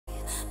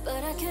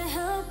I can't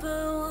help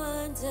but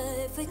wonder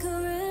if we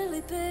could really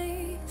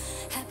be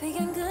happy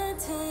and good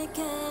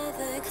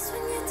together. Cause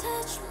when you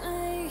touch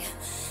me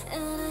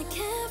and I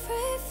can't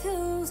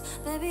refuse,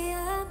 baby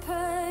I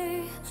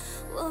pray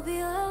we'll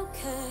be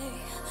okay.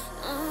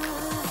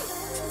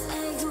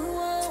 And you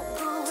won't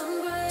go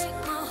and break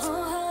my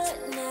whole heart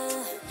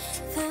now.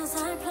 Feels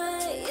like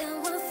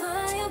playing with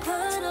fire,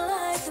 but I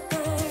like a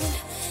bird.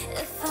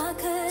 If I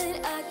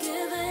could, I'd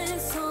give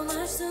it so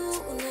much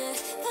sooner.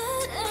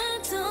 But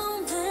it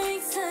don't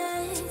make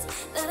sense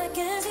that I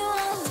give you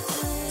all the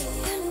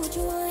things. Tell me what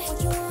you want, what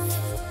you want.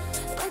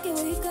 Like it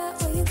what you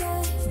got, what you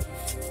got.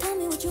 Tell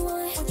me what you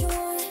want, what you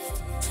want.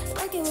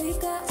 Like it what you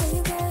got, what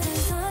you got.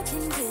 Cause I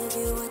can give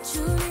you what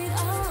you need.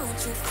 I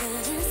want your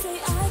fantasy,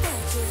 I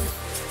got you.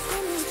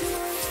 Tell me what you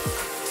want.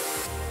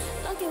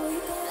 Like it what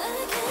you got. I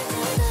can't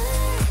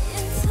deny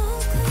it's so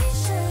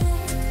cliche.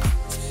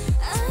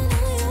 I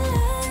know your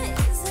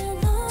lies, I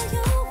know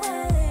your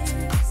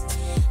ways.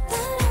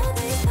 But I'll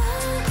be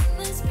fine,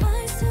 this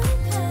price to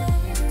pay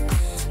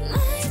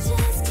might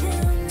just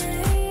kill me,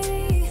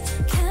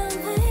 kill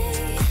me.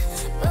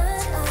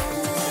 But I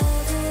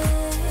love it,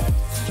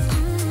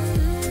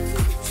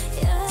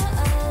 yeah,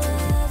 I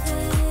love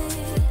it,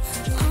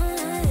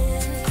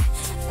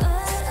 but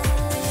I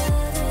love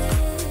it,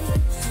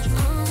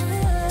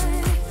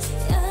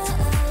 yeah,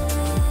 I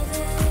love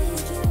it.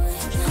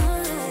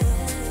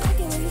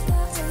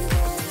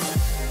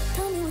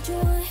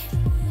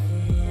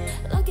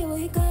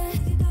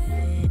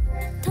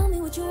 Tell me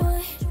what you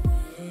want,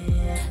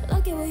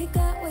 look at what you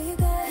got, what you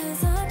got.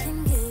 Cause I can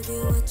give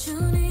you what you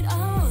need. I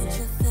want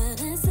your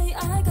fantasy,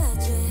 I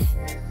got you.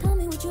 Tell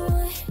me what you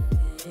want,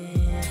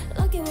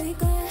 look at what you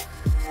got.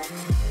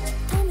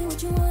 Tell me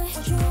what you want,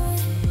 what you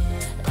want.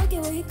 Look at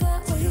what you got,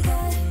 what you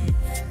got.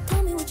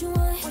 Tell me what you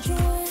want, what you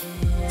want.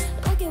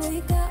 Look at what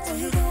you got, what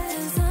you got.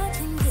 Cause I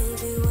can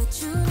give you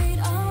what you need.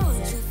 I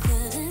want your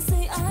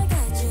fantasy, I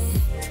got you.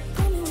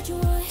 Tell me what you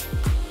want,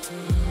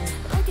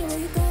 look at what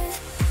you got.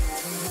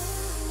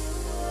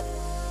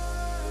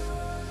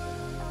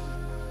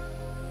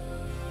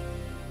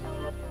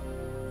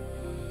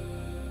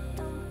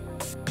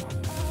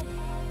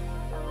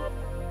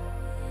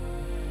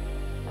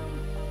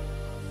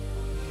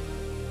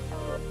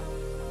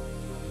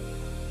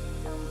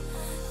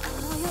 I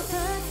know you're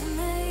bad for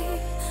me,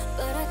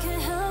 but I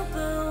can't help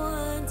but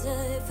wonder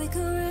if we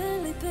could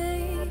really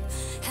be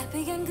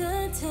happy and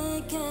good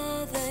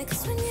together.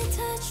 Cause when you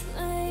touch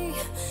me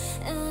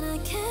and I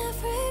can't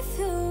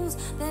refuse,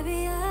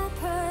 baby I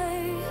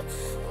pray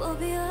we'll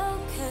be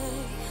okay.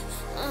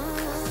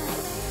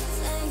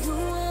 Say you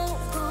won't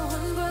go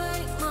and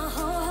break my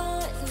whole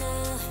heart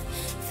now.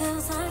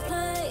 Feels like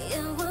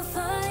playing with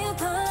fire,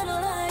 but I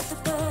like the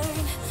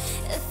burn.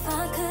 If I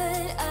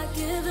could, I'd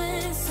give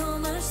it so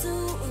much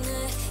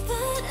sooner.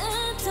 But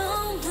it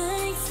don't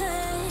make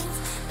sense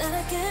that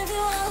I give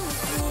you all the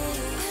things.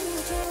 Tell me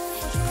what you want,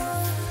 what you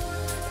want.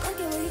 Look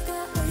at what you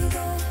got, what you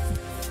got.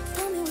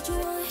 Tell me what you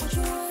want, what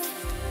you want.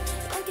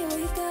 Look at what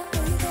you got,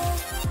 what you got.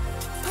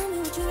 Tell me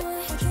what you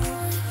want, what you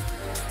want.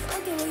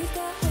 Look at what you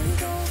got, what you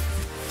got.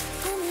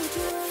 Tell me what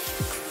you want.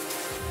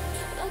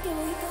 Look at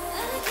what you got.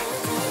 I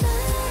can't deny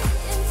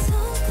it's so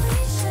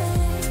cliche.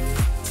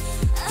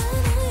 I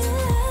know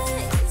your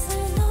lies,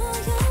 I know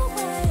your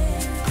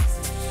ways.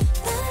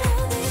 But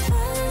I'll be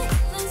fine,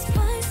 this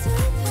price to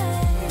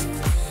pay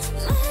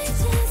might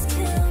just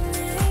kill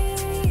me,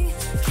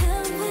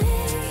 kill me.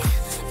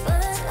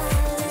 But I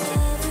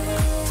love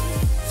it,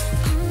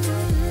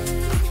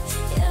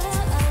 yeah,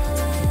 I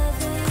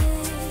love it,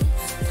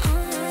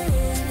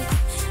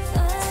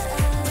 but I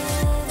love it,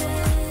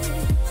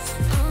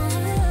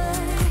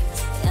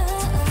 yeah,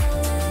 I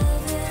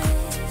love it.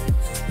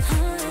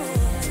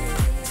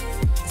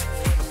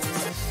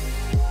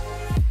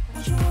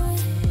 What you want?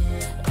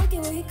 Look at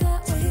what you got,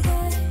 what you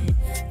got.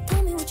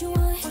 Tell me what you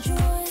want, what you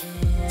want.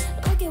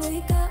 Look at what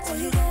you got, what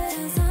you got.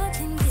 Cause I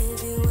can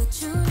give you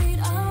what you need.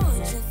 I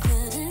want your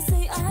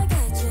fantasy, I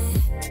got you.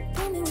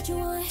 Tell me what you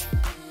want.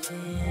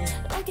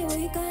 Look at what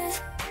you got.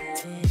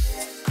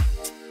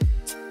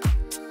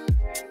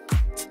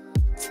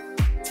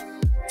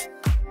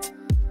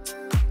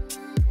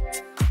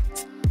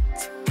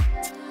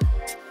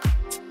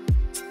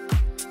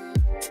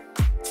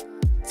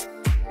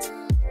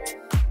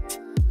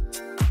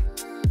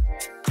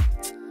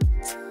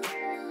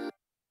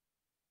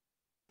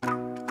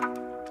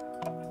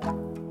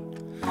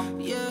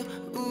 Yeah,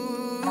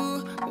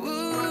 ooh,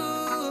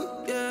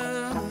 ooh,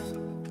 yeah.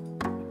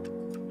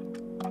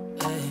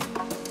 Hey.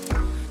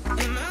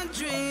 Am I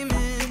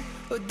dreaming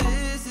or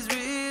this is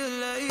real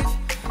life?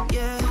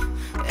 Yeah.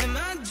 Am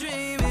I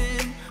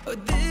dreaming or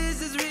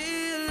this is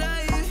real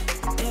life?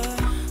 Yeah.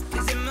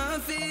 'Cause in my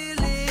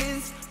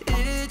feelings,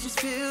 it just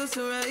feels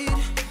so right.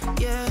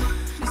 Yeah.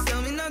 Please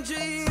tell me not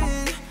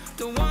dreaming.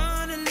 Don't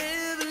wanna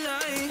live a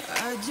lie.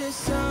 I just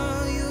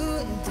saw you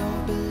and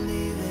don't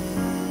believe it.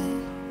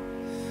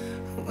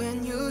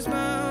 When you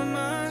smile,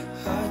 my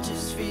heart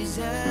just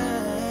freezes.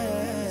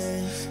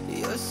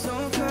 You're so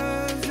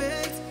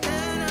perfect,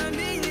 and I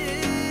mean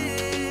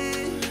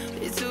it.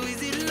 It's so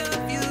easy to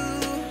love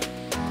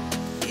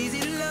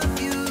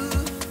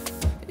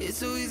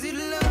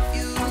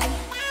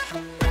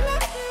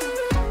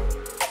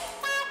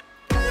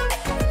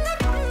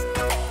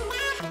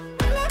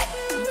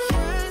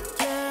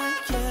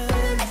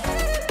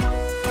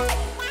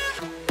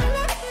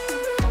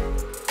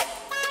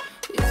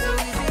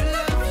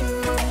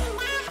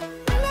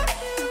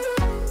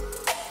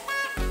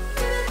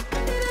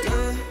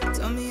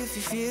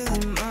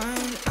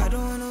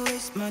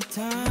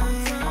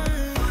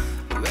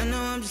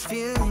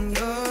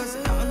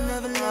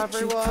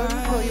everyone.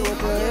 How you all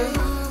doing?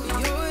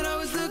 You're what I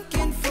was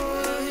looking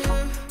for.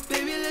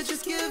 Baby, let's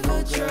just give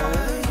a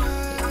try.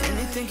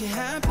 Anything can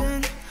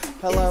happen.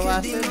 Hello,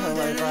 Acid.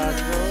 Hello,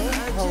 Bradford.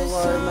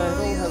 Hello,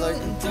 Mabel. Hello,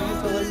 Confused.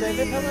 Hello,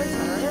 David. Hello,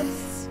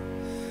 Terrence.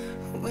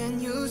 When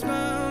you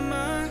smile,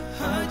 my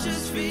heart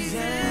just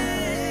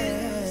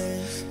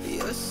freezes.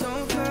 You're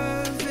so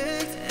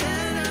perfect,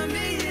 and I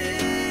mean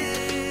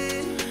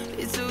it.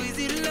 It's so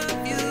easy to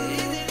love you.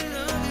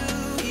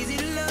 Easy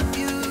to love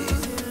you.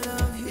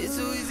 It's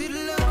so easy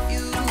to love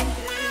you.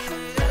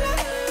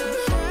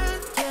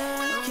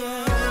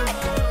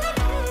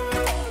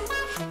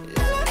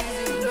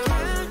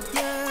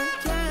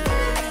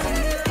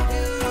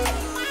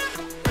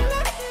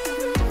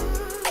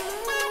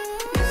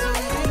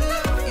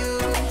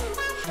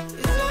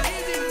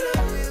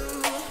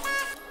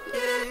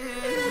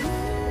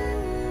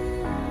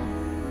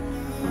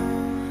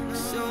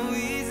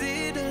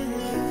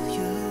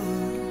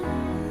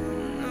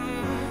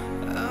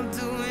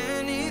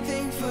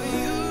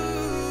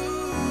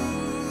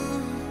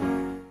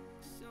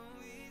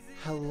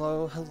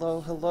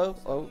 Hello.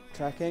 Oh,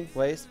 tracking.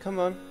 Waste. Come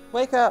on.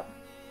 Wake up.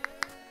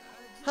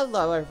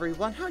 Hello,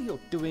 everyone. How you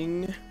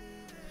doing?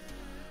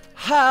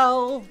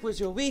 How was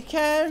your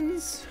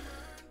weekends?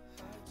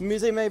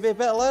 Music may be a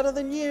bit louder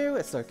than you.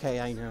 It's okay.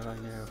 I know.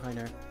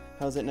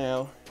 How's it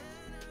now?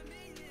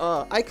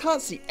 I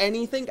can't see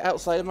anything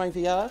outside of my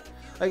VR.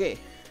 Okay.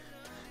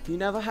 If you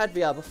never had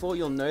VR before,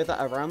 you'll know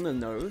that around the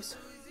nose,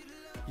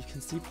 you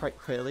can see quite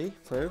clearly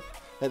through.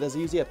 Like there's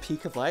usually a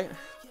peak of light.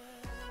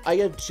 I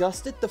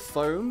adjusted the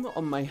foam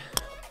on my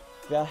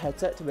VR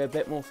headset to be a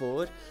bit more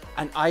forward,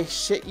 and I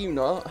shit you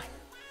not,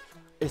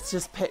 it's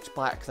just pitch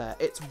black there.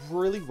 It's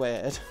really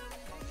weird.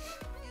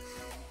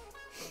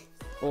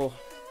 Oh,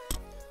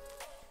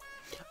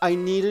 I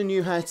need a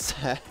new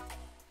headset.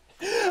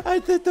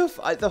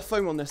 The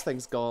foam on this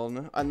thing's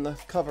gone, and the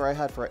cover I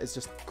had for it is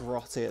just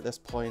grotty at this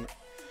point.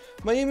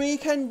 My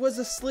weekend was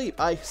asleep.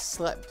 I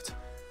slept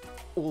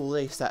all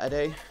day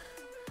Saturday.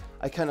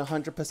 I can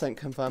 100%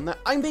 confirm that.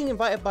 I'm being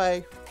invited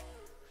by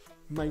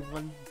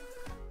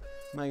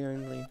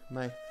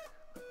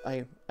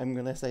I'm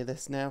gonna say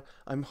this now.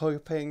 I'm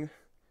hoping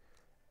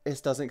this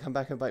doesn't come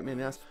back and bite me in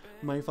the ass.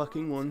 My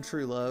fucking one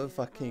true love,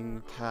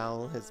 fucking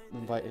Cal, has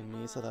invited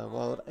me to their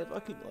world. I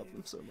fucking love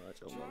them so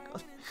much. Oh my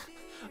god.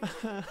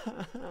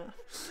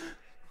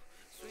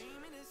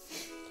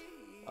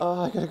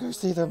 Oh, I gotta go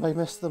see them. I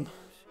miss them.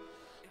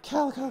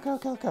 Cal.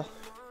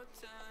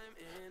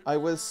 I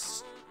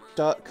was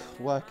stuck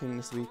working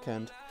this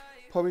weekend.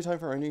 Probably time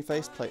for a new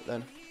faceplate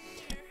then.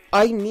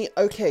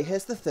 Okay,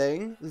 here's the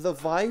thing. The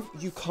Vive,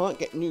 you can't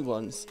get new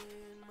ones.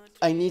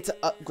 I need to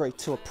upgrade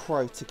to a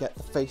Pro to get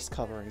the face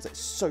coverings. It's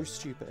so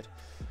stupid.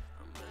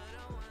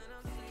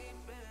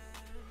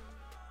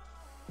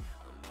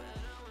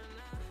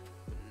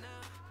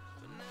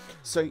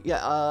 So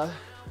yeah,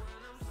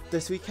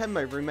 this weekend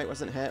my roommate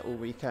wasn't here all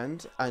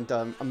weekend, and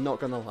I'm not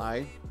gonna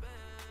lie.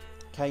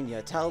 Can you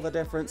tell the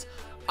difference?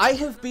 I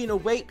have been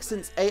awake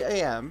since 8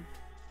 AM.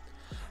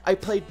 I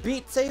played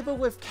Beat Saber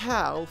with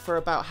Cal for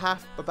about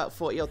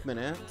 40 odd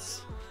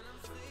minutes.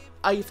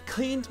 I've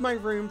cleaned my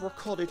room,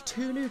 recorded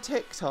 2 new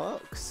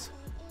TikToks,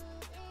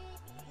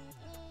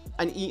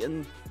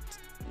 and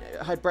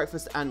had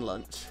breakfast and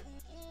lunch.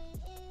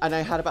 And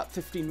I had about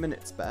 15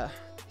 minutes spare.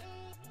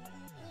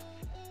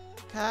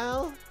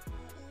 Cal?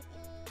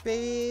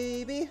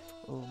 Baby?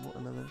 Oh,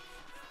 watermelon.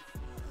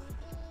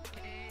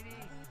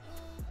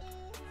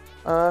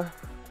 I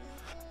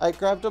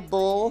grabbed a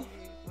ball.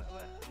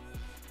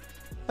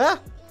 Ah!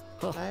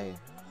 Oh. Hi.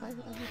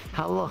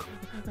 Hello.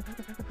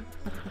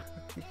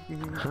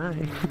 Hi.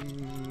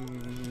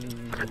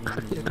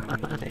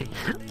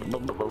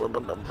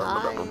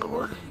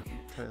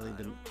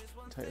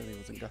 Totally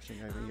wasn't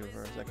gushing over you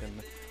for a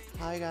second.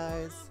 Hi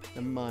guys.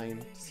 The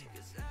minds.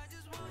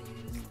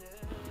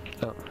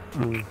 Hello.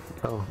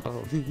 Oh,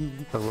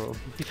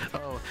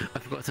 I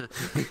forgot to.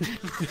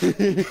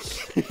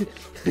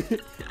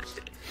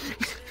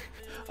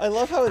 I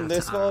love how in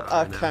this world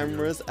our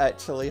cameras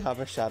actually have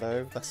a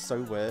shadow. That's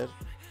so weird.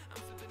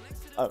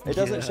 Oh, it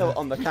doesn't show it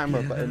on the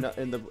camera, but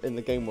in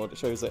the game world it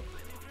shows it.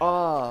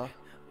 Ah.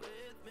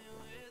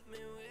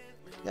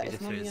 Yeah, it's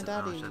mommy and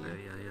daddy. Yeah.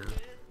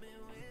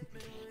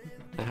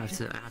 I have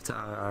to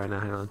RR now.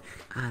 Hang on.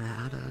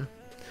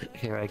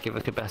 Okay, right. Give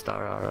us your best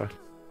RR.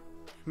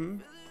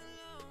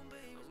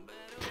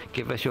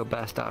 Give us your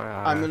best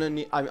RR.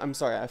 I'm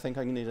sorry. I think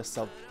I need a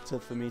sub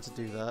for me to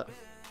do that.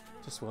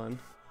 Just one.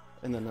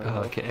 And then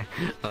okay.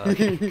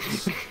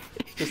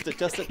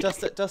 just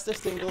a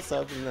single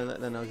sub, and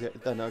then I'll do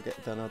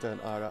an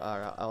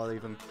RR. I'll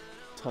even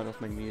turn off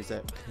my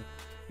music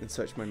and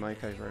switch my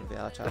mic over in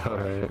VR chat.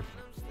 Alright.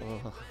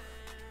 Oh.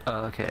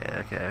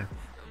 Okay.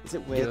 Is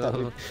it weird that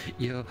we've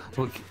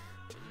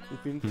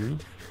been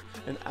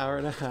an hour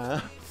and a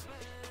half,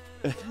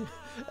 and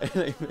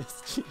I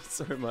missed you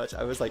so much.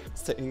 I was like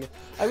sitting.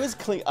 I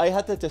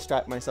had to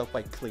distract myself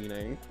by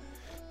cleaning.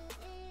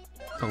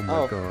 Oh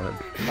my god.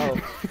 Oh.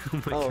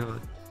 Oh my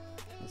god.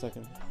 1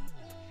 second.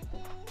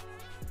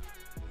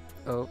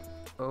 Oh.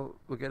 Oh,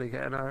 we're gonna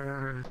get an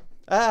RR.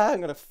 Ah,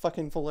 I'm gonna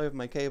fucking fall over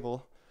my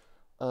cable.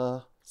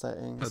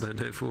 Settings. Oh,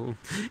 don't fall.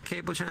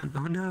 Cable chan.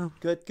 Oh no.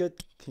 Good, good.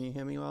 Can you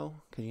hear me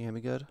well? Can you hear me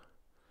good?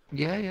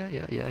 Yeah.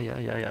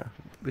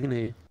 We can hear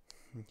you.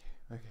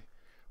 Okay.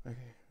 I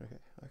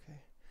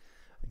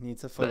need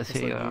to Let's focus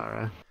hear on your you.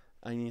 RR.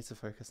 I need to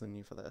focus on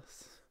you for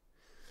this.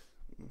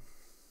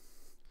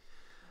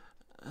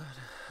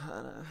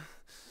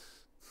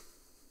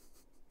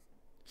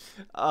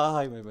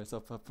 I made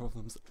myself have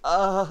problems.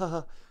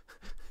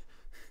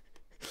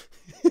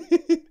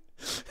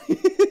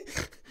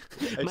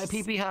 My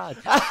PP hard.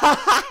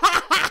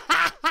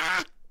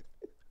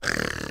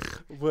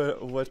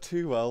 We're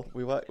too well.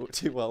 We work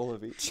too well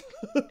with each.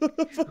 Oh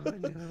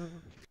no.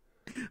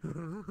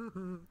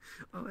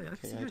 Oh, I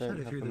Okay, see I you're don't trying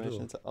to have through the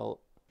permission door. to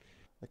alt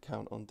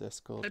account on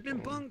Discord. I've been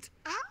bunked.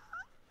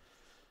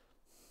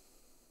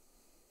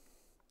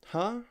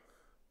 Huh?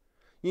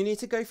 You need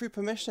to go through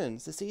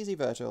permissions. It's easy,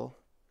 Virgil.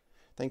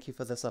 Thank you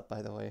for the sub,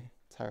 by the way.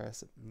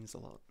 Teras, it means a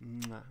lot.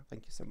 Mwah.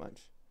 Thank you so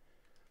much.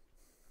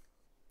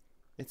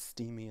 It's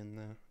steamy in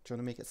there. Do you want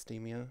to make it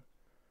steamier?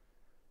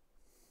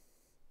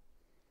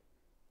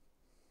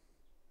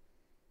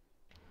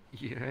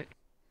 You right?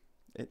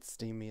 It's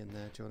steamy in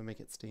there. Do you want to make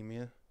it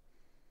steamier?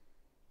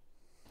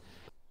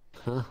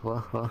 Huh?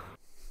 What?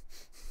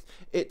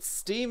 It's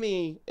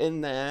steamy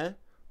in there.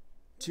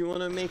 Do you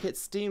want to make it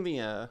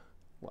steamier?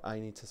 Well, I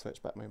need to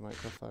switch back my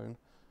microphone.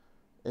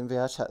 In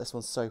Vrchat, this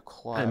one's so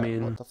quiet. I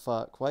mean... What the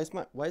fuck? Why is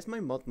my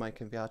mod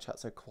mic in Vrchat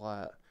so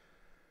quiet?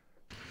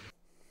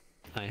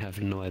 I have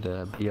no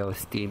idea. Yo,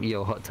 steam.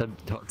 Yo, hot tub.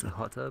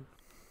 Hot tub.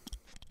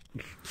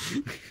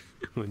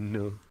 Oh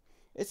no.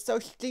 It's so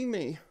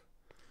steamy.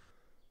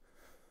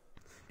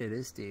 It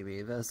is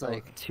steamy. There's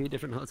like 2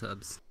 different hot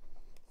tubs.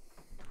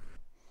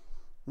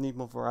 Need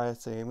more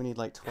variety. We need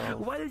like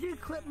 12. Why did you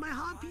clip my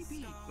hard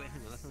PP? Wait,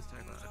 hang on. Let's not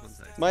talk about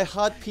that. My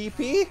hard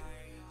PP?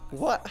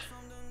 What?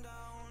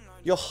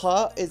 Your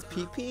heart is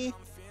PP?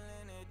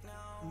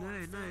 No.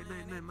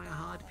 My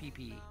hard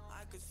PP.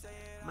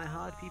 My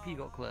hard PP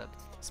got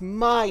clipped. It's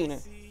mine.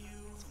 It's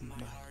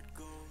mine.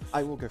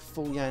 I will go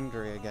full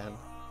Yandere again.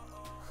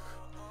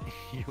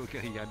 You will go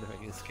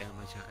yandering and scam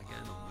my chat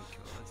again. Oh my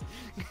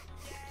god.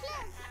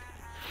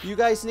 You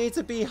guys need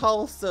to be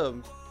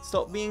wholesome.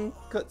 Stop being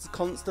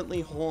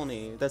constantly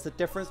horny. There's a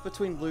difference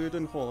between lewd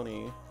and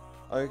horny.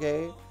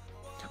 Okay?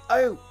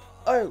 Oh!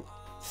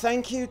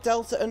 Thank you,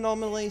 Delta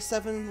Anomaly,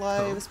 7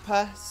 lives,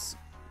 Pascal.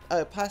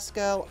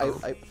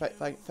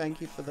 Thank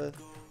you for the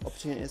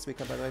opportunity to speak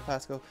up, by the way,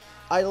 Pascal.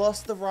 I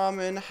lost the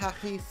ramen,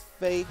 happy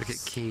face. Look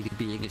at Katie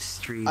being a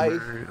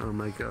streamer. Oh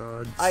my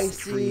god. I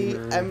see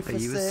emphasis. Are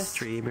you a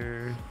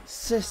streamer?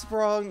 Sis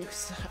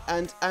Bronx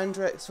and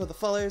Andrex for the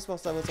follows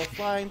whilst I was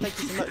offline. Thank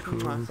you so much.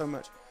 Cool. So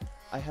much.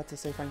 I had to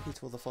say thank you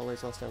to all the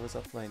follows whilst I was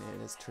offline.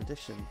 It is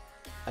tradition.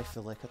 I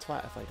feel like a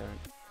twat if I don't.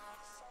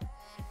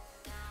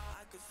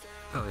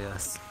 Oh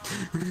yes.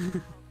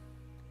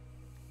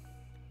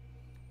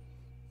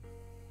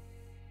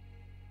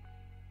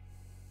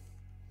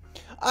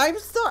 I'm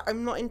sorry.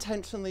 I'm not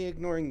intentionally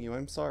ignoring you.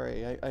 I'm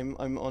sorry.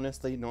 I'm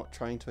honestly not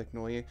trying to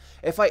ignore you.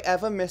 If I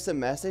ever miss a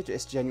message,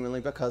 it's genuinely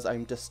because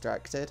I'm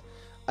distracted,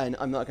 and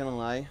I'm not gonna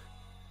lie.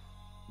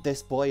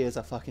 This boy is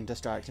a fucking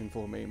distraction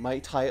for me.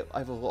 My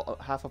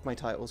half of my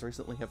titles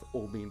recently have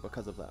all been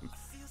because of them.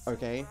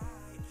 Okay.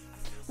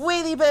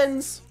 Wheelie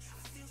bins.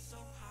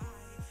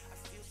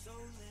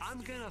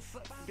 I'm gonna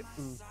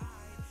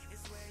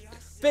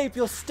Babe,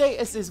 your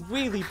status is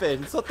wheelie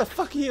bins. What the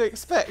fuck are you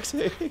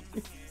expecting?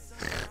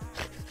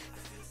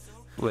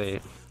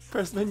 Wait.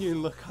 Press menu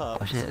and look up.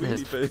 Oh, shit, it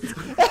Wheelie bins.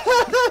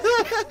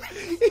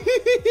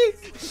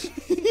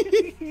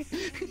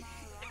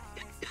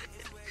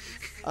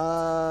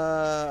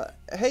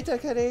 Hey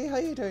Zac Kennedy, how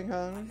you doing,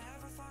 hon?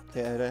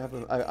 Yeah, I don't have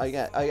them. I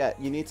get.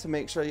 You need to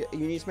make sure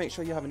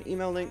you have an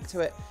email link to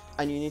it,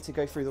 and you need to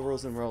go through the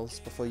rules and roles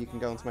before you can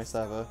go onto my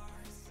server.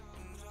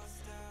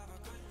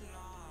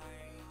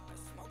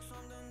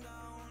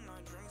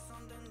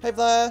 Hey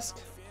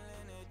Blask!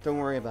 Don't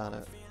worry about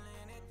it.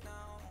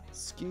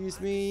 Excuse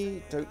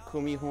me, don't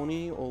call me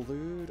horny or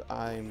lewd.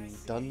 I'm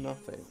done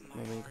nothing.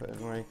 Mummy, quit,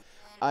 don't worry.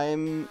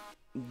 I'm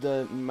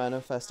the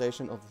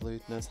manifestation of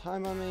lewdness. Hi,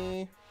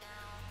 Mummy!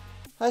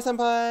 Hi,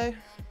 Senpai!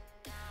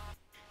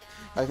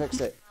 I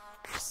fixed it.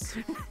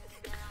 Do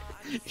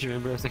you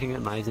remember us looking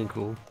at knives in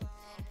Cool?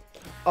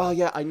 Oh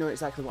yeah, I know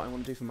exactly what I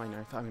want to do for my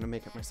knife. I'm gonna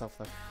make it myself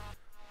though.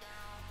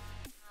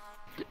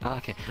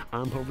 Okay,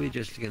 I'm probably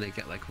just gonna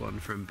get like one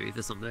from Booth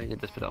or something and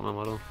just put it on my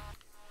model.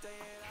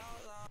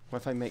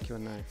 What if I make you a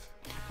knife?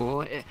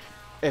 Or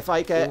if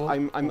I get,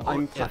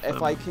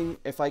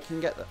 if I can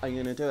get, I'm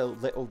gonna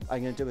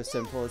do a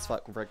simple as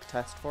fuck rig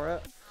test for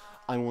it.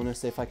 I want to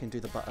see if I can do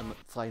the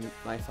butterfly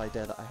knife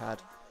idea that I had.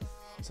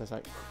 So it's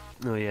like.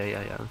 Oh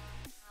yeah.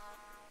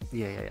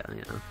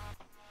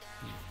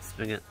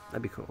 Swing it.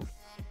 That'd be cool.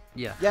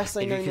 Yeah. Yes,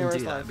 I know. If you can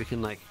do that, we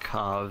can like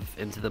carve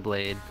into the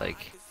blade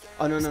like.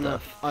 Oh no.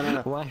 Oh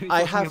no. Why are we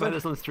I talking about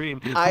this on stream?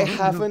 I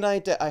have an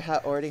idea.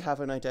 Already have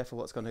an idea for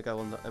what's gonna go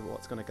on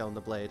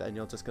the blade, and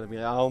you're just gonna be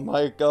like, oh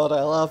my god,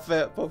 I love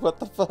it. But what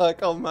the fuck?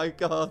 Oh my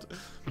god.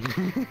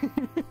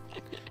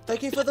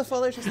 Thank you for the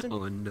follow, Tristan.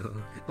 Oh no.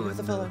 Thank Oh you for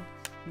the no. follow.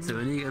 So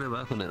when are you gonna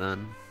work on it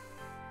then?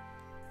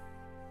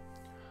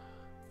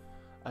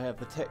 I have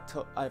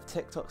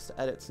TikToks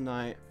to edit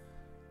tonight.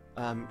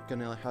 I'm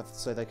gonna have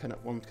so they can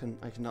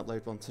I can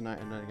upload one tonight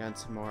and then again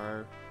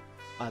tomorrow.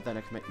 Then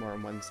I can make more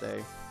on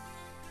Wednesday.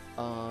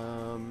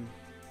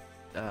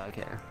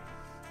 Okay.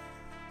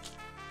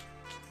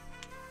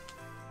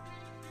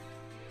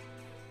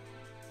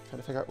 Trying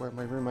to figure out where in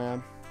my room I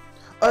am.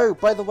 Oh,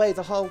 by the way,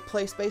 the whole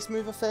play space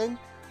mover thing.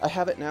 I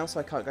have it now, so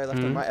I can't go left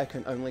and right. I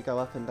can only go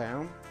up and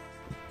down.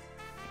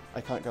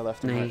 I can't go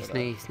left and right.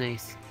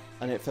 Nice.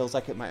 And it feels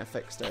like it might have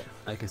fixed it.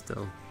 I can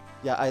still.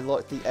 Yeah, I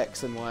locked the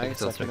X and Y,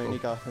 so I can circle. only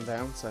go up and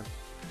down. So.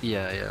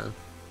 Yeah.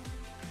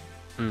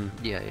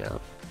 Yeah.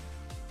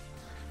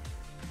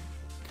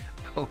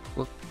 Oh,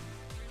 what?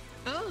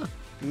 Ah!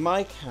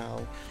 My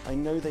cow. I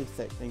know they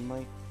thick. They're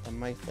my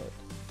thick.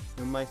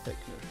 They're my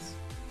thickness.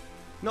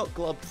 Not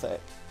glub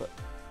thick, but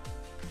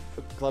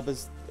glub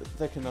is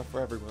thick enough for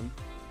everyone.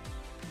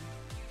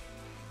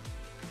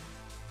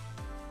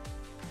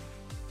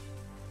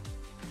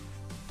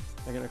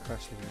 They're gonna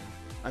crush me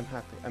now. I'm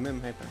happy. I'm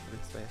in my happy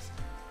space.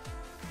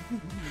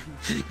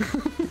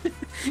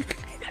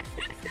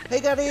 Hey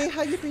Daddy,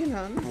 how you been,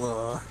 hon?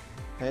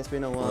 Hey, it's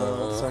been a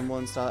while.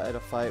 Someone started a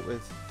fight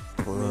with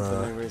me for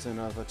no reason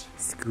other.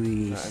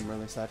 Squeeze. No, I'm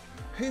really sad.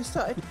 Who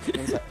started?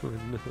 One sec. Oh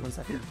no. 1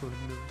 second. Oh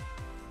no.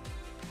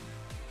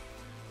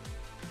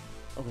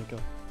 Oh my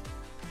god.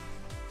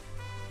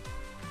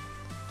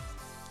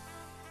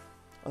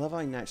 I love how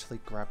I naturally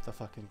grabbed the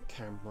fucking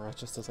camera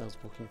just as I was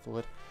walking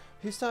forward.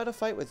 Who started a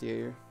fight with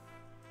you?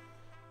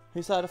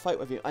 Who started a fight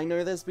with you? I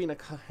know there's been a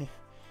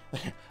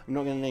I'm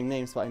not going to name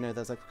names, but I know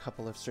there's a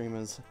couple of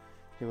streamers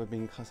who have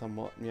been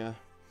somewhat, yeah.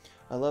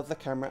 I love the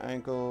camera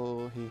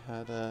angle. He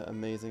had an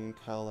amazing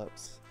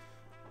call-ups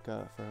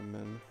got from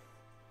him.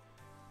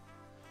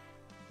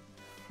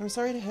 I'm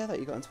sorry to hear that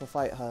you got into a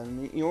fight,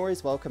 hun. You're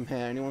always welcome here.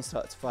 Anyone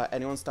starts a fight,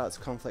 anyone starts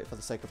conflict for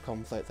the sake of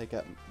conflict, they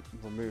get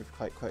removed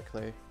quite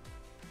quickly.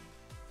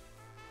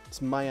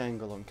 It's my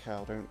angle on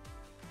Cal, don't...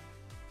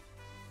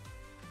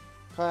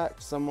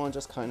 Cracked. Someone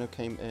just kind of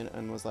came in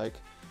and was like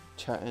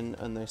chatting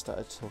and they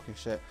started talking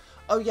shit.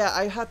 Oh yeah,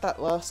 I had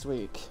that last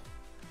week.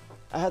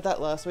 I had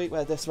that last week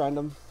where this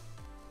random...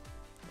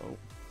 Oh.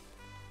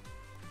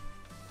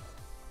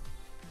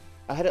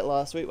 I had it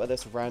last week where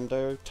this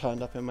rando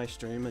turned up in my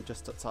stream and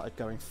just started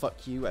going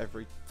fuck you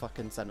every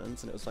fucking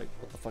sentence, and it was like,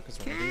 what the fuck is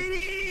wrong with you?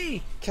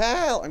 Kennedy!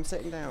 Cal, I'm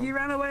sitting down. You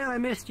ran away and I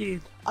missed you.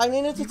 I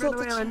needed to You ran talk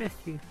away to and I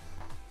missed you.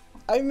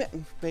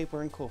 Babe,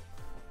 we're in call.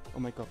 Oh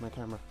my god, my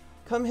camera.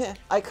 Come here.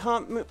 I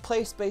can't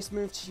play space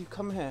move to you.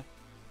 Come here.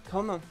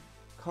 Come on.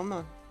 Come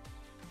on.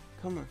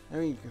 Come on.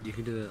 There you go. You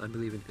can do it. I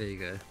believe in. There you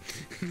go.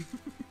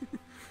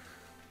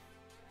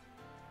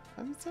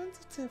 I'm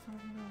sensitive.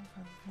 I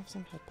have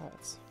some head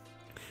parts.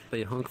 But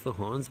you honk the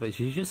horns, but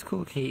you just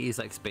call Katie's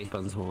like space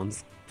buns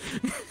horns.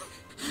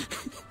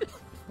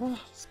 Oh,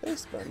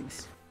 space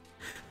buns.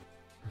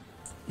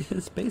 Yeah,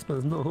 space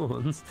buns, not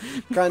horns.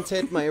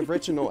 Granted, my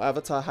original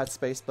avatar had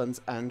space buns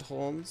and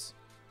horns.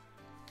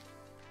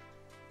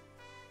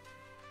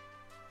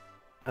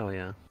 Oh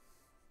yeah.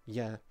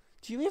 Yeah.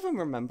 Do you even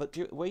remember?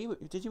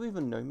 Did you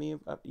even know me?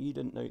 You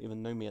didn't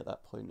even know me at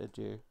that point, did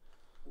you?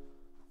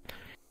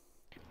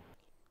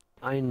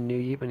 I knew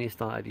you when you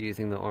started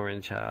using the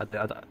orange hair.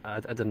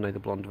 I didn't know the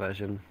blonde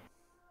version.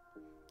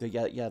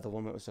 Yeah, the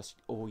one that was just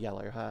all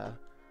yellow hair.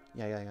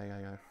 Yeah. Yeah,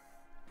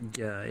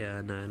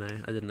 no,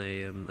 I didn't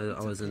know.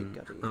 I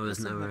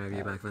wasn't aware of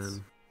you back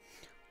then.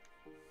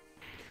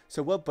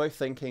 So we're both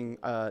thinking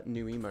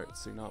new emotes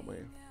soon, aren't we?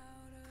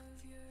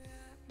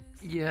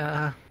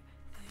 Yeah.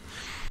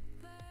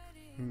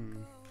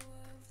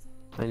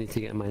 I need to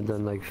get mine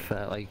done I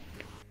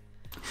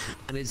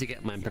need to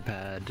get mine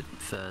prepared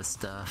for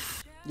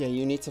stuff. Yeah,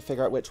 you need to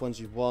figure out which ones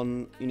you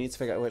want.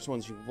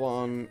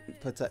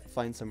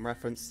 Find some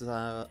reference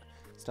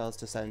styles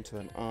to send to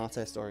an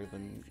artist, or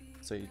even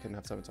so you can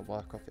have something to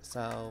work off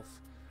yourself.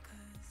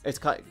 It's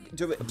kind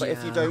do it, but Yeah.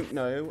 if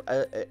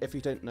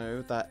you don't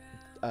know that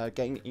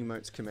getting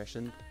emotes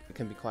commissioned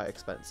can be quite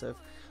expensive.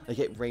 Like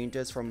it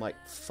ranges from like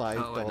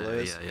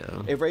 $5.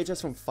 Yeah. It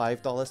ranges from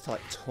 $5 to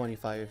like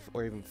 $25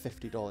 or even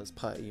 $50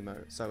 per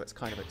emote. So it's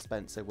kind of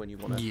expensive when you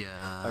want to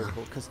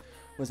overhaul. Because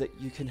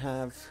you can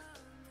have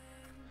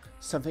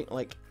something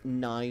like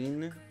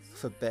 9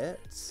 for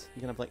bits. You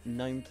can have like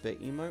 9-bit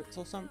emotes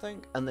or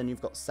something, and then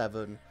you've got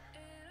 7.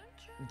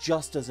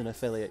 Just as an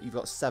affiliate, you've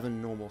got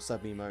 7 normal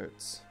sub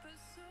emotes.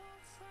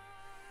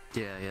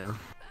 Yeah.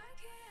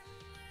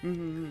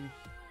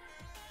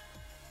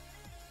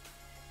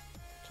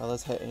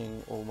 Colours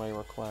hitting all my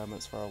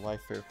requirements for a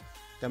waifu.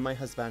 Then my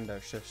husbando,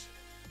 shush.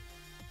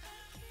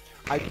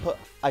 I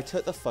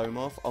took the foam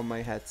off on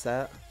my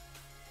headset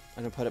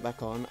and I put it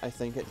back on, I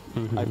think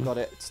I've got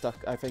it stuck.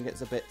 I think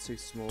it's a bit too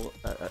small.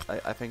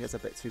 I think it's a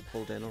bit too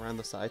pulled in around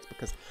the sides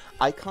because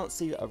I can't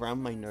see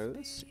around my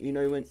nose. You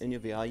know, when in your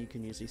VR you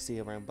can usually see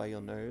around by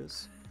your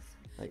nose,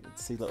 like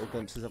see little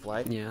glimpses of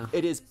light. Yeah.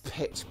 It is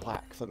pitch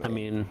black for me. I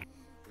mean,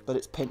 but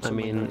it's pinching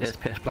my nose. it's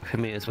pitch black for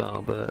me as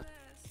well, but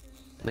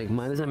like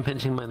mine isn't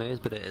pinching my nose,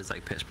 but it is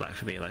like pitch black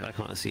for me. Like I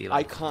can't see.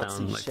 Like, I can't down,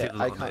 see like, shit. through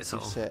the I little can't notes see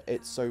at all. shit.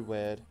 It's so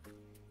weird.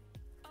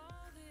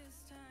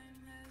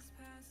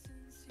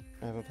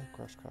 I haven't played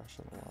Crush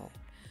in a while.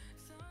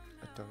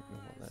 I don't know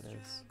what that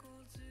is.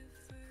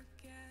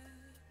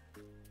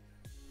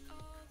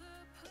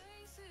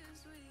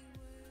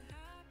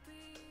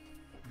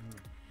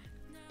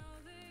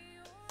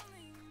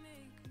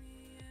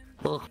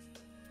 Well,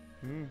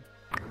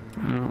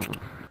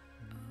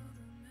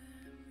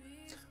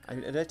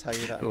 Did I tell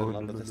you that I'm in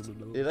love with this?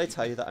 Did I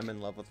tell you that I'm in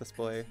love with this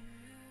boy?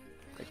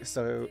 Like,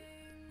 so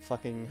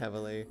fucking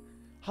heavily.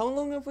 How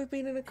long have we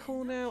been in a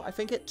call now? I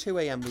think at 2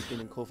 AM we've been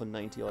in call for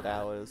 90 odd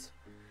hours.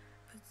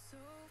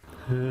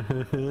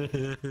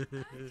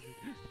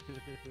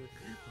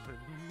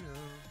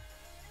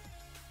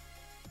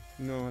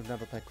 No, I've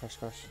never played Crush.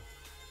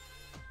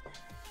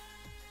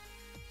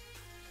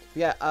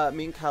 Yeah,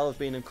 me and Cal have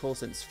been in call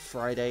since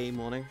Friday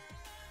morning.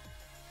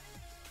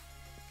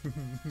 90.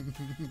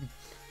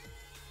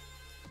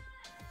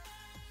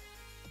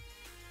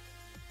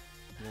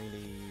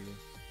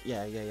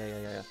 Yeah.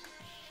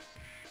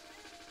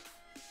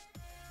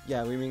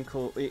 Yeah, we mean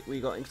call. We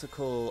got into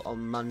call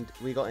on Monday.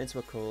 We got into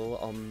a call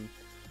on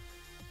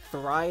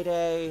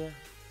Friday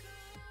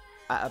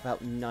at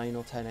about 9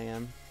 or 10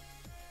 AM.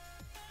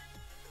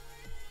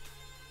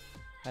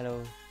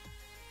 Hello.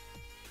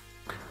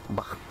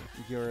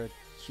 You're a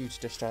huge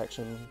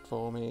distraction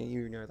for me.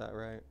 You know that,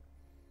 right?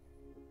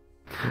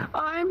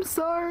 I'm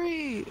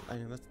sorry. I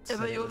know that's. I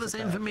bet you're the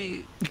same for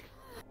me.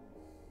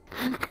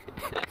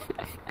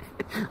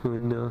 Oh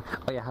no.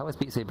 Oh yeah, how was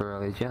Beat Saber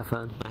earlier? Did you have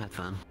fun? I had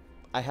fun.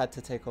 I had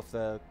to take off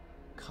the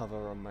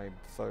cover on my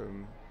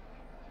phone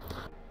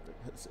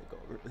because it got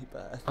really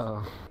bad.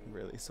 Oh.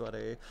 Really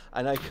sweaty.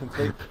 And I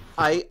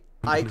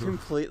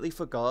completely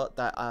forgot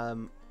that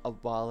a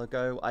while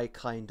ago I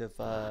kind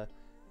of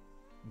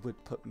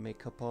would put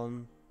makeup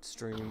on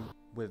stream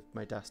with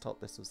my desktop.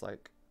 This was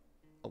like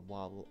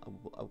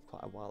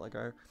quite a while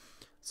ago.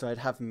 So I'd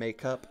have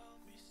makeup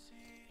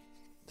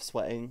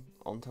sweating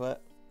onto it.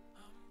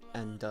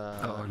 And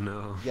oh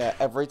no. Yeah,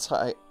 every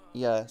time.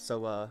 Yeah,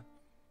 so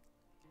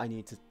I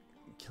need to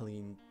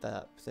clean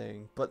that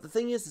thing. But the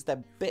thing is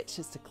they're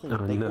bitches to clean.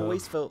 Oh, they no.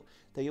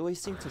 they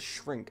always seem to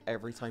shrink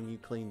every time you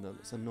clean them.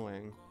 It's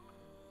annoying.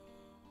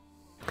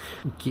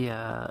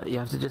 Yeah, you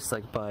have to just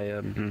like buy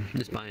a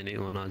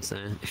new one, I'd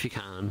say, if you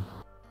can.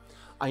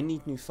 I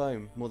need new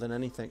foam more than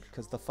anything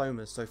because the foam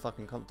is so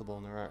fucking comfortable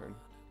on their own.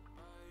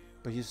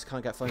 But you just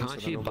can't get foam.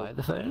 Can't you buy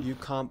the foam? You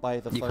can't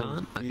buy the You foam.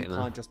 can't? Okay, you then.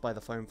 can't just buy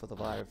the foam for the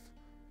Vive.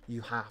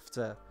 You have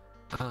to.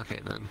 Okay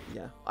then.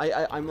 Yeah,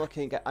 I'm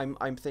looking at.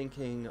 I'm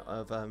thinking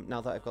of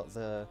now that I've got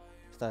the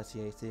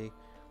 3080,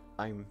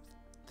 I'm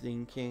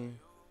thinking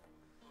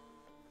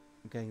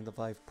of getting the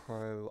Vive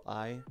Pro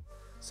Eye.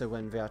 So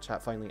when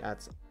Vrchat finally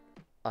adds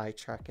eye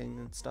tracking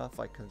and stuff,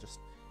 I can just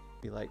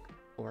be like,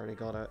 already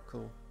got it,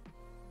 cool.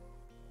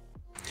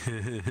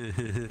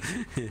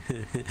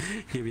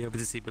 You'll be able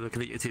to see me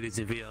looking at your titties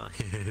in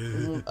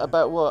VR.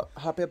 About what?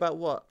 Happy about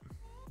what?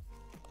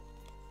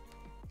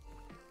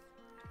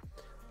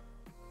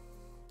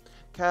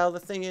 Cal, the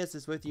thing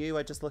is with you,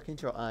 I just look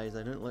into your eyes.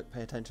 I don't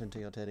pay attention to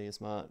your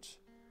titties much.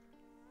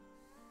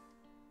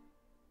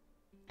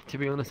 To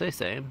be honest, they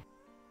same.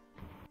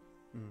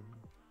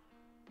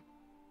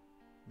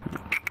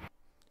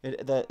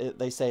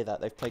 They say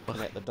that they've played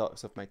Connect the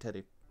Dots with my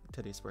titty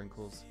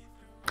sprinkles.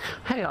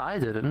 Hey, I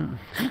didn't.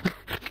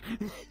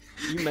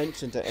 You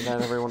mentioned it, and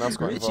then everyone else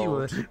got Richie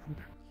involved. would.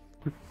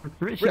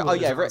 Richie Oh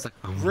yeah, was like,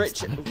 oh,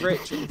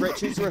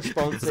 Richie's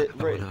response.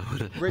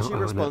 Richie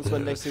response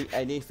when they no. see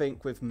anything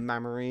with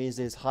memories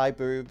is hi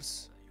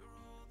boobs,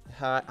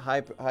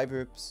 hi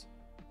boobs.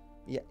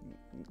 Yeah,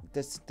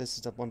 this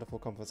is a wonderful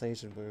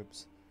conversation,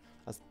 boobs.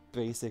 That's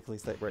basically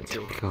said Richie.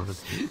 Oh god,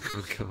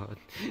 oh god,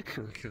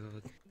 oh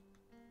god.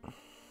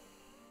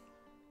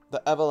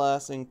 The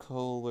everlasting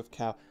call with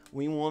Cal.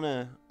 We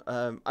wanna.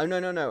 Oh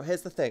no.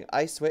 Here's the thing.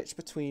 I switch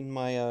between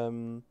my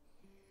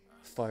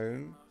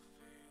phone.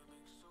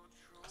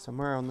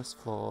 Somewhere on this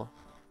floor.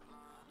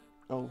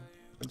 Oh,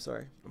 I'm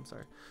sorry.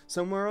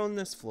 Somewhere on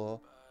this floor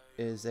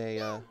is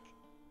a.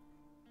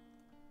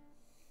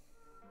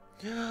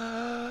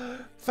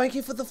 Thank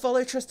you for the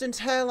follow, Tristan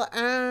Taylor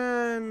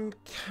and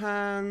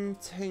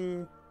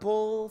Canting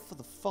Bull for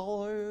the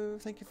follow.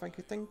 Thank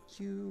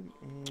you.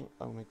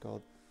 Oh my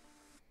god.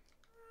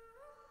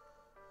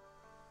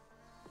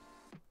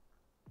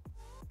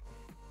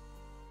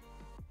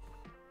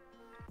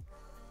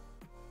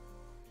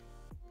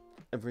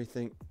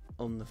 Everything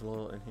on the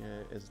floor in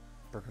here is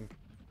broken.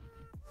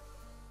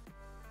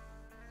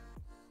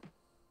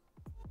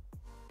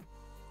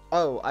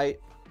 Oh, I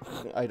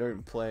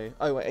don't play.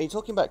 Oh wait, are you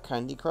talking about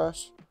Candy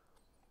Crush?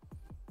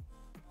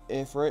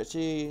 if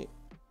Richie,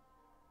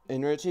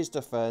 in Richie's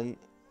defense,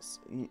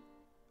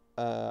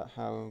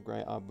 how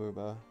great are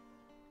Booba?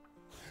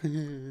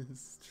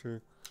 It's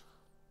true.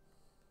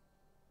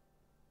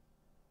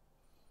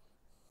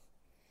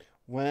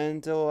 When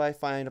do I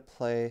find a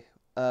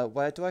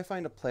where do I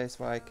find a place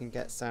where I can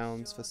get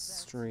sounds for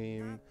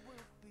stream?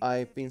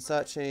 I've been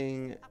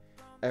searching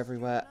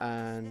everywhere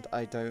and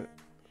I don't.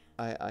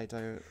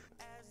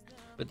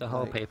 With the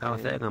whole Like, PayPal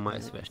thing, I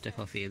might switch to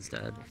coffee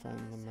instead.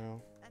 Find the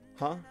mail.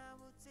 Huh?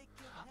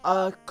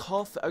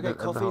 Coffee. Okay, The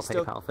coffee whole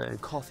still. PayPal thing.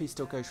 Coffee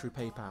still goes through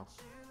PayPal.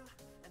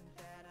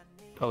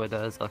 Oh, it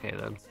does. Okay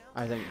then.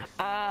 I think.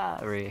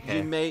 Really?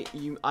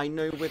 Okay. I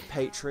know with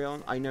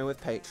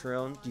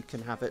Patreon you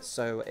can have it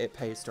so it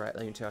pays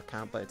directly into your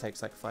account, but it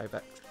takes like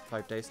 5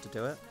 days to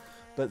do it.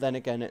 But then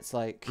again, it's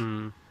like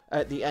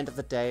at the end of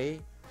the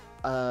day,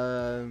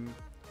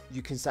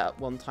 you can set up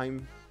one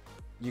time.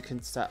 You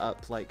can set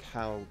up like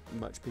how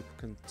much people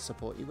can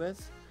support you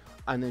with,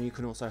 and then you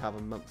can also have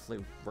a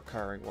monthly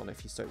recurring one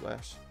if you so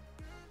wish.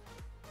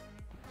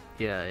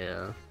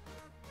 Yeah.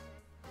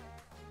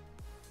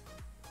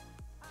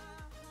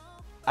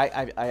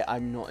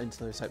 I'm not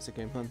into those types of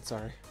games. I'm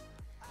sorry.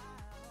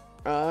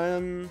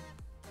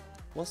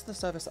 What's the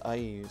service I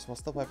use?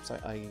 What's the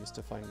website I use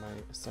to find my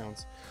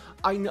sounds?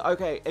 I know.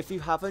 Okay, if you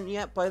haven't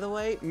yet, by the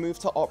way, move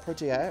to Opera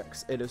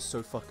GX. It is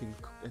so fucking.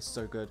 It's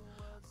so good.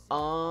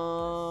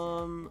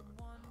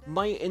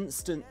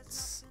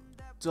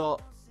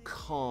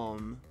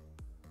 myinstance.com.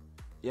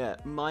 Yeah,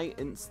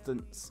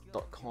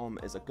 myinstance.com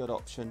is a good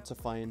option to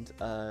find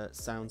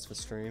sounds for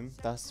stream.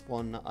 That's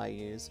one that I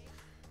use.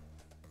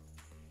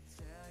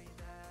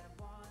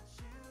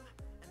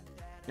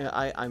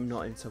 Yeah, I'm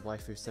not into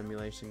waifu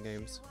simulation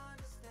games.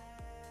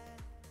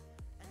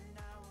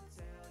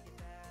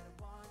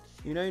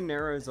 You know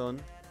Nero's on.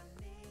 Do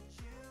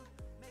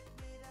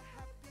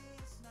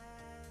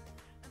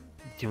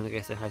you want to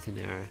go say hi to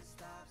Nero?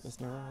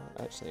 Is Nero?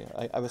 Actually,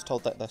 I was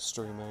told that they're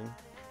streaming.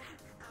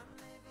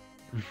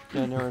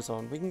 Yeah, Nero's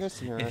on. We can go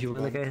to Nero. If you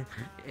want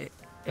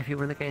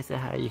to go say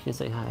hi, you can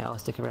say hi. I'll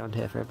stick around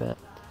here for a bit.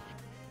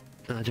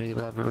 I'll join you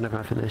whenever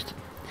I'm finished.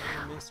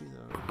 I miss you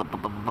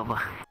though.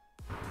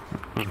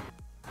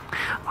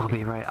 I'll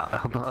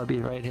be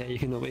right here. You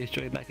can always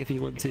join back if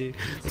you want to.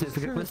 Don't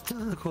forget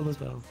to call as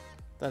well.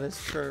 That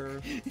is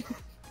true.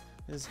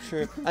 It's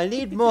true. I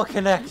need more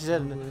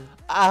connection.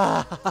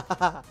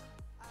 Ah!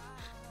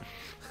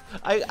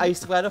 I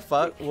swear to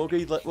fuck,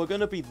 we're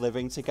gonna be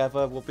living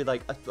together. We'll be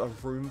like a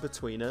room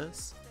between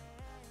us.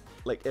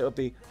 Like it'll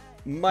be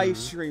my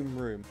stream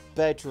room,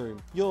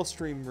 bedroom, your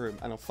stream room,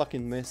 and I'll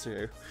fucking miss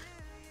you.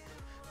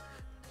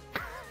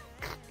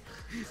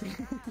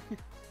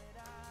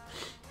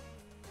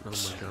 Oh my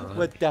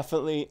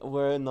god.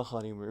 We're in the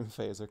honeymoon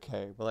phase,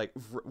 okay? We're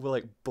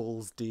like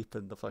balls deep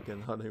in the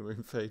fucking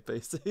honeymoon phase,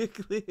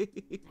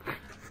 basically.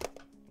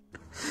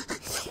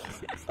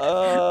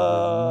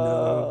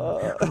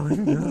 Oh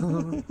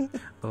no.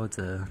 Oh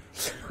dear.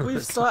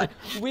 We've started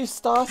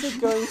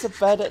going to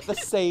bed at the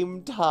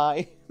same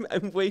time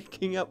and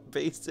waking up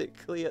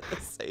basically at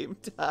the same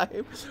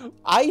time.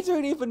 I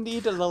don't even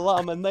need an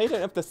alarm and they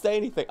don't have to say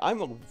anything. I'm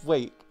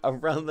awake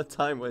around the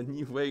time when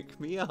you wake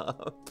me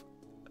up.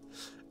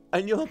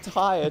 And you're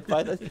tired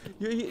by the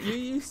you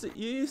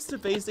used to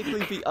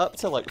basically be up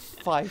to like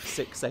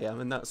 5-6 a.m.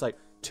 and that's like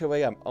 2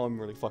 a.m. Oh, I'm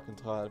really fucking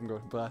tired. I'm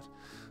going to bed.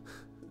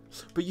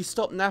 But you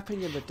stop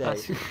napping in the day.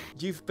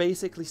 You've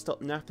basically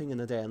stopped napping in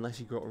the day unless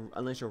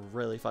you're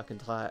really fucking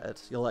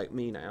tired. You're like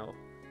me now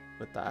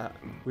with that.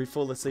 We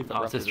fall asleep at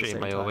After roughly the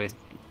stream, same time.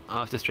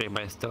 after stream,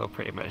 I still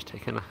pretty much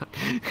take a nap.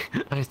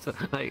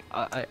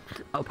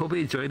 I'll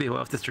probably join you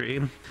after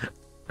stream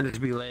and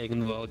just be laying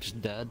in the world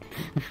just dead.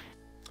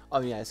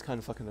 Oh yeah, it's kind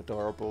of fucking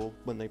adorable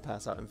when they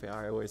pass out in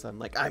VR. I'm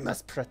like, I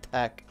must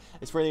protect.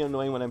 It's really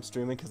annoying when I'm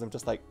streaming because I'm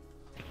just like,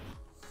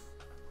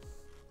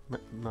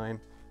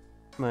 mine,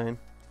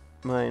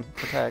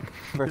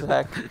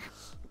 protect.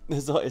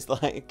 This is what it's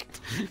like.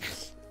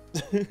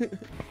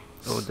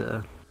 Oh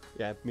dear.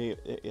 Yeah.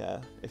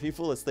 If you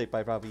fall asleep,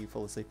 I'd rather you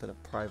fall asleep in a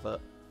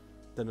private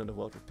than in a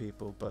world with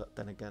people. But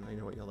then again, I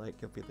know what you're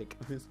like. You'll be like,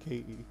 who's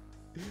Katie?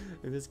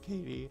 Who's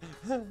Katie?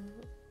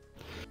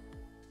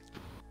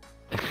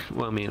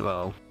 Well, I'm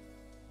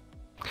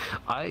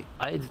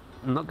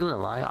not gonna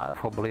lie, I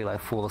probably like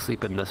fall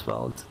asleep in this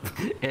world.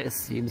 It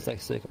seems like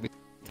so could be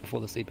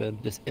fall asleep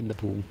in just in the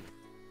pool.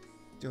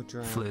 You'll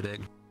drown.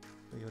 Floating.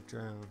 Or you'll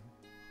drown.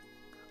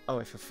 Oh,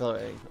 if you're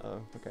floating.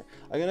 Oh, okay.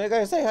 I'm gonna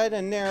go say hi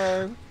to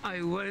Nero.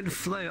 I won't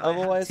float.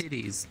 Otherwise, I have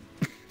titties.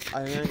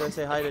 I'm gonna go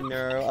say hi to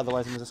Nero.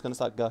 Otherwise, I'm just gonna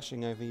start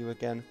gushing over you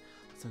again.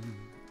 So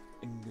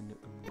I'm gonna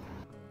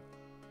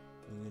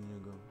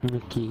go.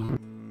 Okay.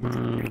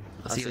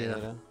 I'll see you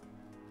later.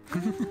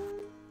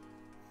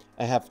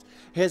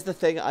 Here's the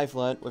thing I've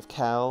learnt with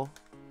Cal,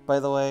 by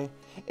the way.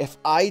 If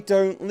I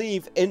don't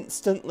leave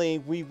instantly,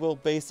 we will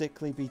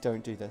basically be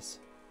don't do this.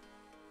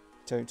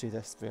 Don't do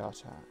this VR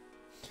chat.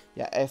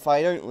 Yeah, if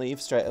I don't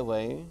leave straight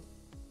away,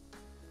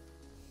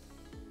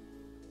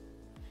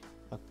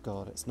 Oh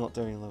god, it's not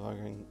doing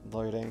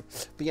loading.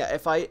 But yeah,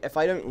 if I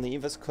don't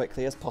leave as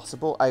quickly as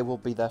possible, I will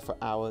be there for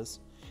hours.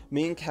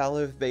 Me and Cal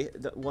have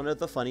one of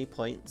the funny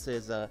points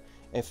is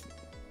if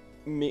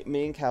me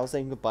and Cal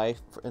saying goodbye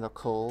in a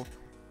call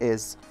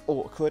is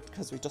awkward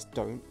because we just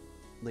don't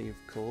leave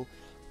call.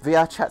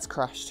 VR chat's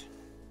crashed.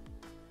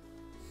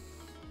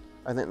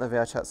 I think the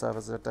VR chat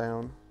servers are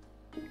down.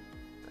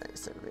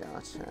 Exit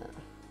VR chat.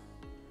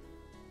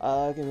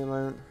 Give me a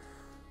moment.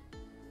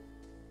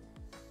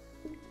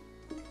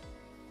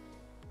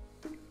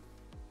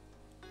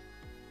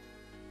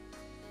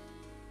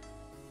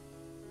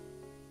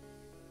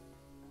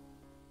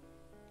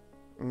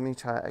 Let me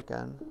try it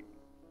again.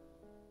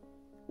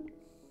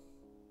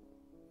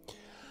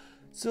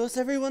 So what's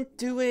everyone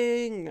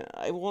doing?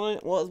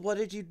 What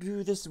did you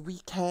do this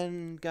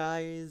weekend,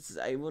 guys?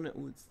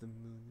 What's the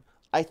moon?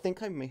 I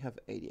think I may have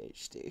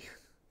ADHD.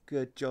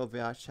 Good job,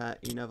 VR chat.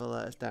 You never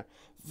let us down.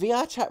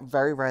 VR chat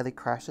very rarely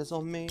crashes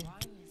on me.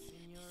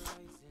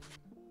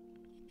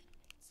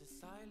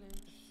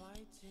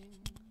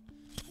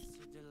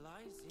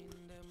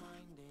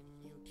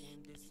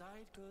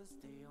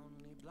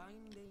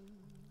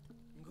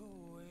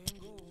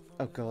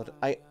 Oh god,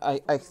 I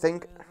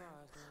think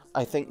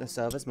the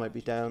servers might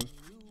be down. There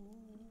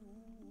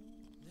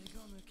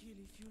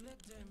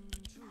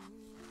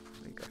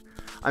you go.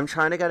 I'm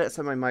trying to get it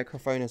so my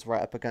microphone is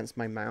right up against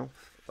my mouth,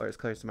 or as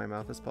close to my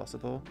mouth as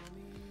possible.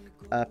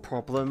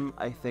 Problem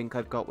I think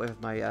I've got with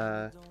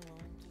my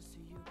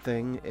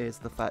thing is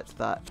the fact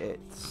that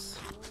it's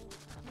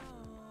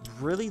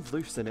really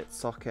loose in its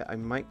socket. I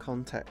might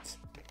contact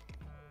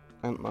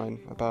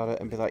Antline about it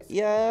and be like,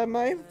 yeah,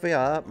 my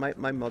VR,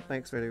 my mod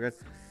makes really good.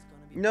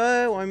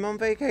 No, I'm on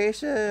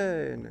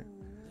vacation.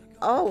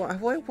 Oh,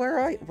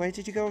 where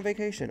did you go on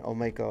vacation? Oh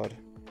my god.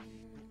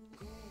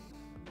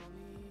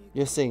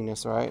 You're seeing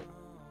this, right?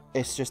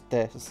 It's just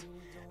this.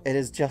 It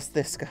is just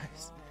this,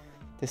 guys.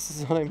 This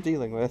is what I'm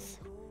dealing with.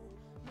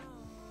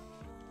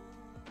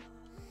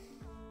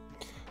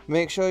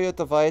 Make sure your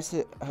device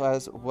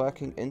has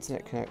working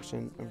internet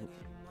connection.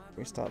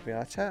 Restart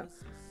VR chat.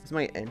 Is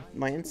my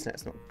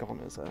internet's not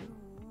gone, is it?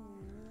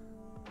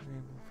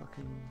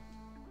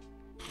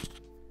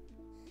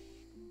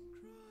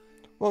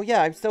 Well,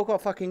 yeah, I've still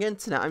got fucking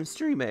internet. I'm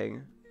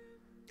streaming.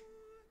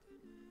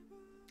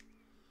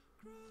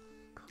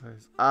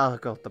 Close. Oh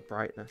god, the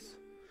brightness.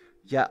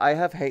 Yeah, I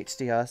have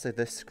HDR, so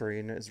this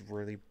screen is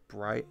really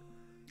bright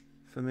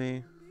for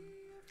me.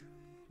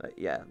 But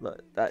yeah,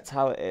 look, that's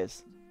how it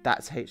is.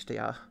 That's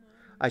HDR.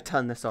 I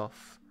turn this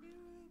off.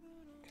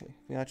 Okay,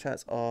 VR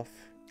chat's off.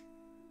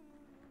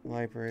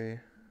 Library.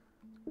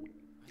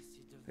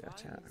 VR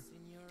chat.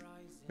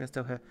 We're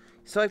still here.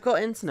 So I've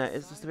got internet.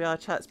 It's just the VR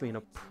chat's being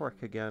a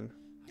prick again.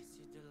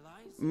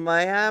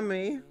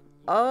 Miami.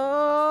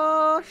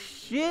 Oh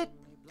shit.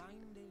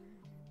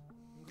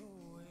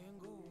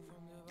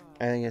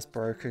 I think it's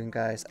broken,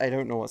 guys. I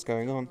don't know what's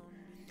going on.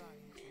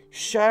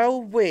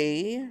 Shall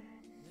we?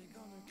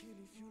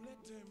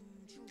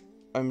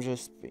 I'm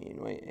just been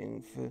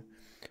waiting for.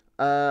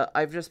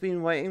 I've just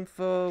been waiting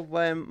for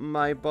when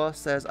my boss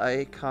says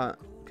I can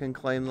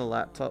claim the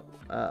laptop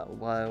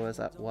while I was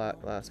at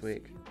work last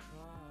week.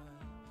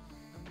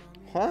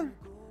 Huh?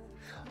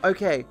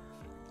 Okay.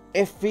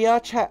 If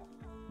VR chat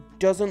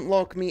doesn't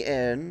log me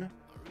in,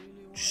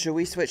 should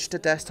we switch to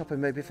desktop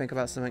and maybe think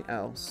about something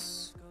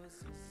else?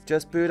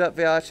 Just boot up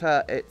VR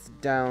chat. It's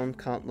down.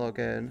 Can't log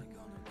in.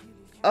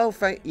 Oh,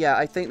 yeah.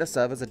 I think the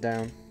servers are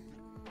down.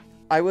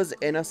 I was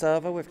in a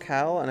server with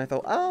Cal and I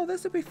thought, oh,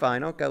 this would be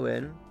fine. I'll go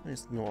in.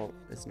 It's not.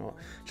 It's not.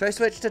 Should I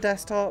switch to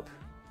desktop?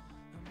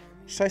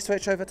 Should I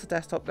switch over to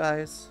desktop,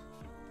 guys?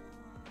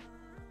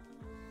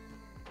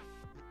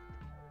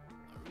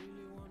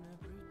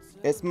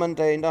 It's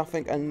Monday,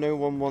 nothing, and no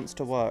one wants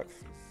to work.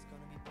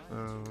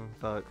 Oh,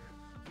 fuck.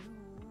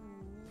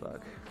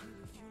 Fuck.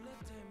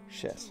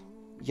 Shit.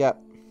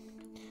 Yep.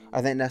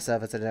 I think their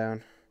servers are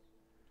down.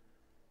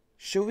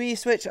 Should we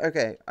switch?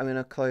 Okay, I'm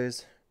gonna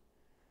close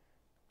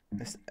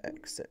this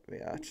exit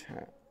VR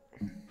chat.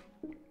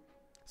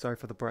 Sorry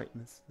for the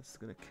brightness. This is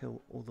gonna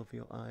kill all of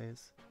your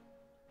eyes.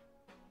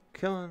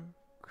 Come on.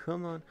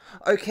 Come on.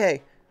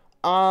 Okay.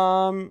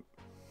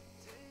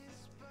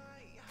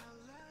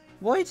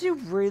 Why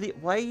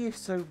are you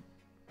so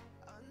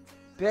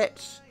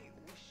bitch?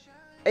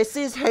 It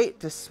says hate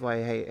this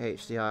way, hate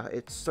HDR.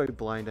 It's so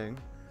blinding.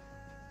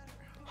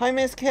 Hi,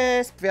 Miss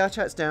Kiss. VR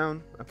chat's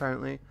down,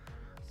 apparently.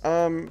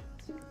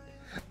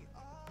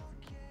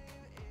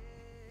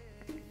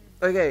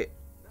 Okay,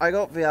 I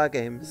got VR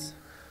games.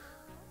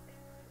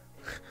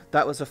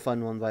 That was a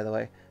fun one, by the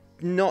way.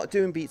 Not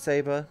doing Beat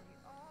Saber.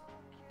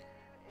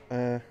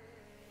 I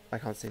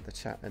can't see the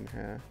chat in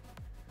here.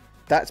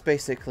 That's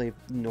basically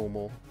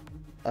normal.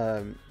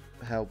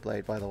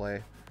 Hellblade, by the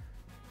way.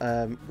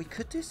 We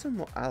could do some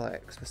more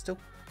Alex. We're still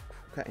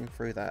getting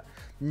through that.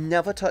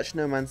 Never touch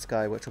No Man's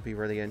Sky, which will be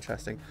really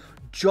interesting.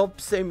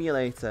 Job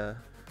Simulator.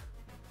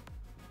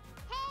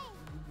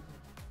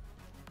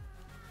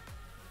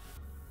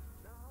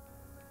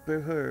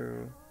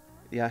 Boo-hoo.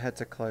 Yeah, I had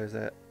to close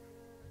it.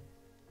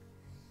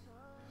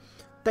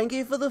 Thank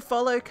you for the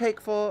follow, Cake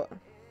Fort.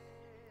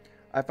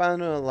 I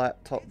found a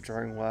laptop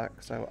drawing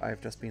work, so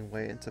I've just been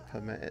waiting to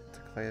permit it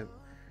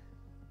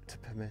to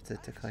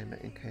claim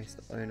it in case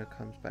the owner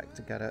comes back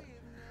to get it.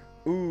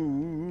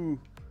 Ooh.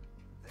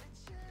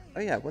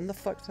 Oh yeah, when the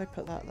fuck did I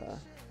put that there?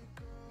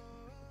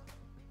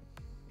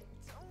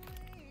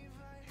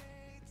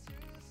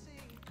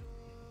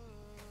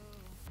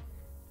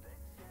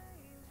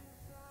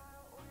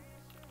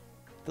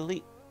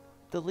 Delete.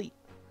 Delete.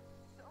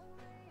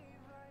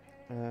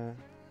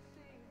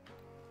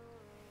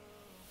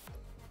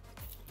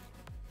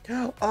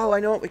 Oh, I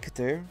know what we could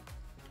do. Do you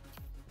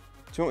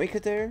know what we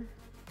could do?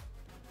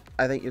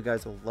 I think you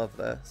guys will love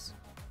this.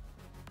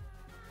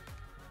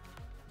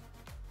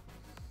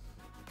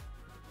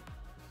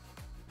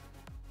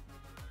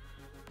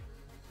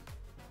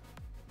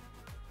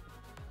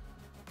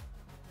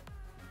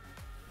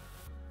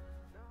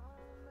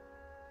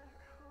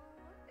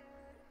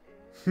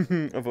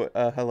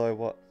 Hello,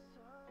 what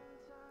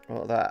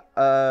that?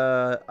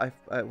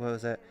 What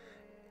was it?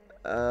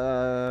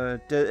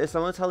 Is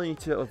someone telling you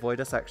to avoid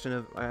a section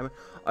of?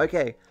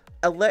 Okay,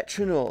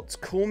 Electronauts,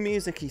 cool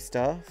music-y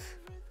stuff,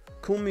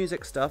 cool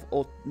music stuff,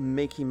 or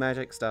makey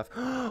magic stuff.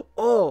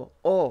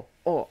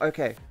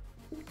 Okay.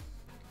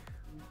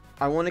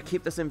 I want to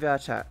keep this in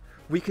Vrchat.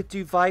 We could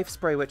do Vive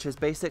Spray, which is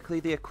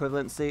basically the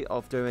equivalency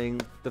of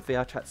doing the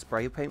Vrchat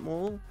spray paint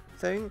wall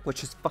thing,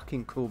 which is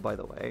fucking cool, by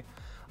the way.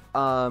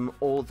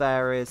 Or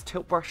there is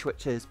Tilt Brush,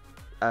 which is,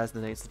 as the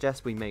name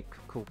suggests, we make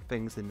cool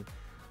things in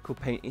cool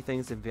painty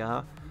things in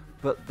VR.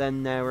 But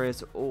then there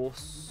is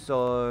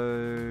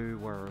also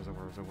where is it?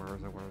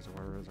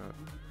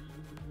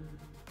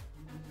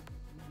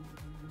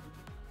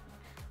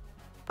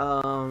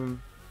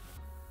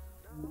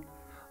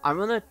 I'm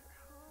gonna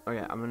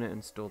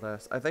install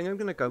this. I think I'm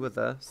gonna go with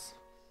this.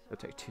 It'll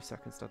take 2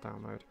 seconds to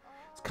download.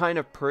 It's kind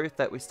of proof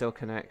that we still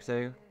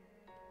connected.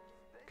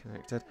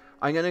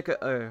 I'm gonna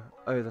go.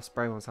 Oh, the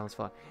spray one sounds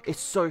fun. It's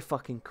so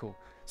fucking cool.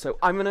 So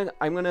I'm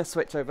gonna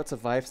switch over to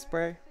Vive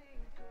Spray.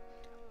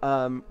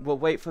 We'll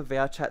wait for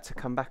Vrchat to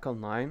come back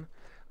online.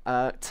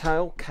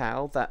 Tell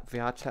Cal that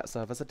Vrchat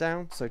servers are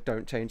down, so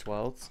don't change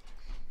worlds,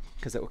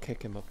 because it will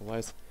kick him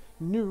otherwise.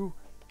 No.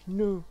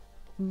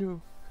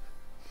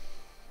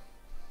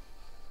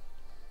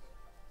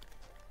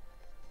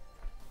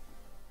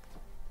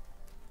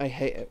 I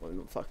hate it when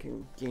the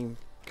fucking game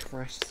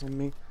crashes on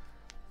me.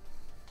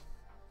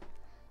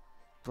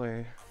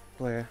 Blair.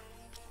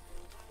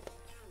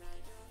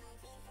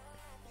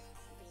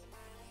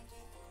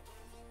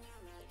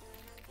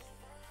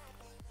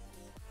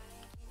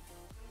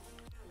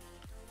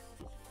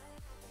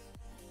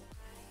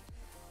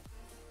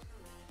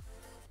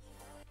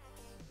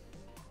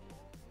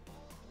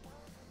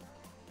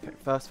 Okay,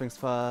 first things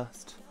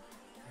first.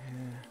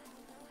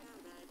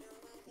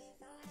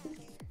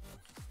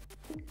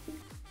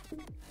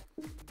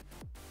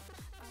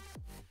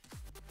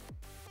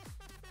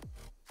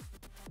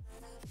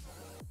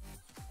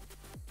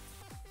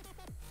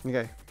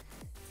 Okay.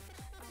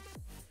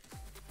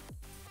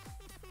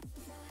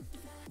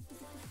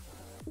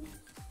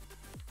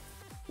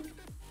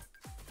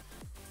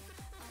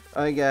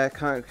 Oh yeah,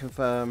 can't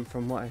confirm.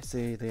 From what I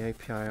see, the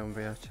API on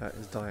Vrchat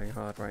is dying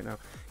hard right now.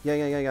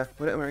 Yeah.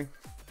 What am I?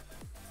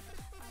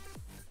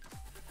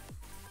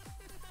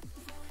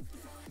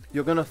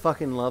 You're gonna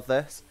fucking love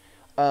this.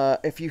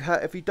 If you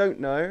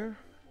don't know,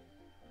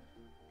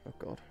 oh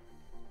god.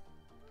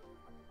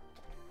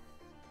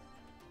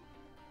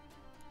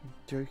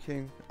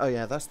 Joking. Oh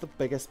yeah, that's the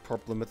biggest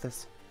problem with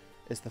this,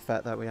 is the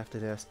fact that we have to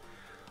do this.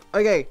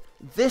 Okay,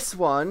 this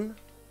one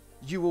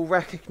you will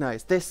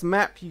recognize. This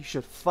map you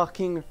should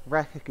fucking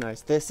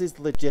recognize. This is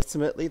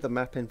legitimately the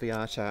map in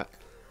Vrchat.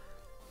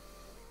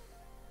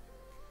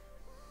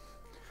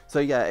 So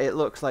yeah, it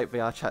looks like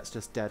Vrchat's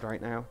just dead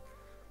right now.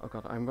 Oh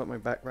god, I've got my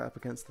back right up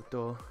against the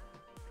door.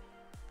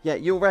 Yeah,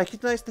 you'll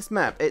recognize this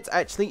map. It's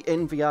actually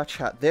in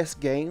Vrchat. This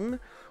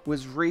game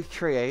was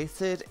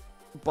recreated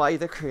by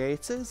the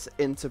creators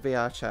into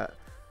Vrchat.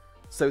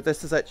 So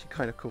this is actually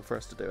kind of cool for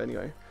us to do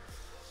anyway.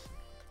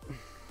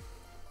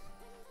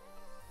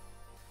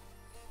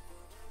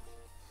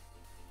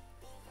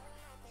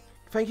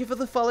 Thank you for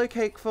the follow,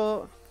 Cake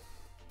Fort.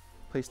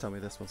 Please tell me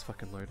this one's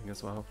fucking loading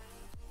as well.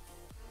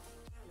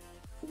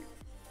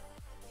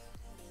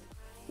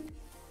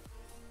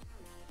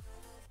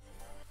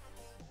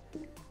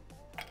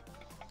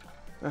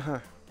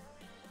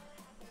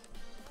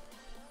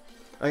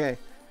 Okay.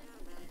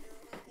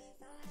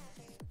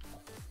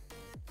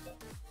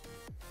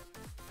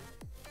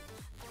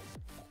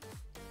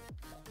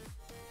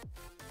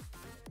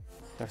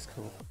 That's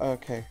cool.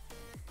 Okay.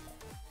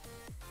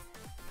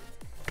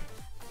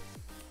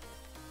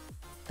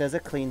 There's a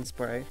clean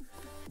spray.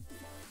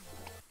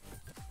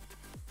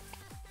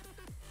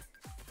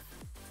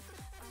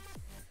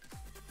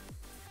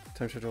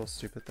 Time to draw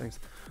stupid things.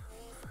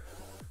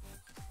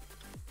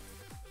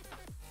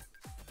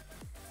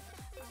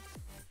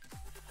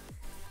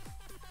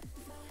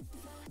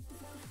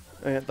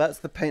 Oh yeah, that's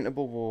the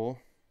paintable wall.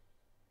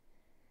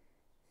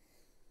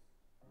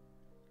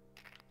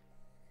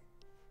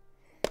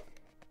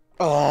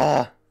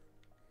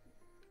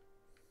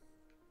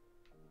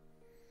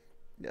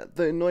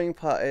 the annoying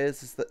part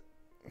is that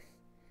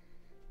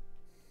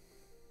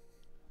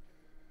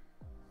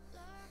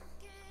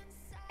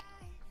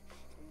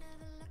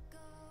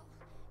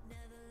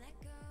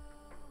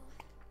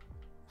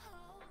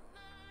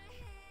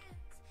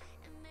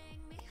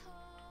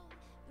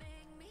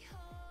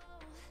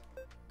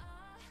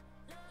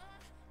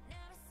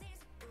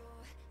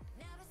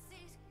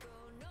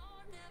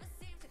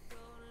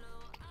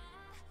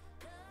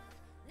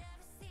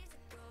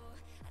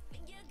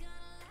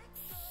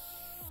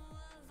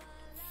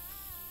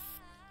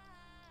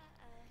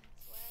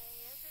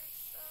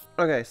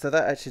okay, so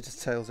that actually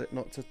just tells it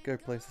not to go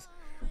places.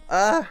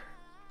 Ah!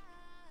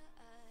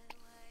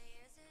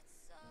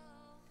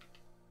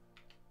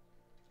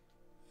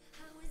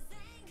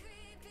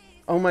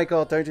 Oh my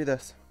god, don't do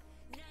this.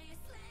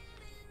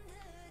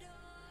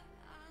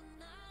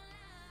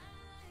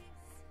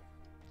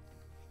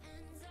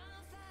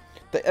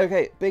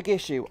 Okay, big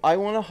issue. I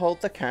want to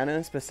hold the can in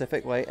a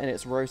specific way, and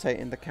it's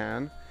rotating the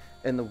can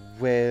in the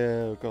way.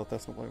 Oh god,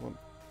 that's not what I want.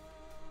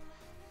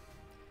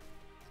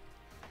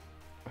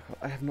 Oh god,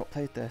 I have not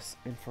played this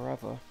in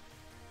forever.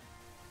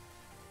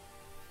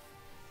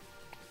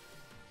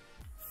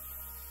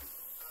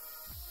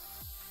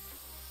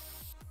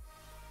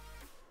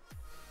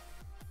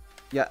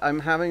 Yeah, I'm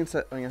having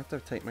to. I have to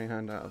take my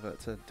hand out of it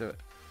to do it,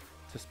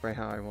 to spray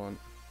how I want.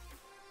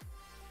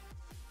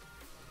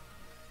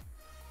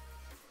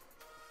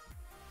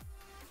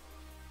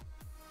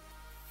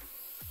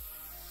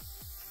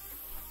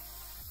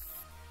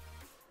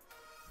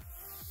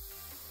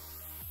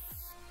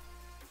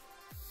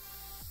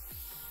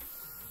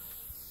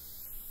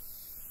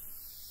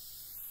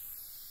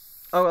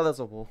 Oh, well, there's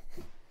a wall.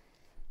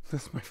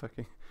 That's my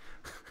fucking...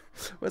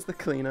 Where's the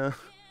cleaner?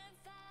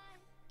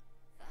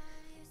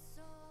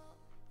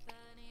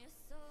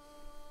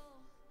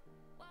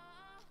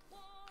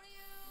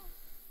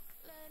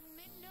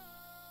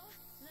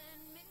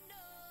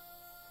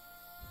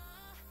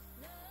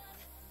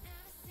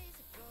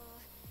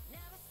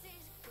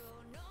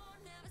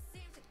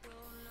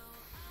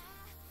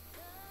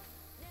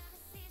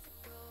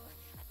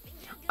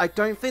 I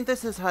don't think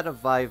this has had a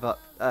Vive up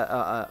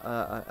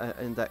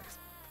index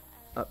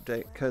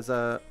update because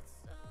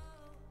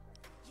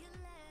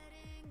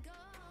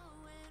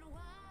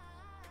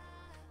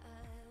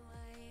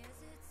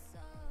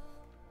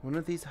one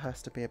of these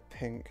has to be a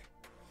pink.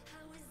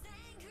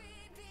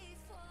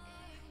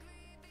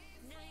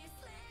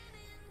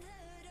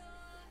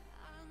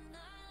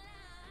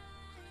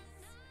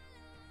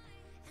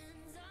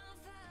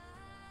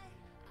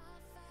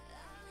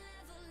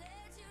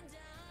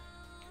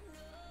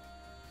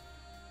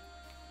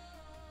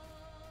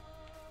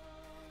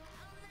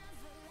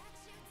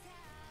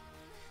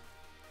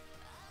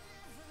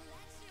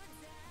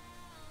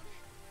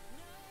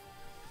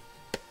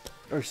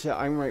 Oh shit,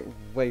 I'm right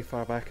way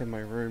far back in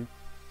my room.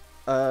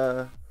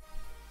 Let's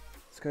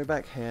go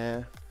back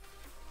here.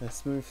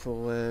 Let's move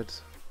forward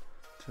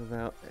to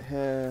about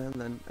here, and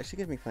then actually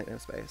give me plenty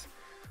of space.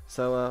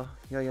 So,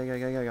 yeah.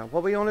 What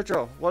do we want to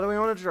draw? What do we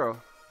want to draw?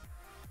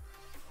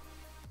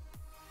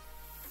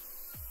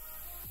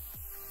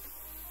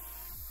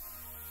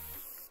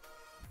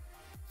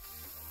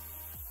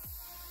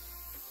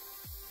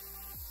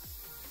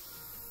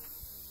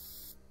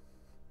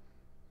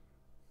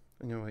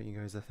 I know what you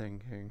guys are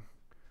thinking.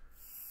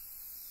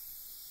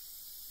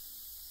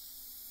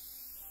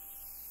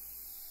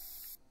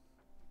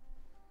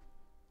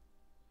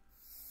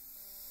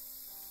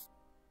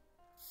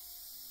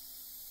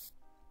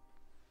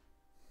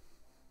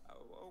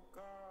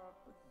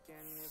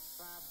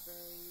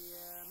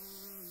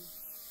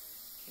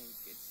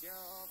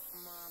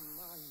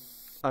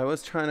 I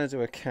was trying to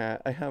do a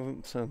cat. I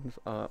haven't done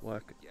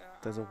artwork.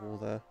 There's a wall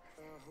there.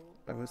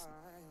 I was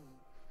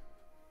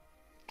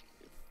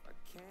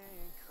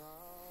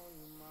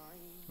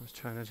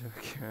trying to do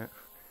a cat.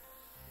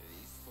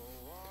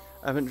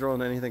 I haven't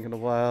drawn anything in a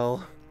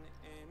while.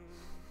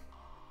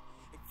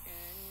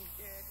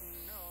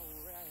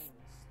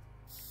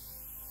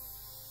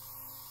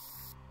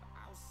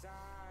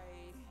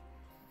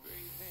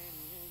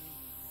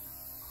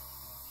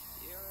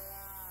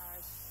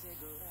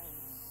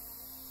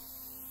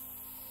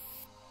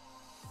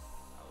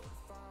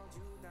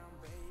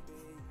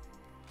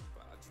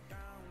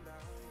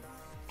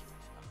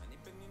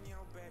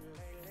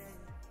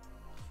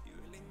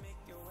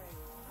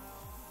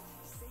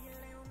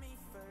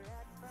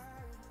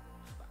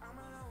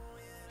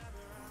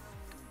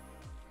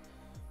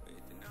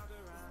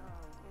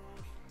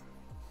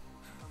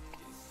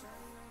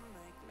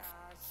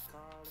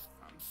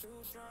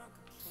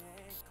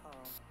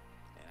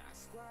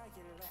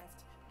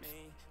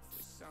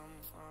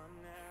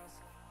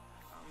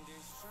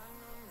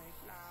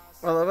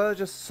 Well, I will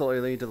just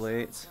slowly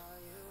delete.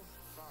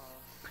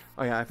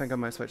 Oh yeah, I think I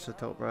might switch to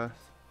tilt brush.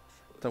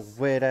 The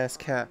weird ass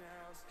cat.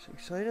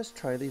 Should I just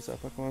try these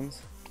upper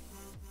ones?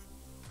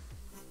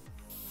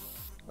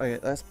 Oh yeah,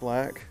 that's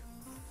black.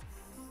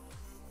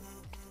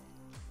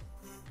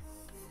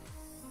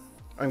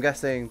 I'm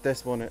guessing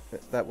this one,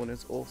 that one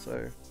is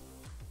also.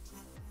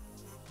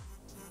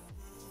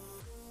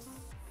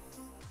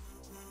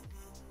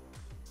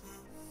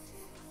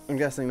 I'm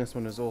guessing this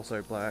one is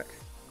also black.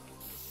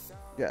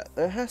 Yeah,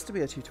 there has to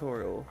be a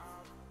tutorial.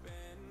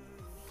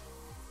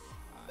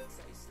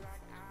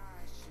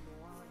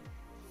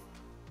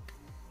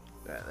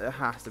 Yeah, there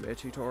has to be a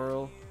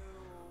tutorial.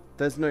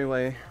 There's no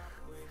way.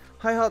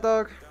 Hi, hot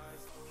dog.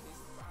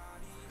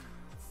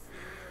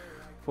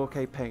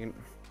 4K paint.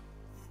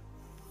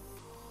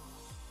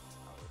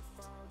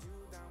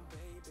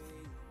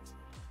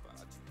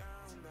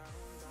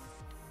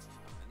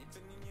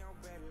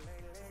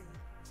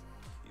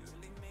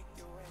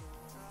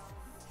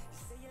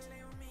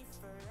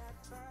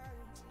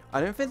 I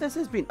don't think this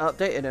has been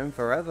updated in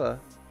forever.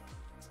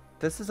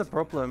 This is a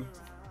problem.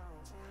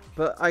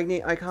 But I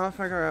can't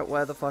figure out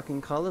where the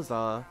fucking colors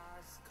are.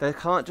 There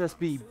can't just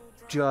be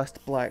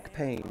just black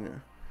paint.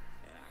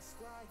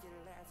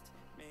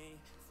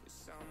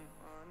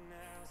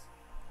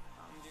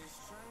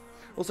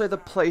 Also, the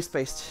play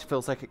space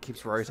feels like it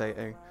keeps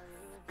rotating.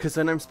 Because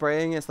when I'm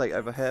spraying, it's like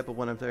over here, but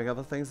when I'm doing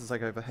other things, it's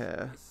like over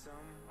here.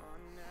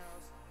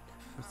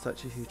 There's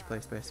such a huge play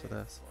space for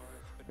this.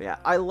 But yeah,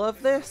 I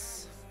love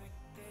this.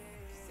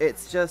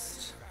 It's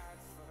just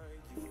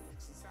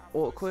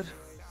awkward.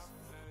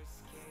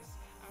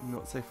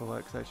 Not safe for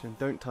work section.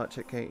 Don't touch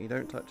it, Katie.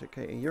 Don't touch it,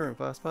 Katie. You're in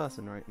first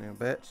person right now,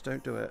 bitch.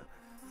 Don't do it.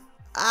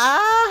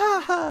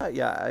 Ah!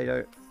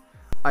 Yeah,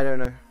 I don't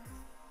know.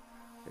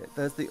 Yeah,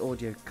 there's the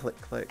audio click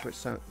click, which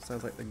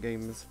sounds like the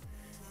game's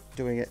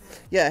doing it.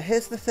 Yeah,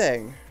 here's the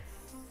thing.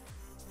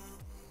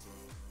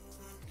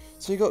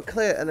 So you got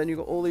clear, and then you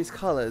got all these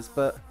colors,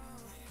 but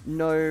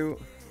no.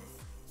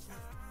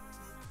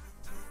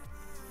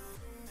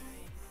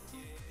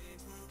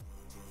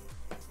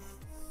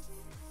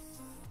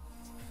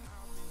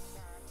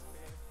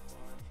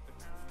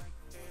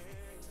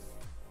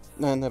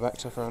 And they're back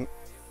to front.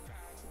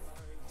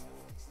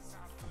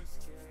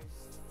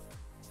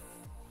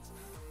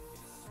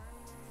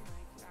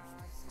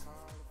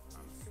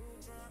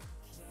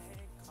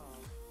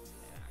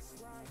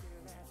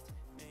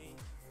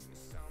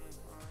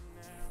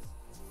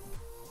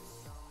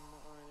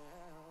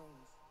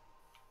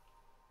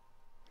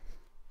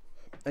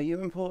 Are you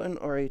important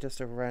or are you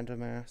just a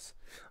random ass?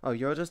 Oh,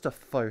 you're just a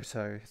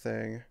photo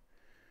thing.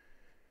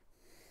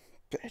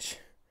 Bitch.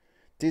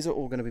 These are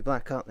all going to be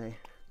black, aren't they?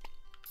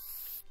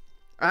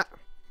 Ah!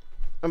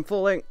 I'm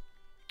falling!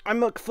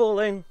 I'm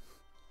falling!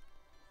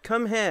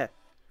 Come here!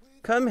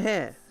 Come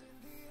here!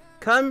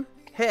 Come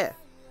here!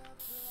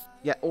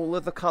 Yeah, all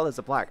of the colours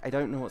are black. I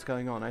don't know what's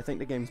going on. I think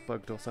the game's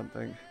bugged or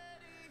something.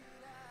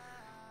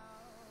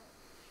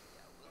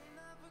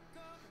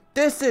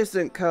 This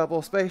isn't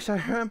Kerbal Space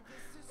Jam,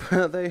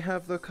 but they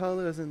have the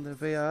colours in the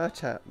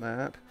Vrchat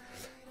map.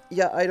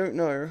 Yeah, I don't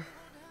know.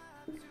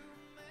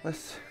 I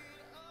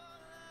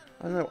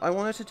don't know. I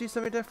wanted to do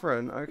something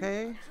different,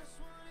 okay?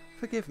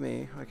 Forgive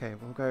me. Okay,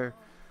 we'll go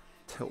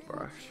tilt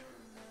brush.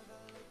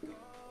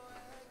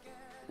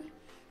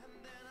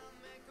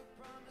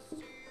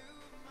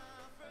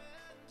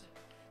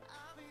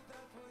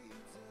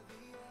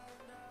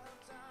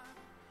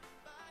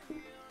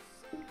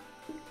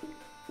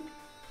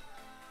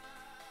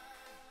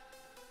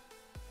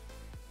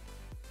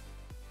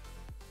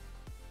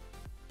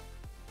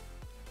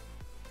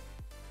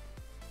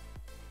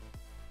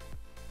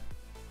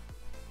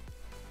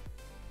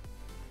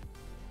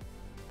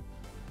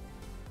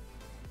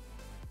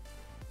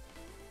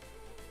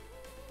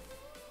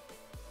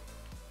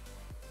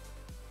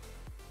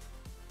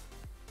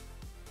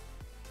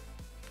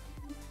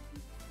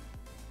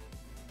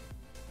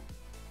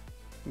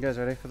 You guys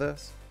ready for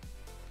this?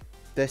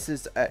 This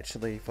is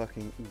actually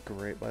fucking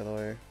great, by the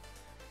way.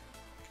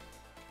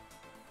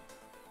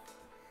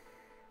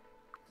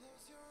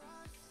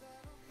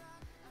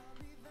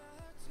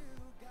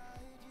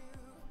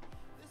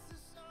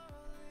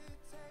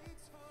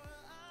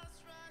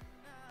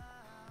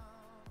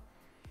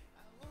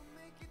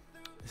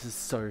 This is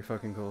so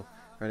fucking cool.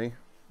 Ready?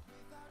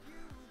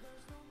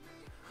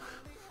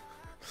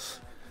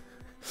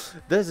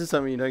 This is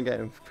something you don't get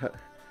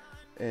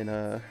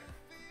in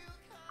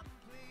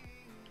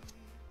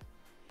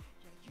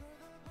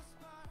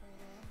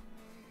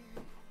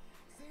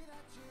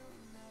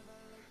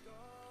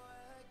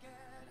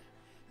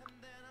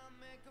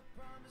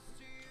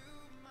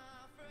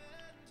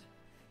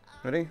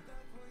Ready?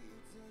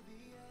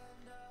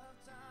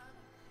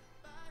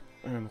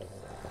 I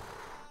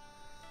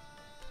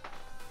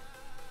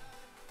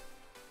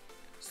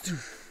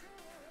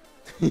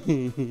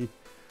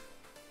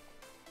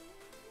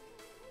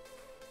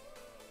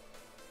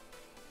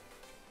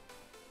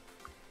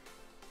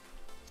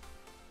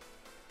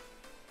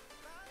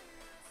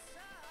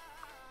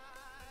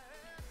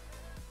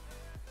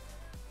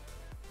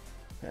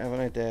have an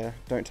idea.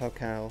 Don't tell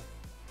Cal.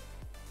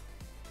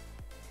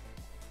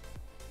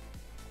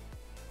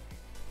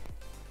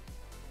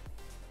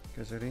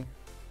 Guys ready?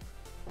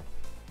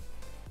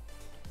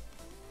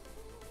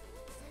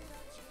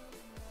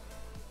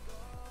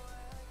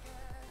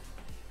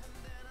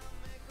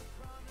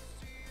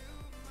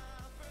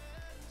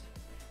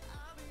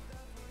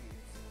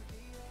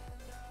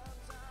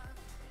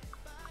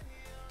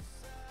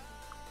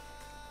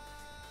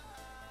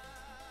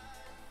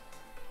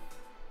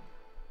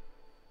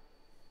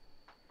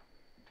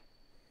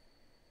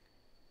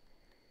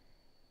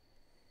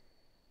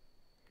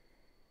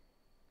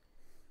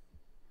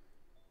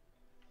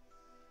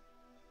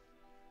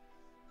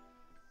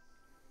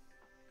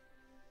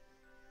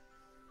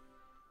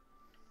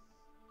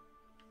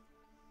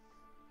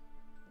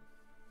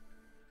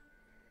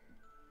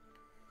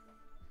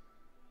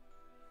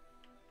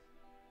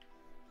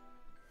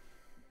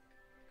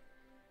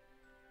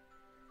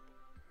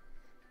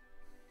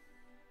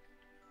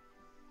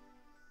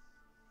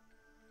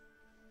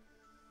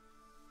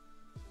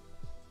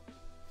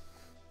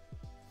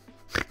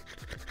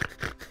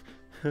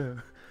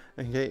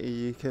 Okay,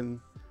 you can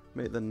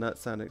make the nut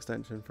sound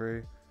extension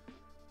free.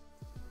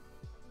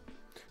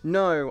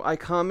 No, I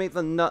can't make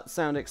the nut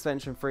sound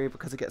extension free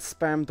because it gets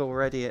spammed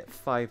already at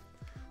 5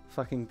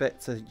 fucking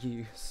bits of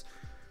use.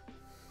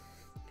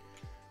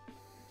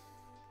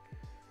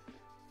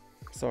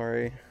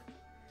 Sorry.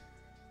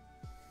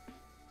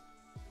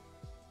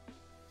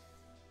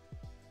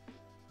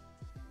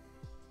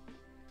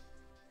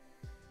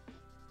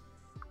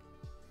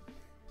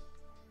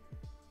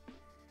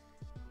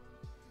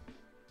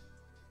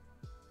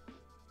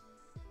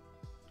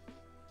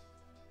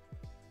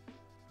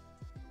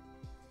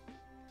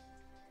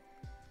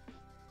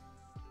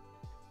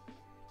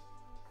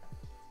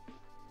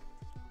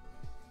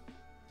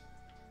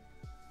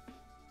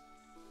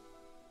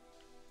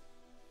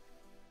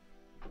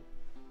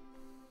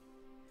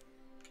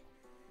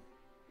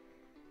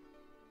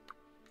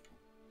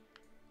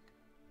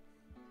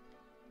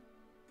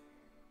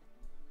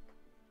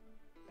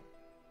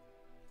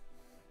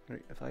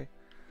 Wait, if I...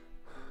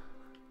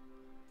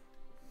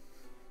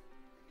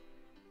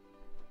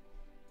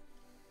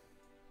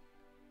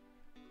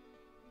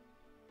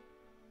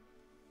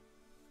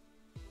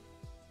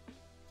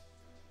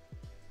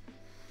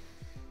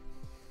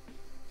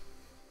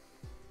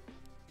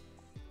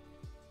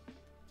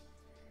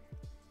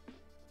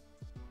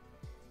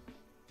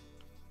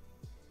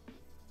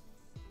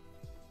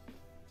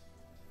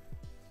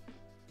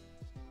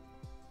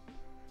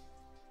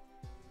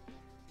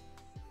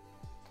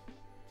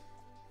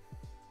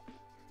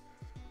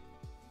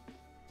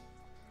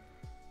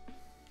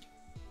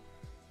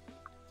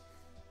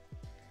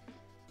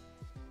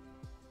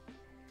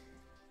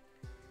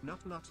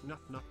 Not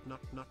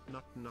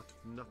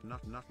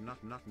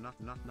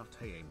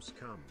hey aims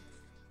come.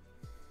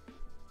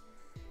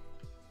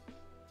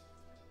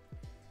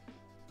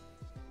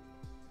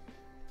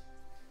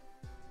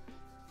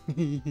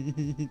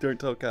 Don't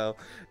tell Cal.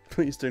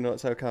 Please do not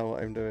tell Cal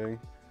what I'm doing.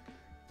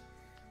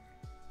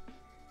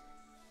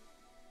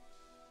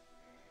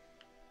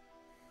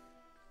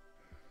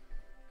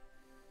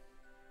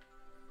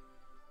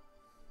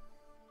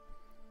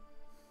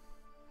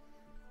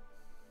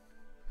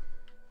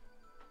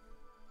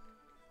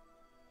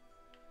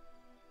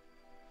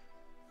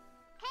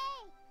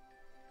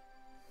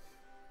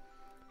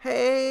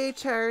 Hey,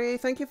 Cherry,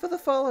 thank you for the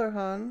follow,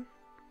 hon.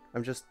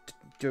 I'm just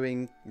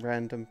doing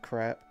random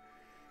crap.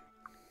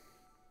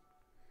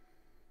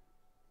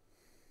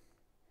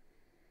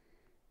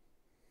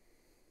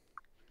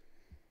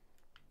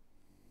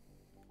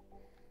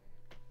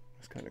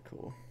 That's kind of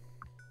cool.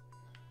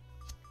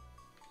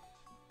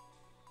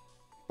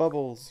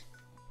 Bubbles.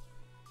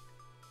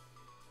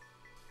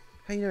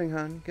 How you doing,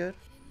 hon? Good?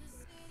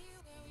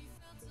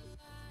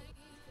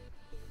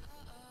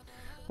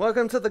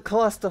 Welcome to the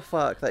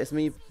clusterfuck. That is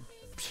me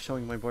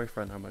showing my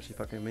boyfriend how much he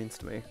fucking means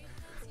to me.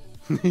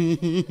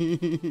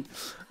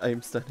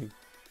 I'm stunning.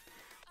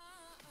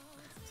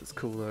 This is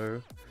cool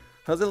though.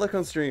 How's it look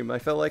on stream? I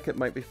feel like it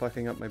might be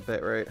fucking up my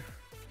bitrate.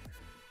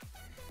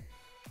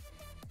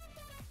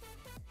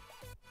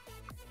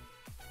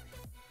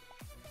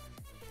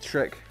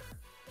 Trick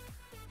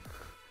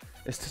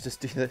is to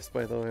just do this,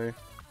 by the way.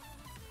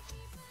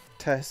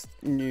 Test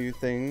new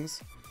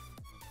things.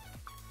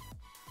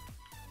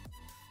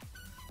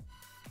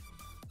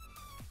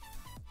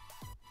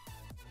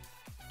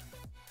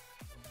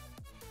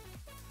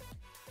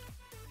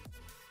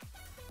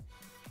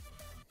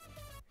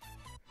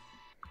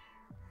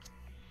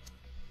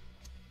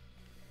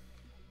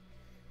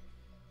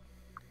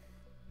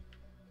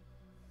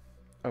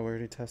 Oh, we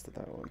already tested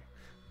that one.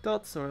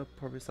 Dots are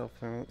probably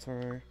self-found,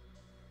 sorry.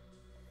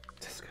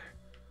 Disco.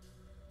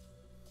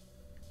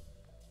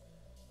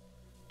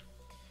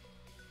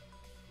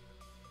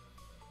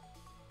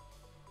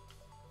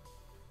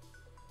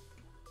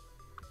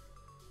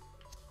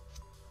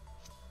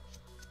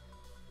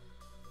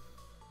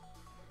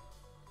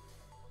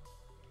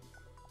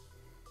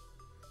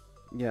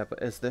 Yeah,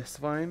 but is this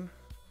fine?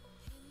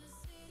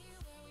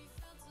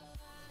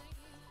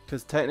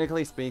 Because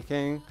technically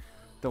speaking,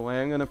 the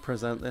way I'm going to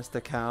present this to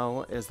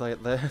Cal is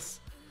like this.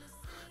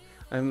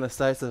 I'm the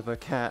size of a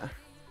cat.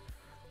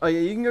 Oh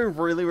yeah, you can go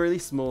really, really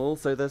small,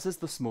 so this is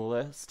the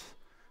smallest.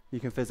 You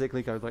can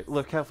physically go like,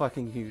 look how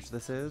fucking huge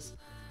this is.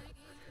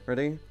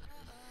 Ready?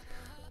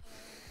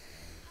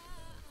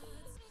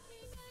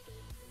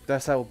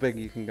 That's how big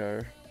you can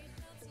go.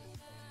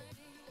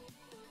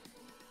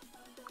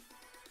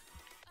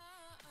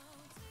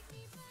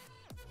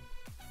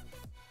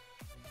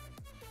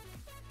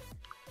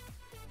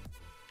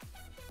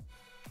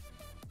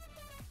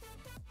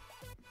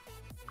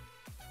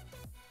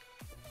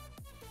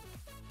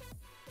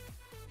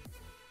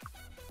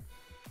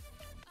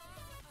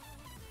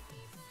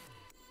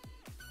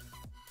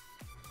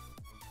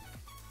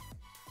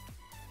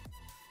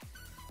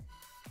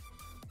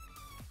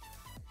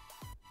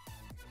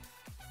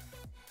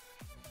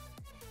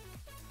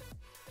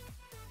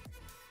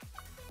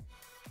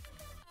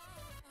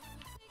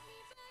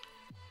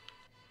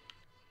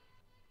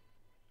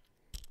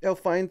 I'll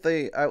find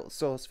the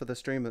outsource for the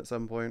stream at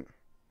some point.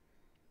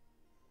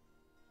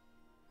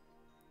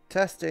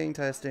 Testing,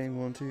 testing,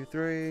 1, 2,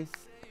 3.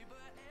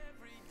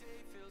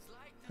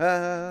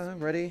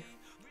 Ready?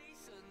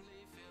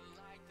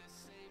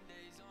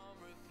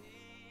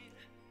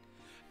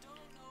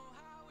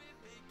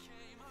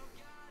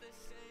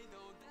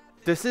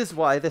 This is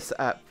why this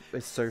app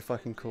is so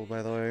fucking cool,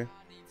 by the way.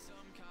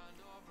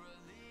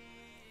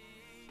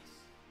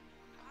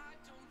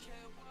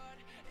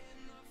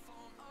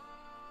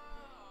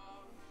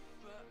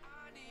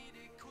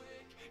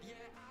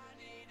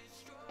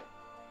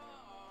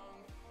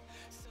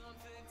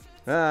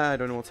 I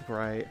don't know what to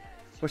write.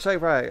 What should I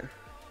write?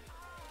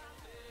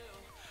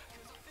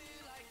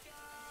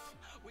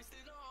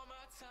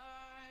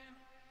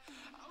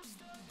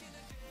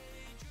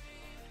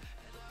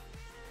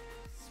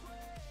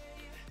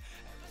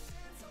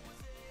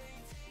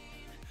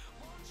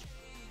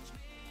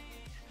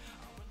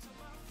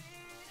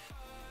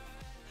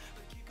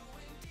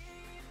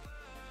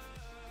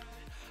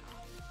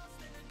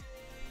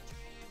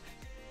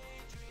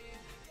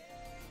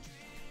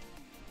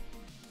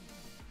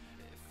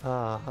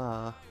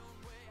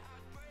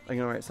 I'm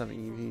gonna write something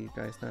you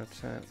guys know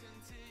to chat.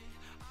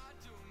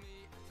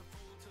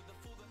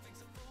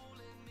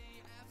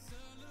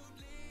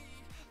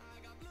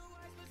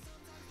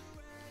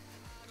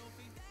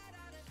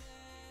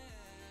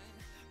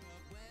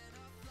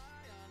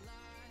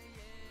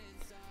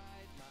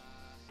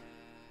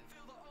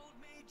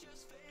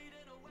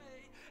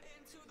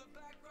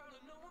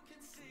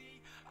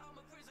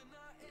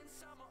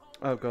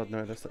 Oh god,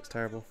 no, this looks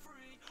terrible.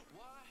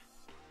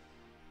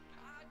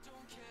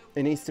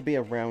 It needs to be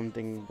a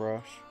rounding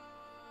brush.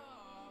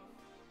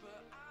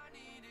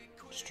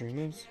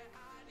 Streamers?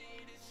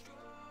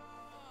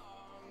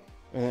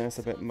 And that's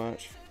a bit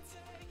much.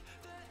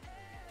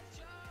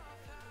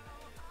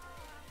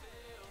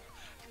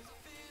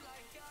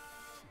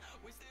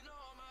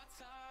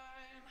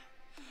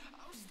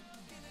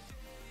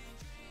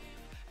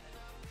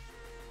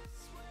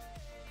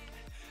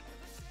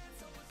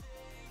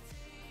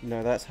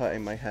 No, that's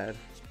hurting my head.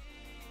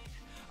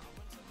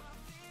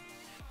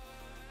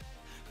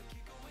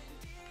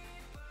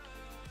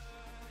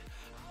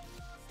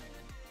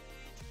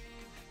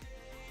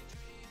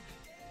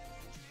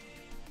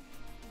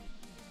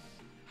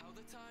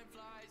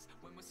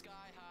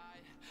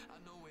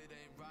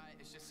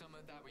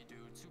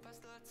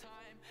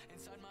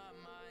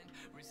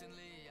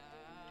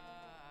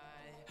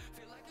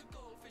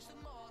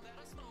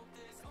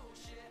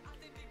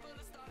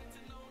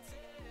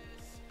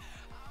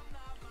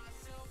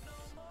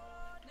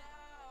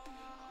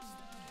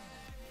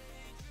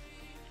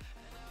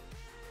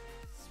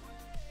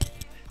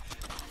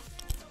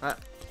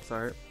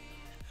 Sorry.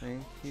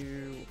 Thank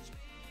you.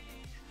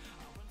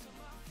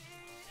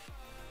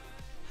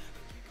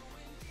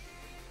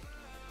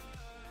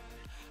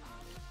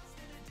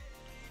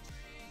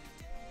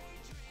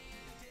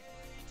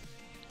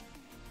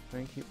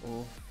 Thank you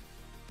all.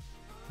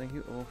 Thank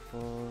you all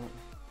for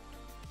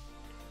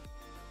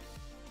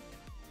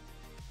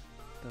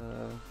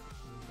the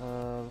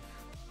love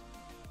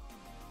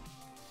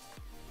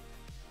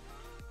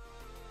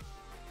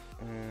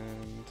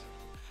and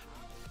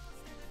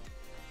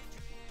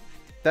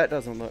that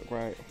doesn't look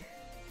right.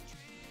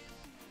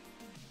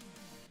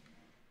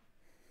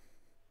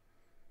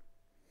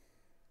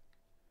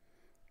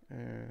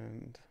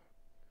 And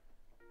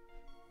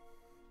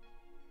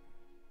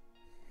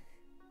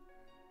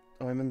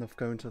oh, I'm in the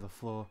going to the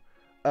floor.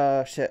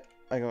 Shit.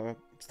 I gotta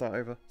start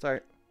over. Sorry.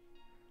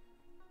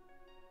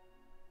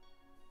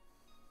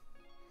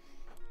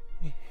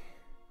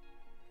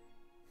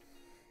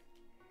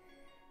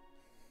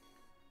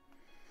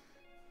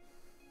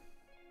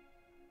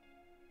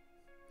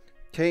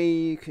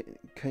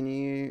 Can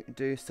you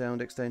do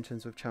sound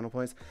extensions with channel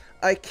points?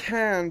 I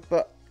can,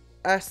 but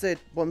Acid,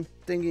 one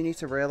thing you need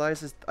to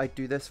realize is I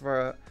do this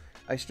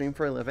I stream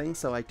for a living,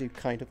 so I do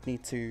kind of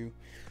need to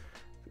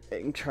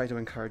try to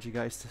encourage you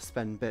guys to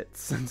spend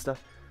bits and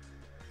stuff.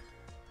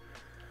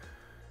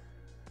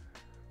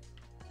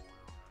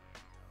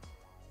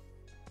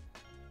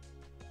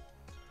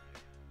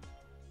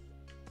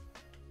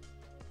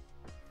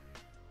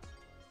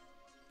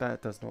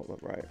 That does not look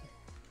right.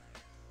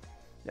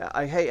 Yeah,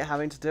 I hate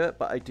having to do it,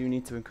 but I do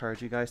need to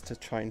encourage you guys to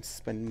try and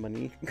spend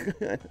money.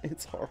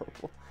 It's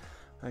horrible.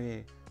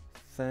 Okay,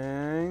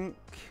 thank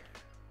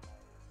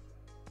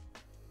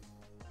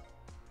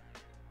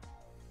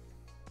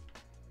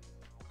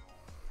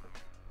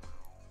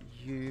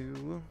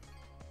you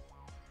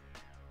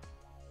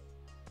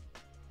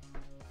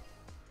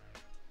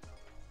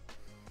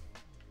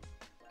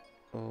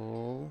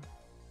all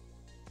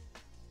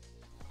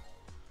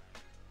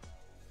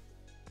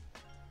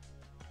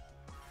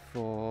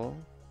for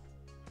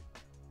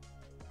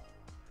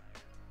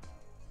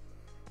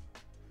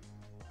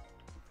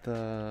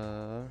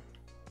the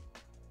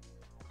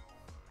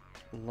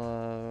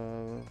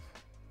love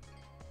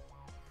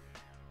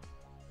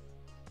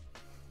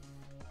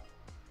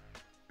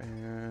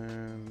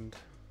and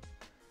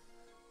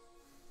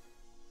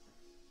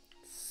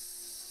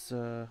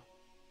support.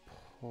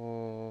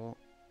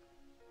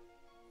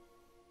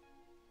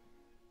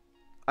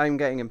 I'm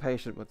getting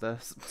impatient with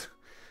this.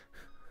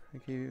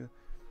 Thank you.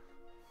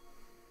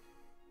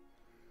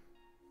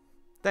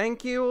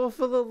 Thank you all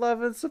for the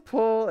love and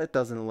support. It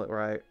doesn't look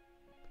right.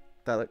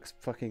 That looks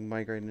fucking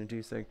migraine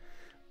inducing.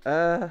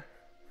 Should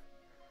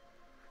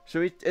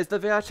we... Is the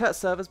VR chat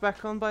servers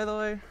back on, by the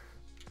way?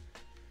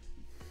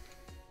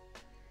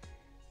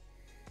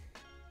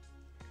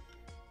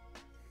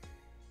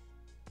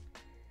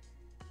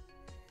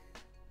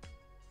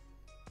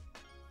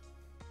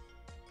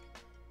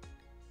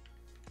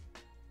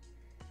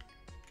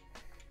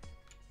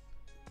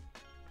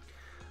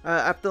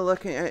 After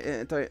looking at it,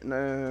 I don't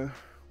know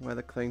where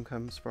the claim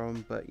comes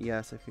from, but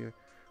yes, if you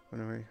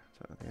want to read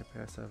the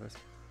API service,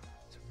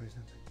 for some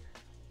reason.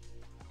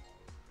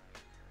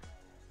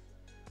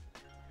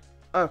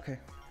 Okay,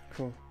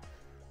 cool.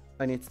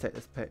 I need to take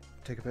this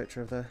take a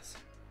picture of this.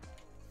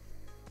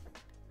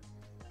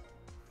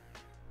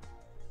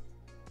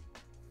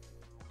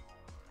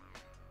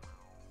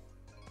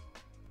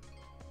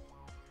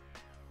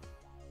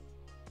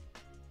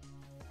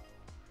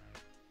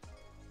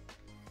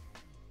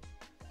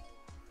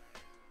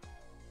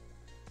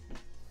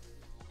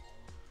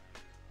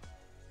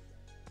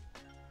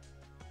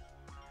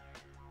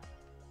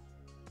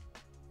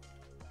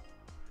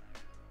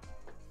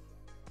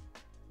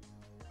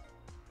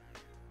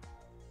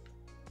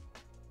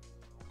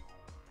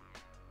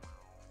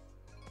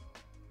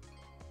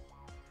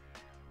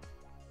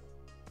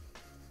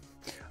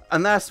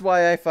 And that's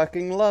why I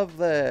fucking love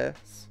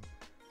this.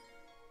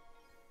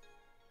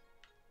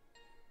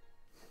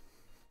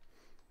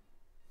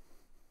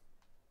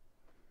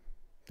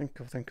 Thank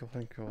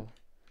you.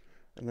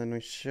 And then we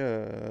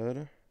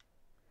should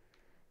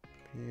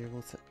be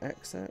able to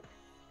exit.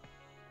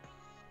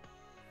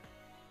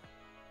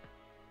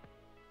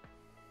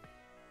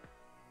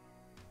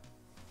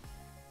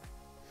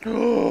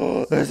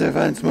 Oh, there's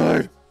events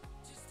mode.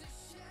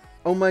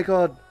 Oh my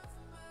god.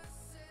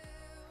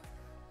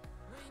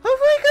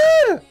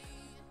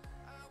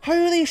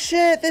 Holy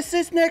shit, this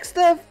is next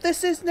stuff!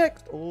 This is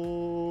next!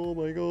 Oh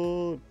my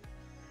god.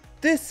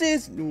 This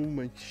is... Oh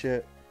my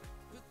shit.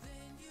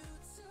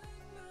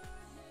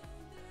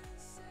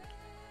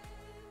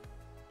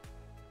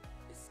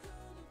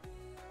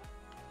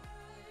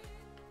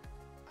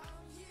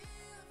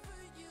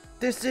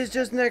 This is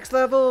just next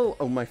level!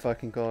 Oh my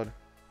fucking god.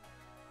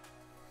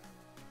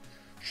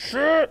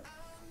 Shit!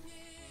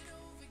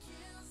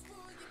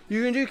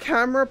 You can do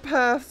camera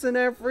paths and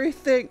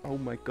everything. Oh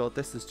my god,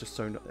 this is just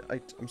so.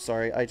 I'm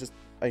sorry. I'm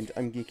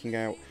geeking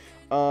out.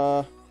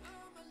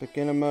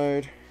 Beginner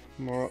mode,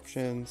 more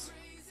options.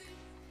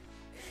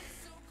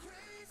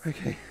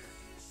 Okay.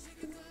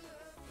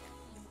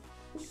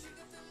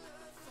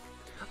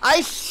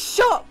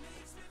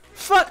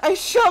 Fuck! I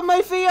shot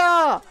my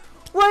VR.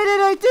 Why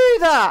did I do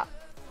that?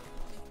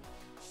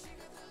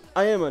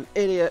 I am an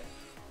idiot.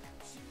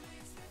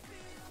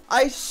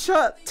 I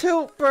shot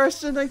tilt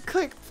burst and I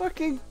clicked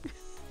fucking...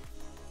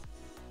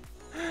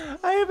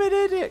 I am an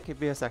idiot! Give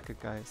me a second,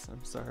 guys.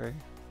 I'm sorry.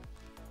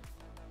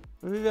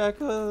 Let me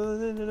back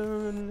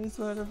on this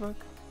motherfucker.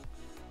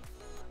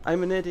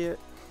 I'm an idiot.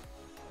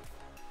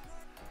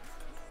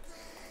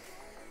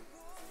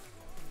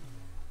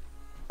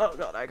 Oh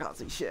god, I can't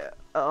see shit.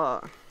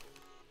 I'm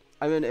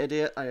an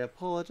idiot. I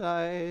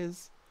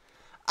apologize.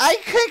 I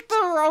clicked the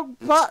wrong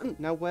button!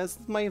 Now where's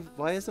my...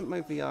 Why isn't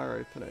my VR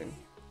opening?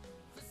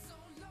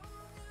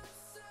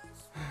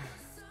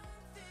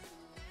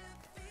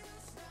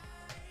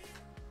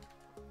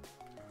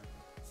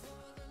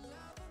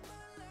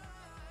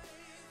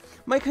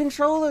 My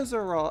controllers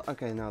are raw.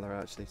 Okay, now they're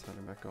actually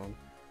turning back on.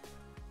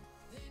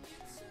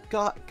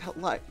 God,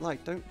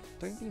 like, don't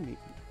be mean.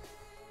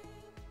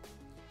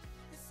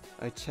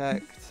 I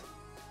checked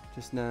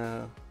just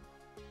now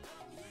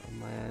on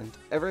my end.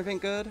 Everything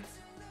good?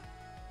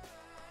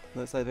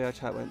 Looks like the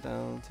chat went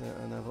down to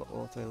another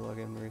auto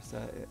login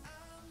reset.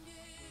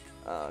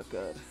 Oh,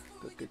 good.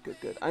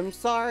 Good. I'm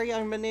sorry,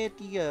 I'm an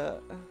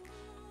idiot.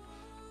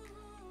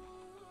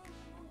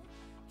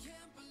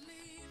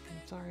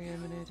 Sorry,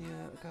 I'm an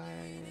idiot,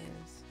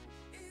 guys.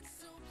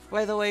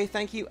 By the way,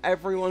 thank you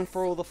everyone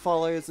for all the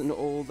follows and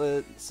all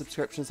the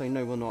subscriptions. I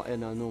know we're not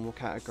in our normal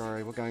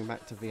category. We're going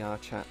back to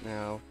VR chat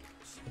now.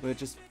 We're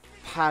just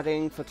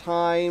padding for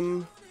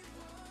time.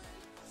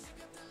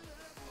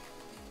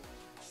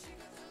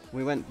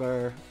 We went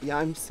burr. Yeah,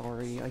 I'm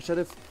sorry. I should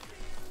have...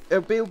 It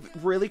would be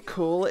really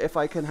cool if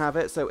I can have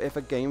it so if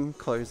a game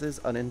closes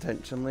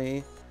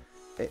unintentionally,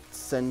 it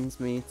sends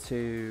me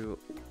to...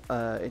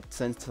 it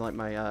sends to like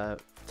my...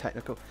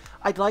 technical.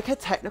 I'd like a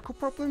technical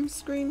problems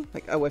screen.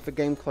 Like, oh, if a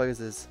game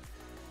closes.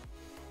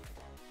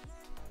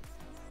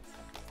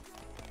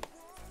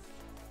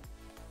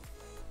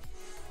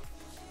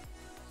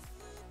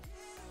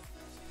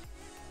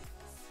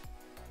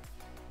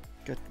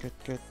 Good. I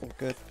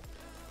can't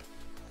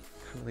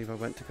believe I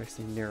went to go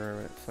see Nero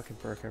and it fucking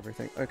broke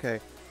everything. Okay.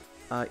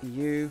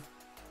 You.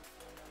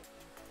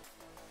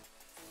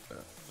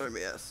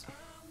 OBS.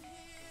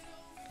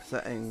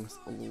 Settings.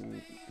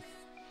 Ooh.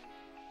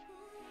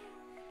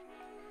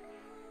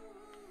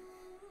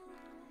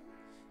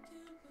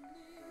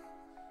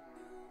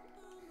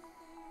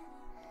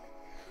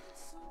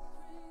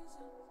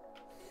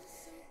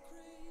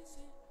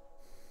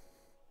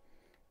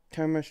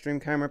 Camera, stream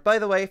camera. By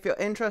the way, if you're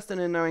interested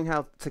in knowing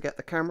how to get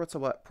the camera to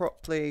work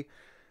properly,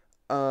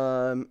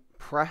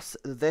 press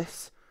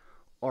this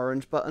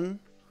orange button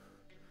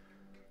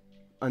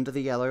under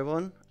the yellow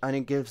one, and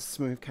it gives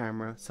smooth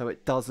camera, so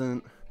it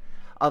doesn't.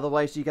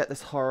 Otherwise, you get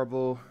this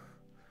horrible.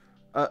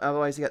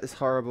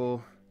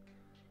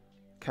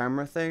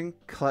 Camera thing.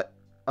 Click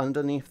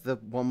underneath the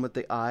one with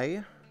the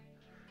eye.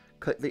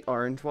 Click the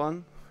orange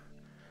one,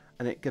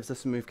 and it gives a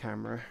smooth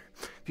camera.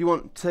 If you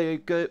want to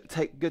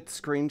take good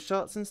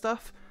screenshots and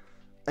stuff,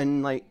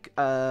 and like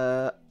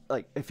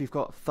if you've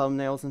got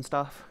thumbnails and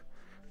stuff,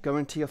 go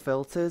into your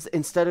filters.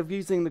 Instead of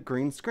using the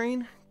green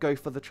screen, go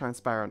for the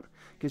transparent.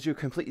 Gives you a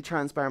completely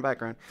transparent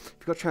background. If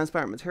you've got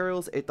transparent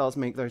materials, it does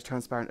make those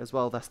transparent as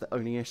well. That's the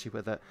only issue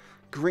with it.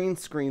 Green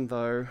screen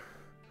though,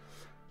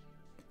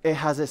 it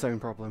has its own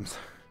problems.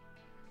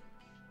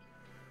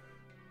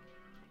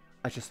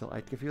 I just thought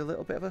I'd give you a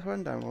little bit of a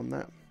rundown on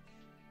that.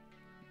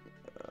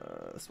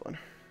 This one.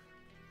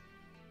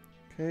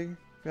 Okay,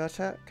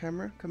 Vrchat,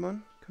 camera, come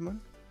on, come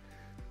on.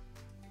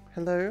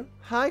 Hello.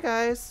 Hi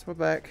guys, we're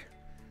back.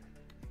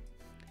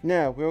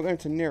 Now, we were going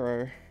to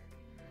Nero.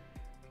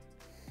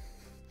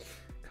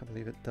 Can't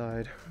believe it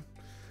died.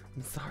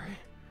 I'm sorry.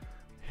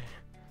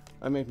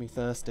 That made me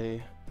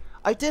thirsty.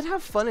 I did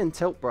have fun in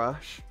Tilt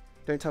Brush.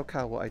 Don't tell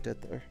Cal what I did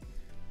though.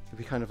 It'd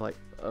be kind of like,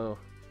 oh.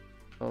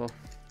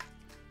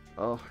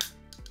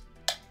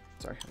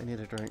 Sorry, I need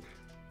a drink.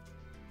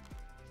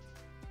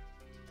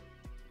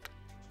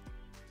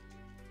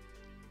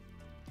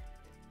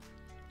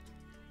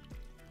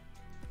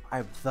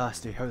 I'm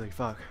thirsty, holy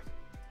fuck.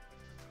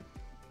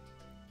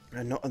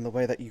 And not in the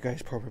way that you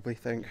guys probably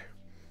think.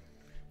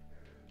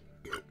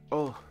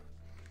 Oh.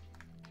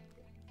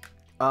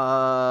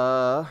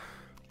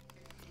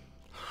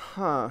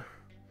 Huh.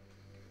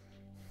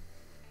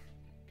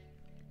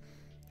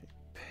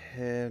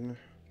 Pin.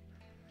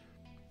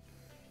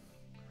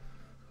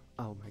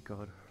 Oh my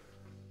god.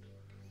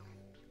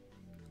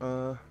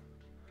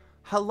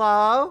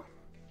 Hello?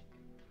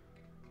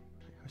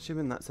 I'm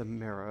assuming that's a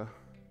mirror.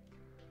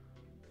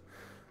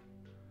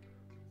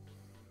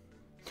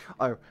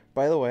 Oh,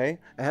 by the way,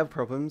 I have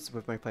problems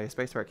with my play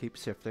space where it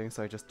keeps shifting,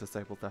 so I just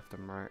disabled left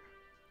and right.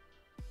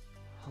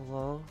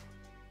 Hello?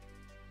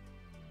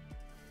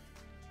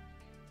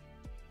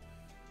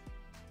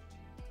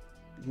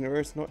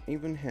 Nero's not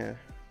even here.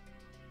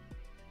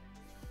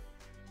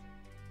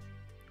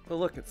 Oh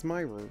look, it's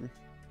my room.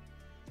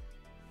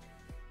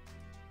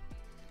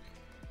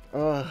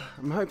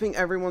 I'm hoping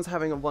everyone's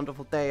having a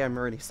wonderful day. I'm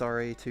really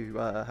sorry to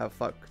have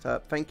fucked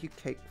up. Thank you,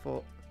 Cake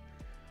Fort.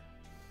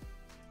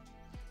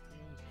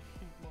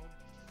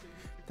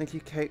 Thank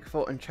you, Cake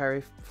Fort and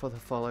Cherry, for the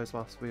follows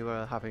whilst we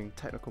were having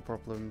technical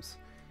problems.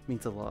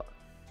 Means a lot.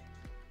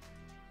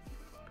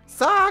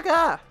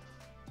 Saga!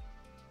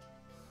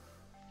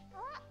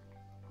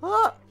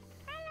 What?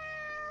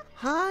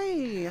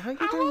 Hi, how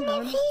you doing,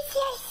 man? I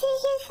see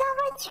you so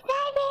much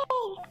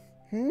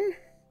better.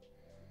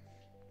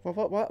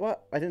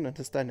 What? I didn't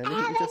understand anything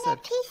you just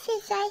said.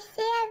 Pieces, I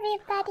see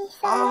everybody so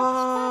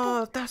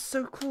Oh, that's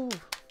so cool.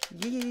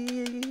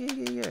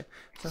 Yeah.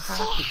 So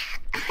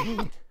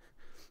happy.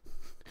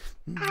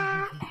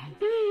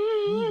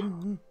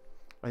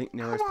 I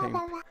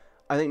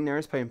think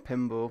Nero's playing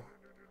pinball.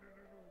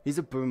 He's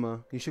a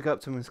boomer. You should go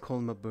up to him and call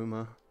him a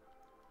boomer.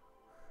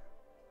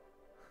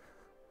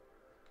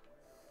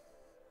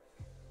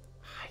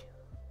 Hi.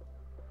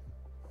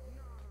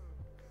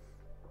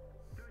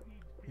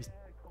 He's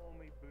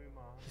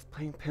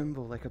playing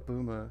pinball like a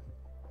boomer.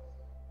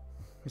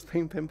 He's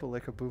playing pinball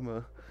like a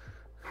boomer.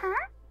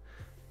 Huh?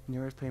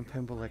 Nero's playing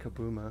pinball like a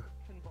boomer.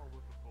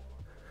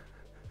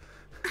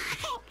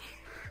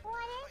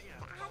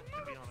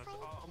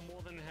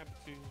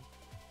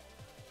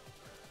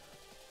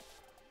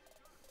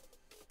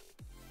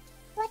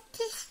 What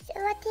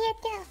do you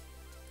do?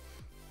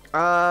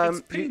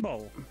 It's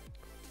pinball.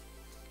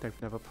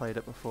 They've never played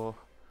it before.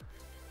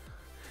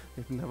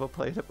 They've never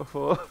played it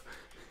before.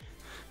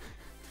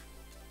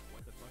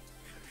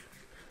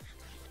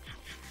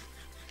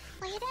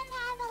 Well, you don't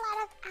have a lot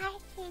of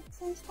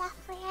arcades and stuff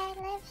where I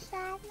live,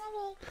 so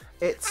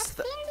maybe I've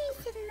seen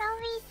these in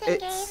movies and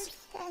games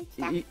and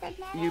stuff, but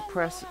never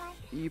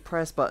you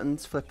press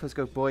buttons, flippers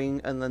go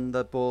boing, and then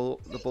the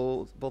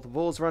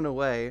balls run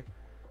away.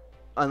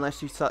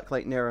 Unless you suck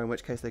like Nero, in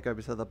which case they go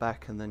to the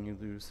back and then you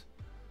lose.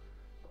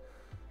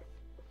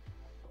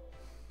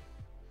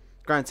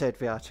 Granted,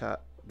 Vrchat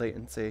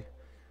latency.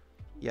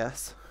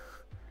 Yes.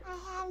 I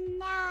have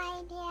no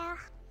idea.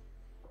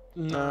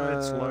 No,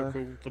 it's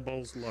local. The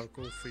ball's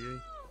local for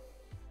you.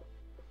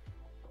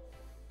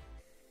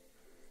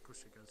 Of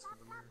course it goes to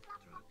the mirror.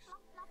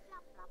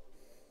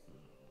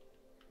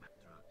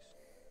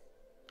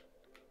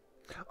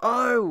 Drugs.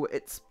 Oh,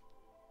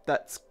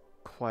 that's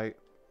quite.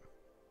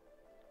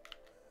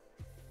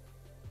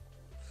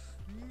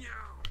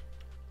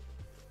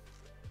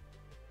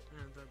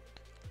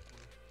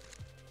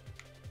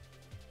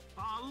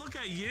 Oh, look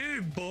at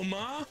you,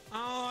 boomer!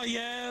 Oh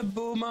yeah,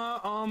 boomer!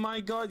 Oh my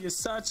god, you're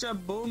such a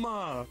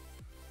boomer!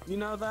 You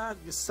know that?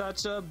 You're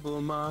such a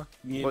boomer.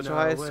 You What's your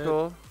know highest it.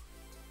 score?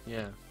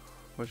 Yeah.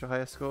 What's your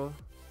highest score?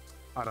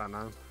 I don't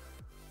know.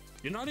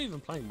 You're not even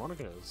playing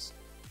Monikers.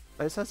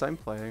 It says I'm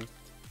playing.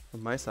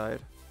 On my side.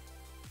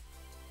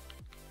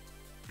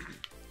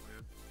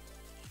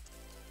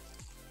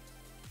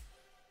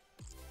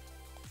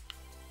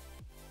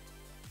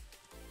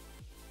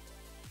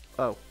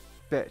 Oh,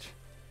 bitch.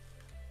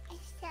 I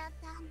still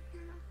don't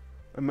know.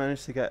 I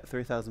managed to get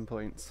 3,000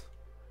 points.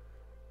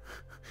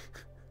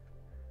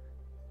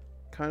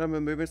 Kind of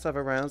moving stuff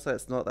around so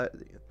it's not that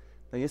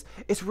thing is.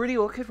 It's really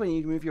awkward when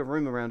you move your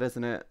room around,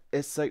 isn't it?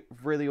 It's like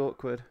really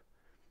awkward.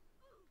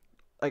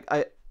 Like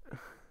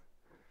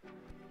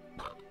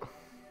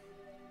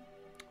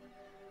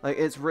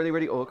it's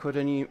really awkward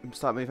when you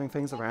start moving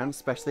things around,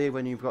 especially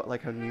when you've got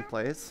like a new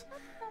place.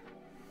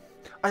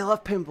 I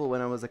loved pinball when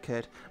I was a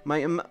kid.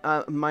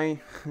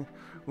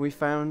 We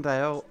found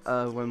out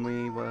when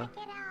we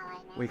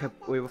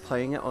were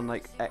playing it on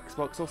like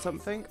Xbox or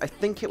something. I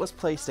think it was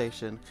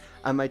PlayStation,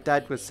 and my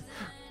dad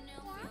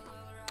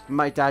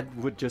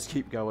would just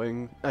keep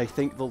going. I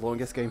think the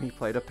longest game he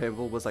played of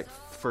pinball was like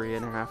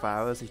 3.5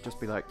 hours. He'd just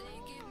be like,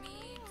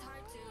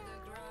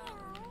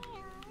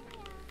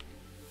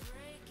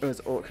 it was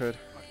awkward.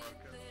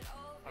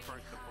 I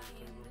broke the pool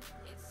table.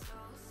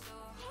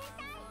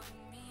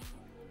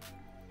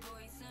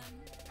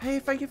 Hey,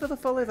 thank you for the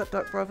follow, that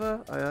duck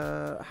brother.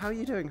 How are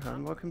you doing,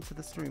 hon? Welcome to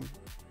the stream.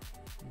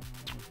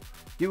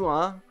 You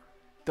are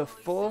the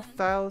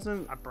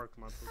 4,000. I broke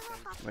my pool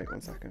table. Wait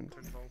 1 second.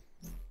 Control.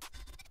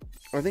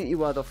 I think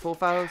you are the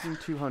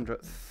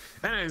 4,200th.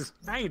 Anyways,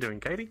 how you doing,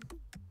 Katie?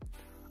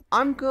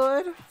 I'm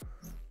good.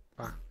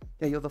 Ah.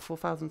 Yeah, you're the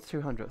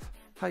 4,200th.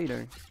 How you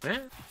doing? Yeah.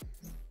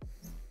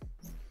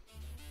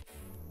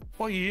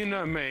 Well, you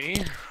know me.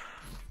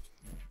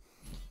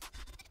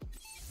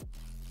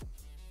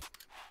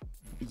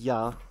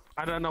 Yeah.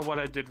 I don't know what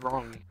I did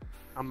wrong.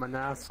 I'm an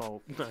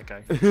asshole.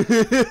 Okay.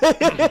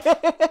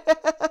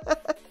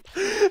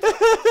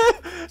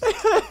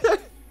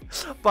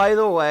 By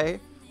the way,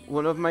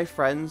 one of my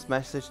friends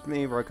messaged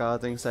me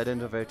regarding said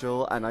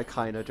individual, and I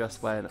kind of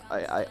just went.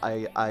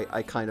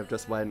 I kind of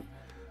just went.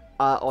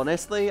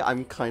 Honestly,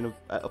 I'm kind of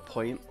at a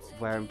point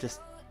where I'm just.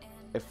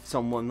 If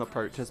someone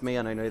approaches me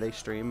and I know they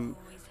stream,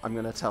 I'm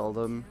gonna tell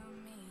them.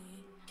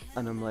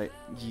 And I'm like,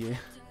 yeah.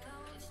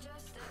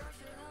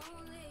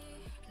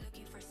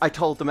 I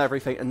told them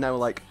everything, and they were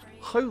like,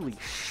 holy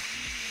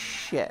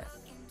shit.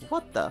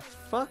 What the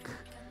fuck?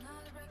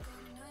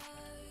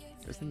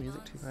 Is the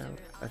music too loud?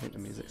 I think the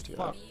music's too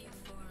loud.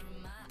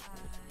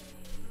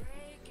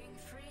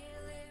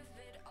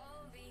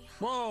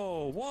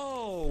 Whoa,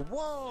 whoa,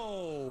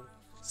 whoa!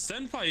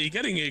 Senpai, you're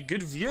getting a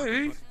good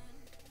view.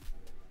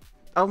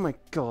 Oh my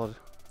god.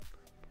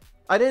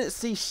 I didn't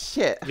see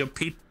shit. Your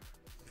peep.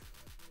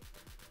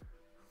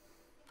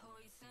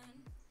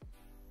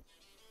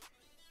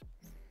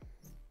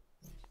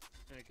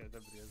 Okay,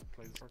 that video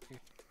plays rocking.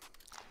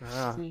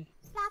 Ah. Blah,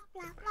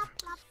 blah, blah,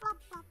 blah, blah,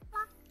 blah, blah.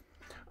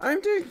 I'm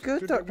doing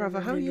good, Duck Brother.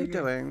 How are you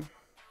doing?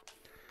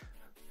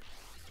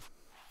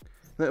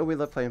 Little we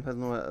love playing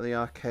Puzzle at the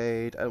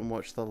arcade and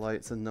watch the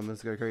lights and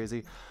numbers go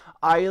crazy.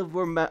 I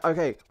remember.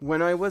 Okay,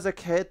 when I was a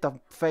kid, the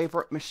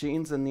favorite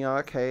machines in the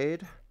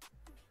arcade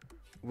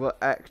were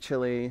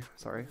actually.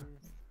 Sorry.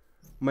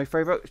 My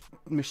favorite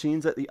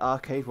machines at the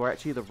arcade were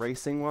actually the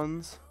racing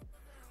ones.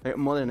 Like,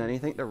 more than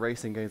anything, the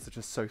racing games are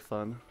just so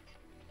fun.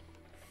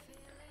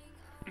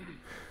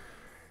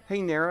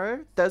 Hey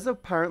Nero, there's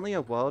apparently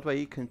a world where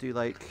you can do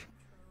like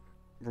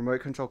remote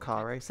control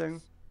car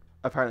racing.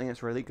 Apparently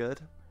it's really good.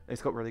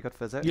 It's got really good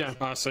physics. Yeah,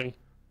 I see.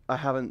 I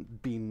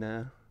haven't been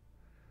there.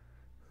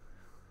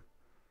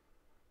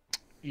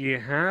 You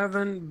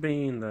haven't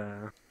been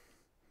there.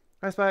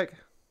 Hi Spike.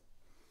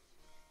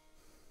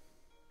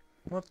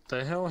 What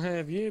the hell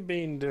have you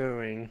been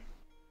doing?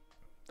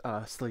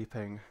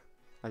 Sleeping.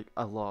 Like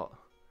a lot.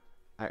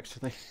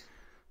 Actually.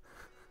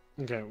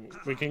 Okay,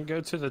 we can go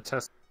to the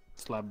test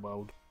lab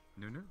world.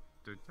 No,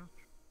 don't touch.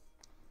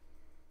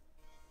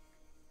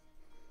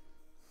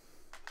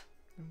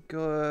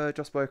 Good,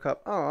 just woke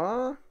up.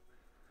 Aww.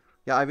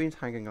 Yeah, I've been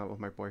hanging out with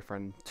my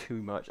boyfriend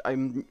too much.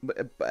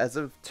 As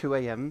of 2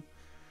 AM,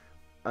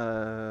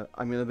 I'm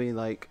gonna be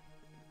like,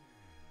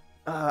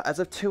 as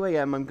of 2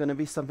 AM, I'm gonna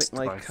be something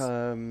like,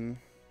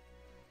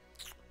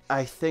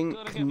 I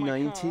think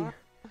 90,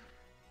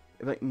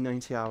 like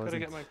 90 hours. Gotta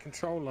get my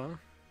controller.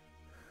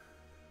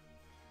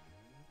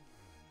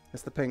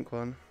 It's the pink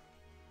one.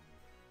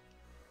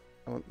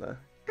 I want the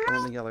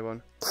yellow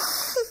one.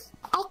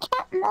 I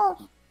can't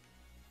move.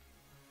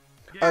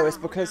 Yeah, Oh, it's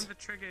hold because- down the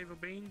trigger, Evil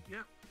Bean.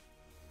 Yep.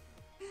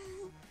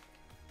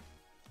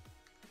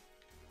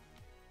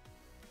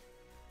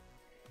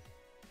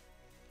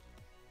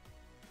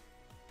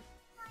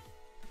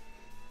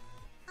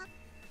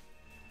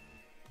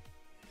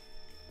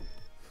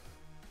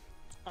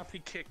 Up he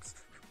kicks.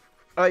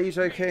 Are you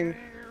joking?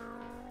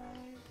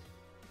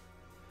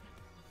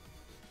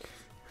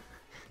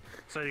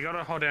 So you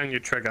gotta hold down your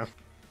trigger.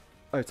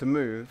 Oh, to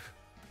move?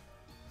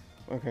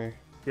 Okay.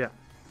 Yeah.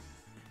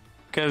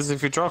 Because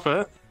if you drop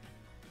it,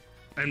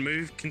 and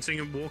move,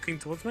 continue walking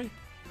towards me.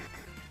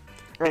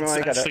 Oh, no, It's I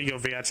got actually it. your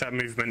Vrchat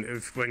movement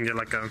of when you're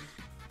like a.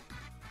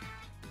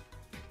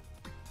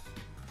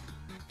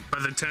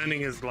 But the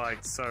turning is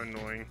like so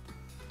annoying.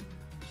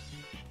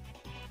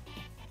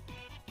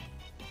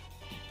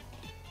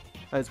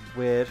 That's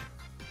weird.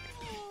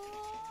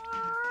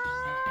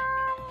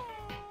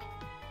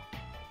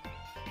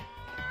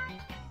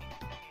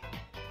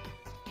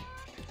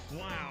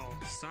 Wow,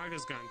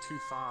 Saga's going too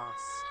fast.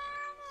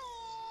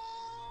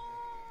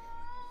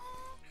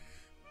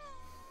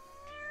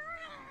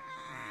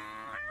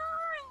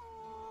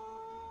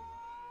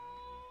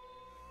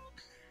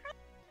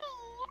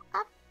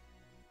 Up.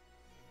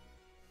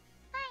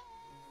 I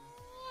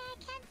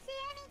can't see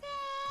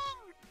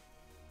anything.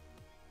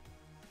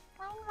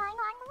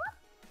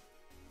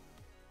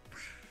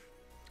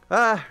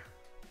 Ah!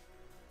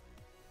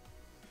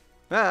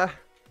 Ah!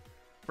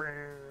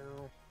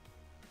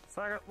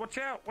 Saga, watch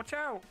out! Watch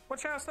out!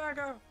 Watch out,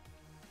 Saga!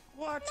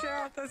 Watch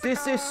out! There's a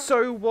This car. is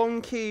so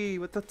wonky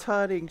with the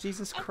turning,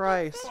 Jesus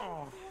Christ.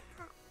 Oh.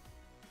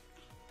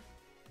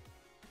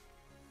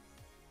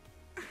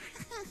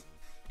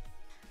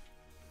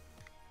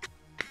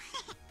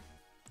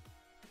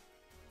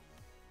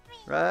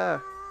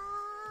 Ah!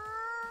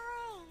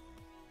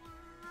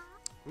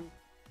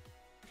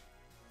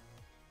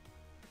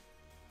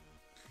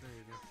 There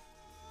you go.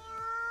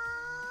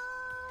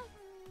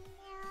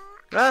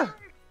 Ah!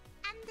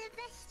 I'm the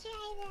best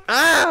driver.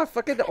 Ah!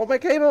 Fucking on my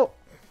cable!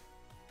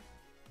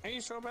 Are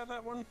you sure about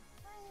that one?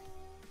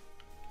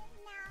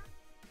 No.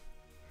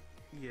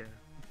 Yeah.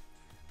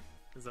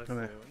 Is that Come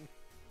here. fair one?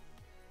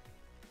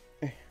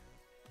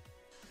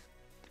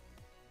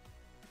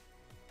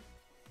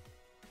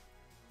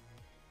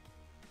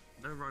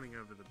 No running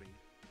over the beam.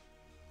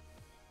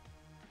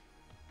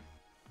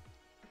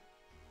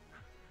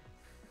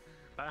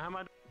 How am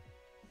I?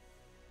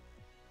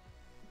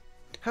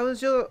 How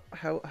was your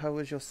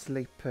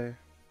sleep, Pooh?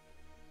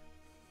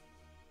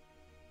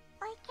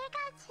 We can go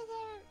to the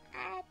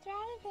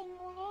driving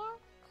lab.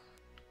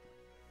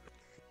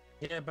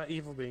 Yeah, but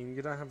evil being,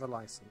 you don't have a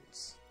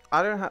license.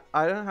 I don't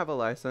have a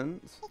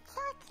license. It's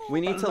okay.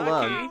 We need to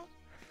learn.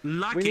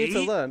 Lucky, We need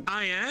to learn.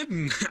 I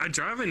am a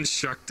driving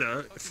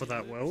instructor for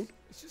that world.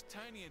 It's just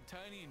tiny and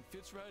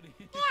fits right in.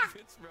 Yeah.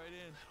 Fits right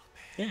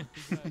in.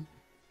 Yeah.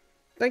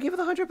 Thank you for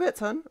the 100 bits,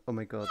 hun. Oh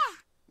my god.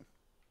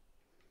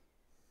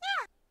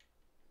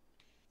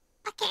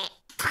 Okay.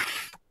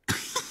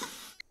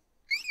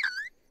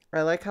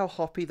 I like how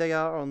hoppy they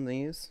are on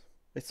these.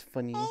 It's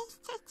funny. It's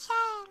the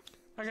child.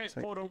 Okay, It's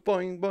like, portal.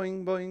 boing,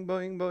 boing, boing,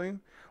 boing, boing.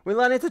 We're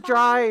learning to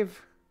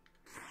drive!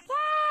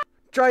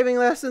 Driving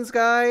lessons,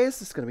 guys!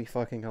 It's gonna be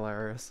fucking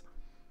hilarious.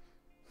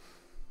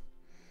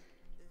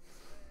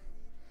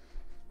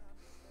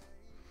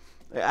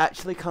 I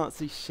actually can't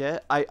see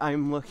shit.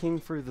 I'm looking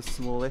through the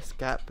smallest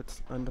gap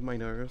that's under my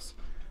nose.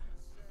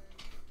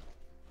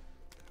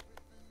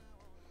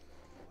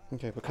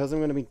 Okay, because I'm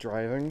gonna be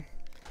driving,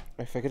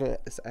 I figured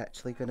it's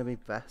actually gonna be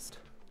best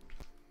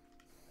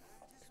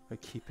I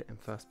keep it in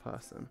first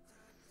person.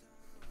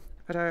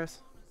 Hi, Teras.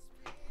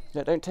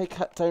 Yeah, don't tell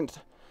Cal.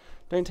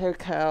 Don't tell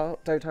Cal.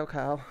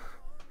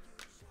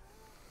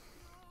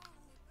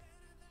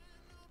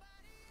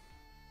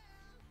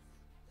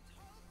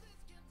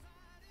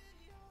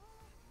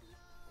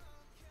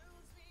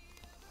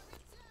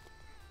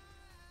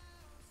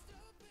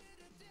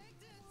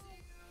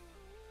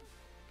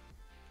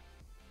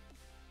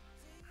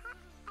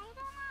 I don't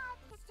know how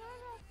to do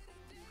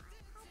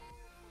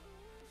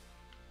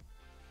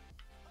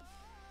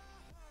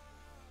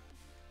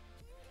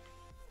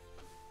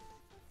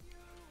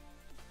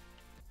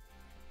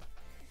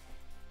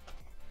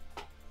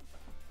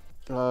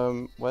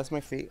this. Where's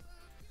my feet?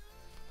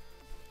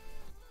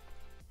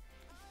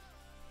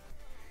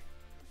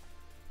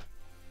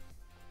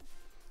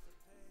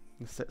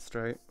 Sit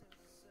straight.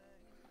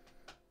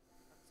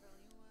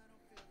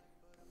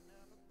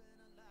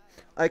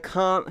 I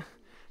can't.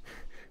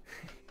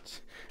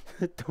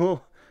 The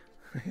door.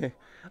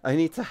 I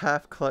need to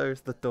half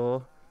close the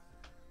door.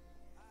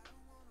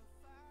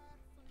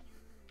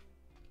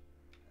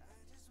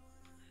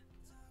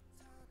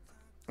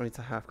 I need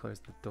to half close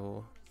the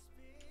door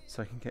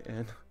so I can get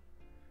in.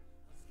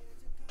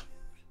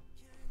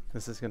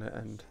 This is gonna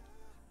end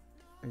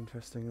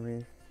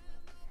interestingly.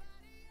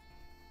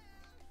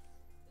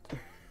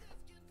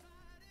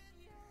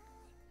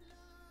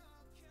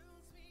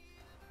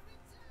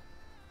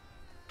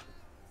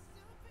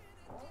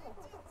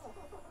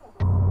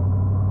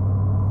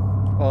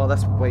 Oh,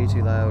 that's way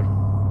too loud.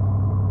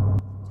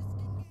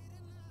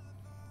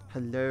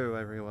 Hello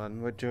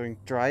everyone, we're doing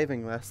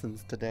driving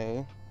lessons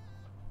today.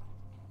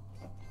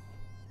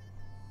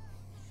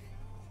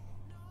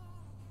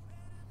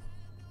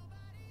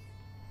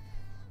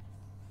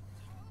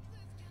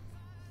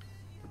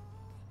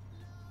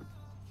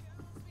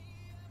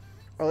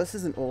 Oh, this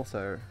isn't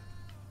auto.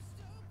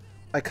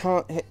 I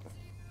can't hit.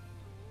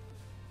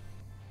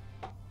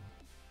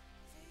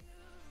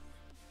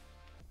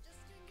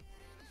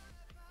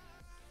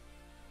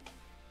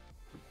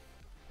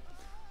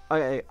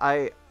 Okay,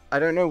 I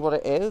don't know what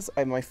it is.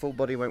 My full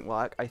body won't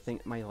work. I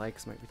think my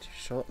legs might be too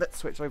short. Let's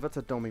switch over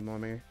to Dommy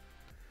Mommy.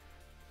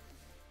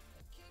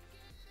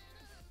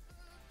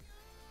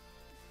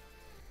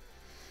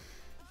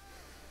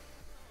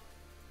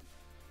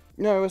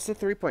 No, it's the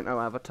 3.0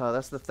 avatar.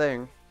 That's the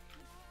thing.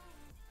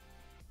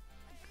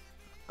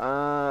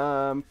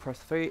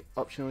 Press feet.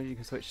 Optional, you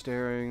can switch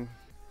steering.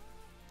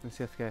 Let's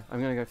see. Okay,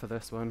 I'm gonna go for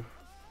this one.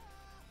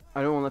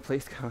 I don't want the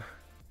police car.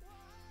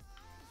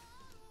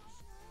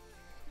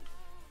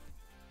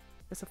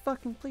 It's a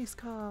fucking police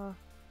car.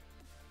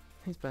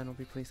 These better not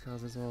be police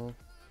cars as well.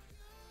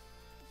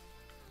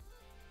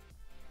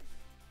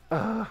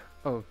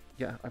 Oh,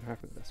 yeah, I'm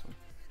happy with this one.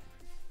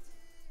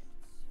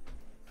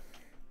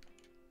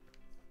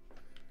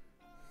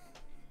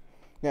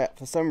 Yeah,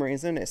 for some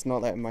reason, it's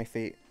not letting my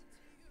feet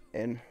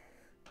in.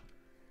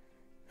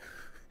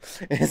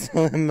 It's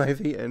not letting my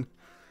feet in.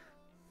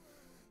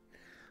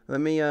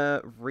 Let me,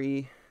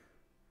 reset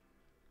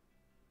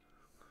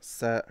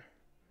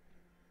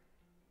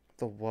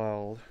the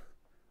world,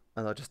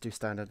 and I'll just do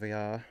standard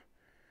VR.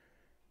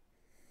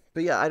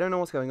 But yeah, I don't know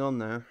what's going on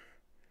there.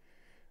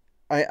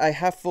 I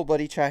have full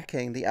body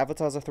tracking. The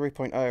avatars are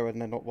 3.0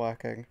 and they're not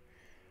working.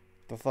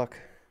 The fuck?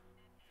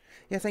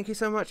 Yeah, thank you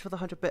so much for the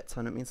 100 bits,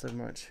 hon. It means so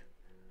much.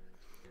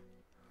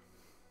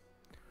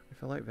 I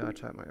feel like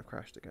Vrchat might have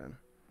crashed again.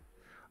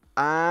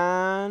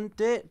 And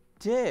it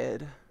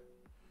did.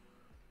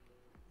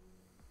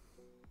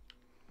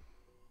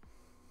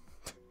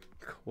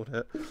 Called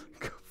it.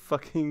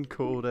 Fucking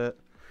called it.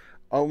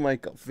 Oh my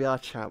god,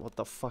 Vrchat, what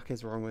the fuck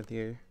is wrong with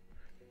you?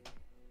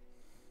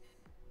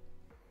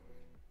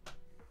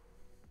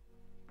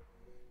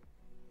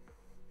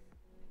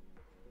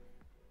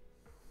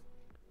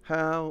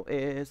 How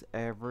is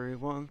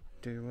everyone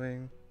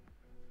doing?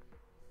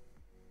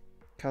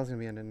 Cal's gonna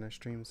be ending their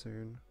stream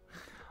soon.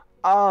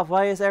 Ah,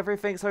 why is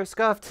everything so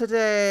scuffed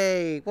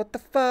today? What the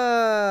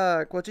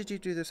fuck? What did you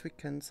do this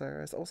weekend,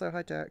 Sarah? Also,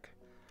 hi, Jack.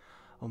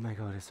 Oh my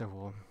god, it's so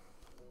warm.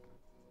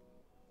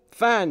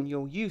 Fan,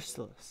 you're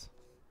useless.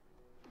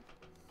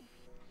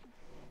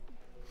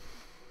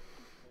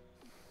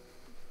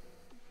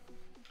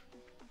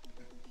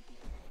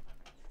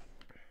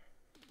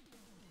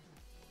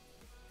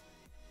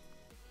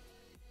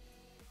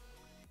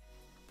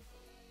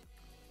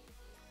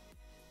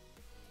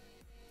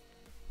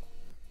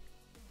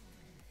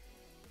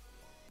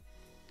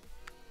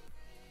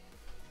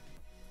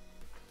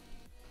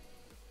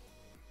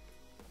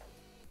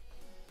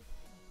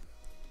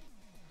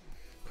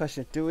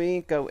 Question, do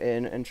we go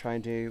in and try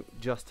and do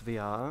just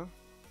VR?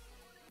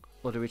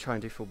 Or do we try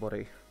and do full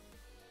body?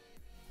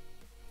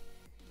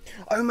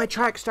 Oh, my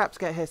track straps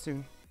get here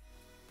soon.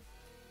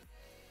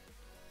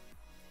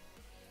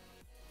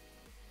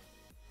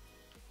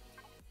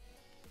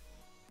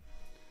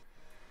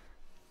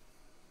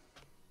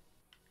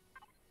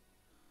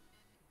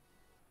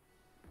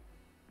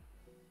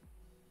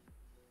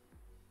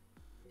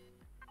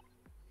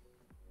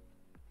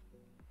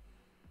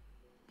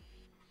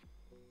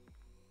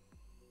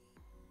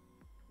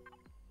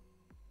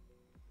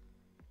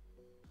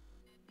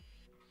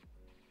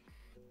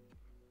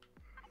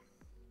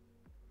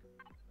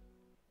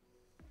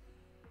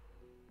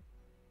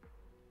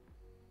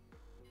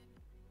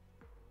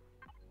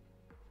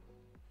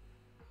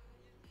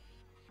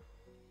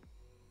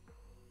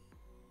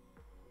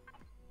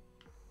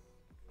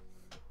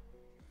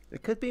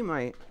 It could be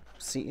my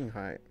seating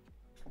height,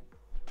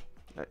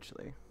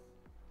 actually.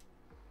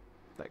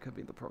 That could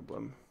be the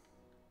problem.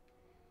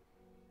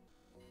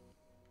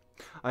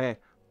 Okay,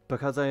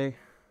 because I...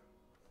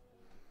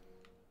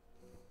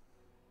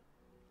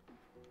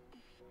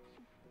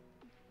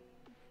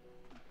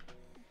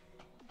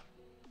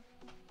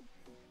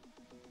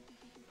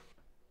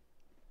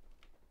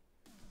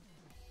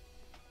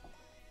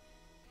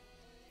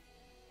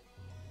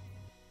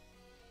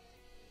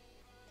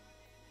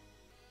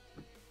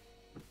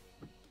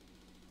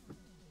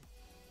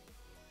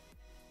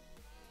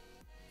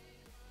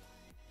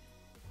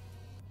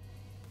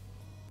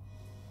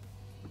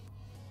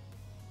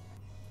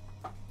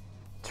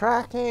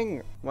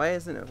 Tracking! Why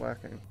isn't it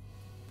working?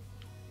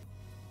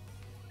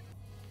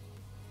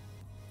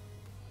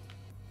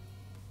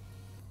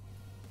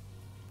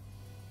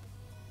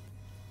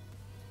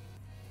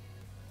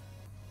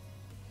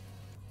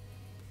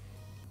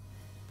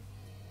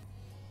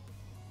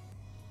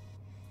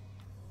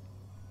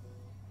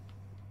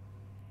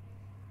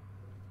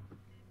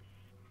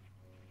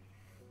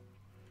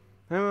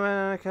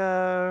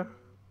 America!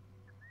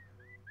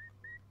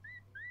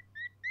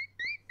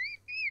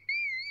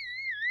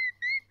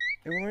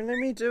 It won't let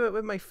me do it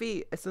with my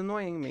feet. It's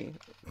annoying me.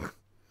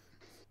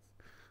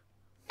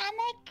 I'm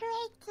a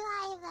great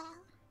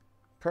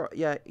driver.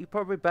 Yeah, you're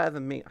probably better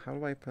than me. How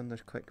do I open the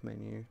quick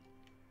menu?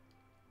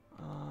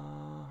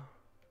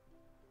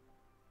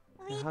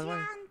 We how do I...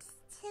 drowned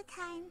 2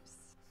 times.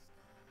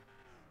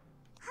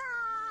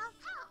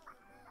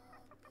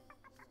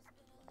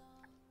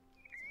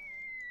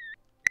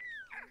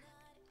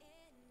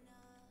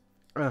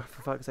 Ugh,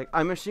 for fuck's sake.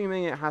 I'm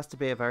assuming it has to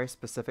be a very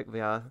specific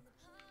VR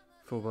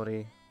full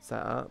body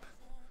setup.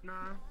 No.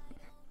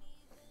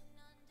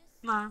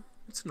 No,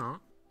 it's not.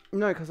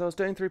 No, because I was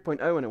doing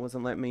 3.0 and it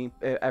wasn't letting me.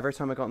 Every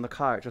time I got in the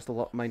car, it just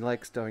locked my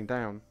legs going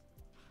down.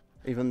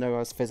 Even though I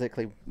was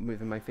physically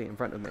moving my feet in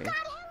front of me.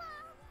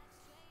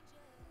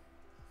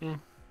 Hmm.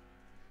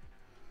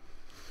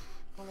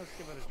 Well, let's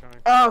give it a try.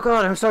 Oh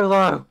god, I'm so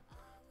low!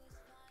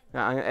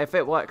 Yeah, if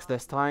it works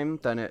this time,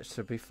 then it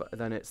should be.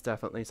 Then it's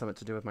definitely something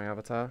to do with my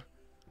avatar.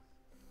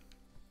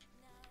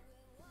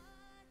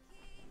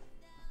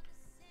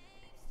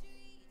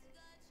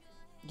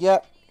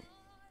 Yep.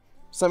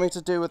 Something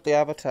to do with the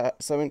avatar.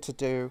 Something to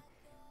do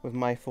with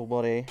my full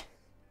body.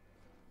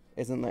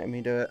 Isn't letting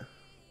me do it.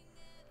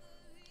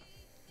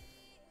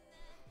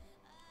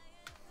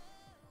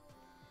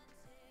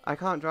 I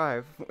can't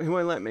drive. It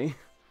won't let me.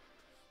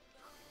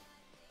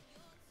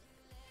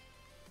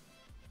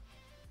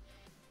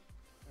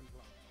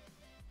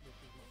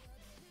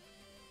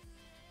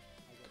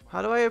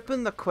 How do I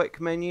open the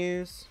quick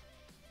menus?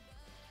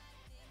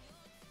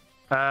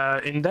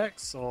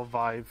 Index or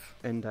Vive?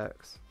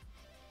 Index.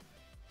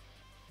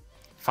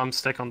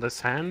 Thumbstick on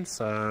this hand,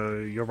 so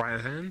your right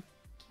hand,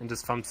 and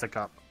just thumbstick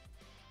up.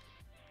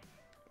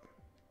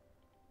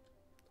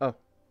 Oh.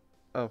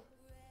 Oh.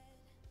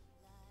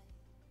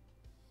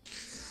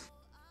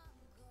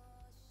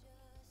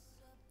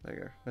 There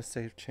you go. Let's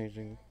save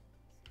changing.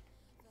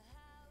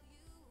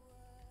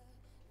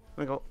 Oh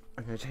my god.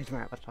 I'm gonna change my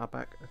avatar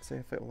back. Let's see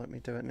if it will let me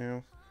do it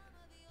now.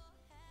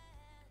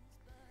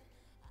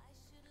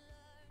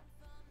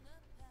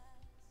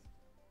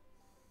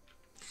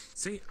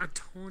 See, I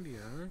told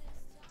you.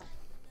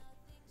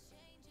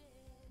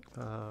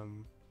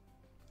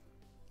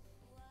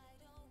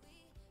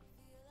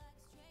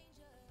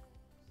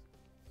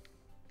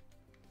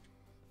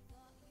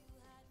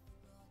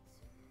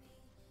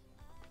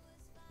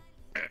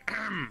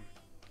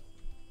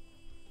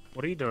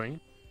 What are you doing?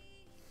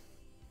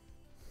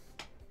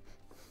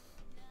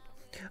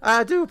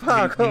 I do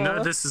parkour! You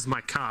know this is my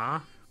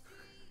car.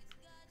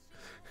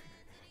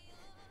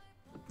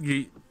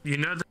 You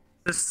know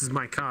this is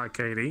my car,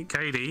 Katie.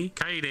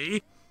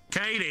 Katie,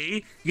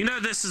 you know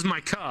this is my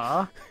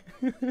car.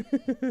 Wait,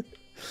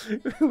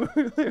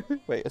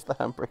 is the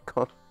handbrake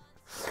on?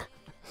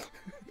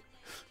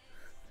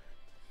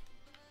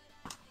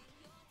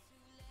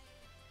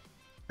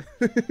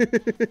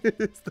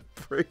 Is the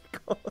brake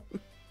on?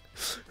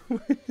 Why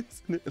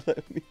isn't it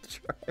letting me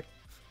drive?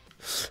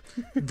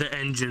 The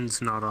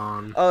engine's not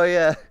on. Oh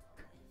yeah.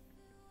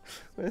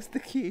 Where's the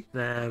key?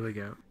 There we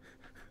go.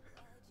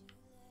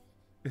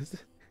 Is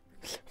it?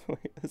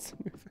 Wait, let's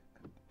move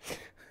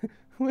it.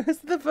 Where's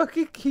the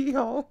fucking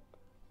keyhole?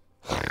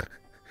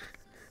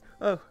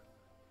 Oh.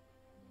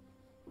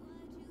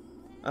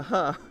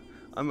 Aha.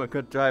 I'm a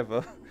good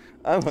driver.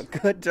 I'm a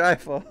good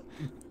driver.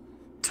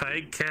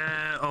 Take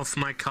care of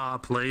my car,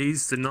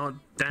 please. Do not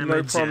damage No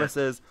it.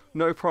 promises.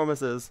 No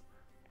promises.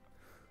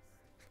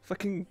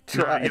 Fucking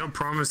try. No, you're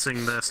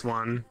promising this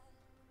one.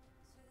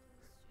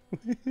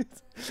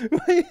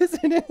 Why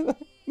isn't it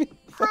letting me?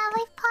 Are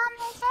we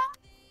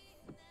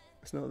promising?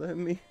 It's not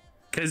letting me.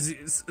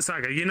 Because,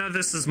 Saga, you know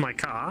this is my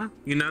car.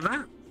 You know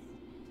that?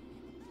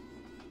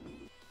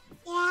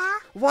 Yeah.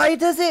 Why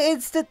does it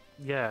instant?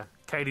 Yeah,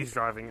 Katie's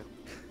driving it.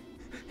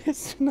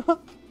 It's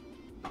not.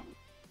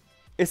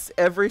 It's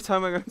every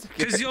time I go into gear.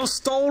 Because you're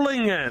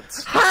stalling it!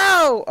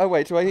 How? Oh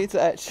wait, do I need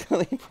to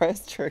actually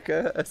press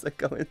trigger as I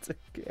go into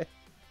gear?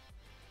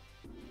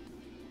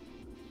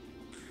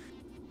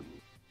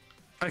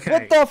 Okay.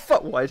 What the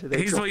fuck? Why did they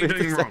Here's drop what you're it a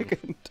doing wrong.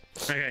 second?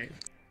 Okay.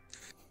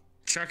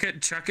 Chuck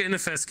it in the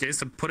first gear,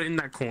 so put it in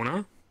that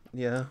corner.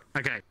 Yeah.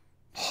 Okay.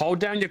 Hold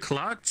down your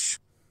clutch.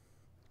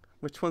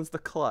 Which one's the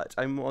clutch?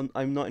 I'm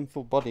not in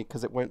full body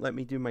because it won't let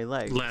me do my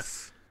legs.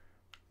 Left.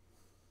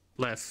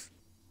 Left.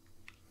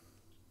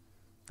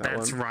 That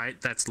That's one.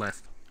 right, that's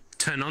left.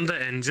 Turn on the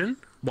engine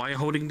while you're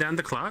holding down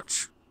the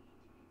clutch.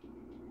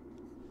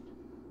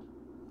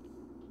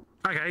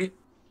 Okay.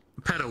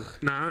 Pedal.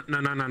 No.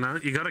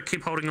 You gotta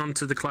keep holding on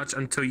to the clutch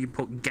until you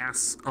put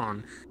gas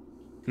on.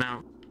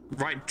 Now,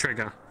 right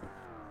trigger.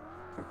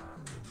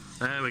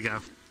 There we go.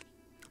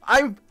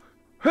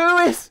 Who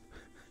is?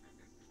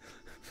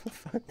 For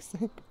fuck's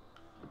sake.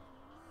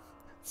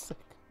 Sick.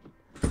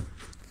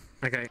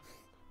 Okay.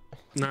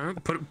 No,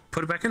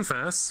 put it back in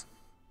first.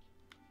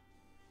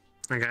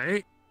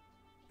 Okay.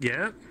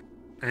 Yep.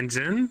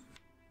 Engine.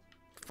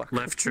 Fuck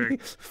Left trigger.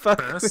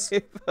 Fuck First.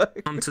 me. Fuck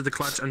me. Onto the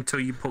clutch until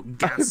you put I'm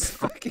gas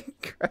on. fucking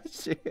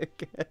crashing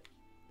again.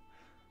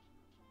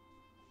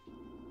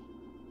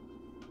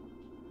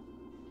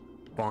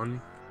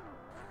 On.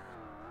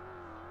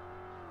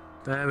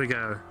 There we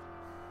go.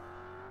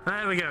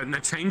 There we go. Now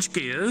change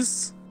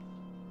gears.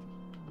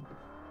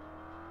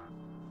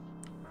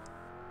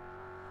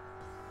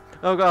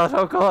 Oh god,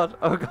 oh god,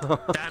 oh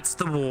god. That's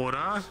the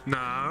water.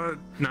 No,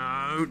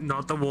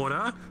 not the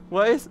water.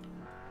 What is?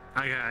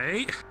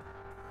 Okay.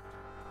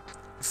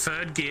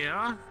 Third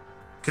gear.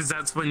 Because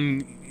that's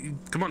when...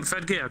 Come on,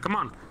 third gear. Come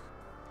on.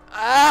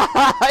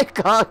 Ah, I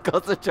can't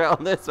concentrate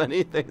on this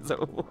many things at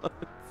once.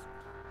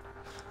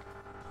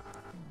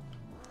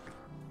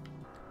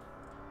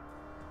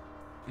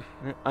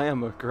 I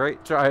am a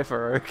great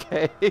driver,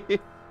 okay?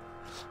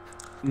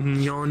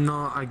 You're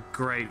not a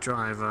great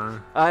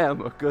driver. I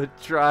am a good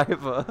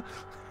driver.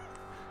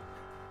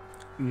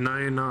 No,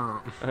 you're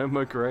not. I'm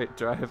a great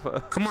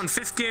driver. Come on,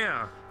 5th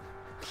gear.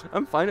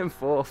 I'm fine in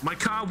 4th. My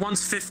car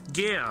wants 5th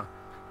gear.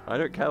 I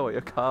don't care what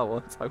your car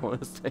wants. I want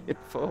to stay in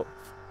 4th.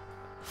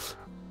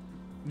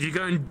 You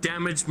go and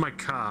damage my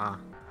car.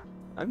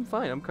 I'm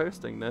fine. I'm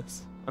coasting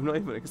this. I'm not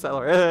even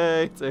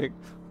accelerating.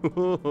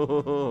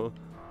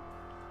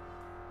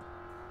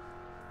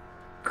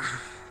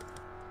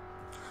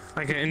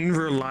 Okay, in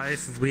real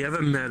life, if we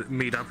ever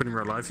meet up in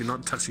real life, you're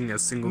not touching a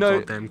single No,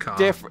 goddamn car.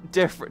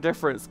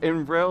 difference.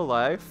 In real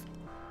life,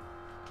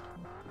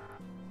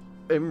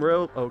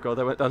 oh god,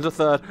 I went down to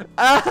 3rd.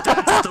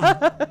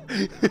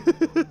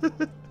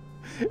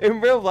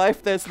 In real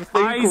life, there's the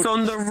thing Eyes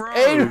called... on the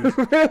road.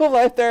 In real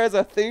life, there is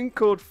a thing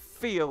called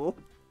feel.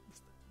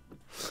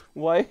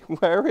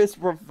 Where is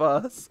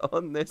reverse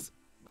on this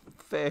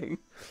thing?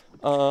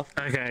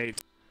 Okay,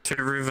 to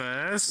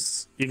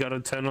reverse, you gotta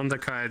turn on the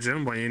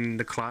Kaijin when you're in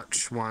the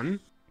clutch 1.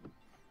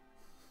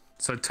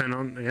 So turn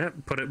on, yeah,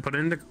 put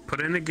in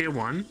the gear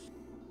 1.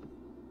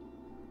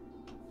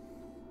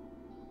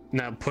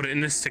 Now put it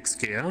in the 6th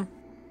gear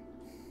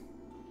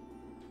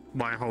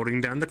by holding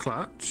down the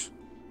clutch.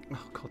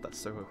 Oh god, that's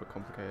so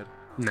overcomplicated.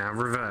 Now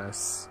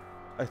reverse.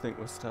 I think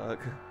we're stuck.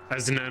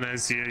 As known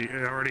as you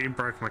already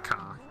broke my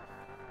car.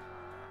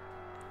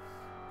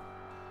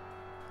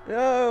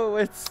 No,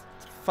 it's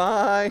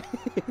fine.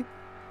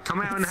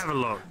 Come out and have a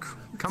look.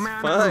 Come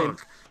out and have a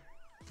look.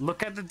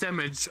 Look at the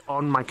damage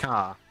on my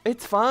car.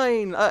 It's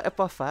fine.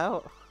 Buff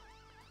out.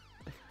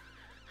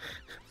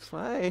 It's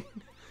fine.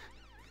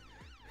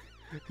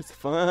 It's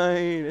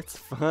fine. It's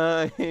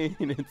fine.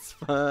 It's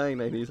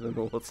fine. I need an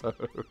auto.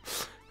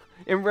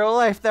 In real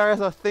life, there is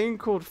a thing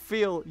called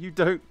feel. You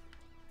don't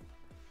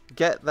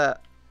get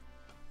that.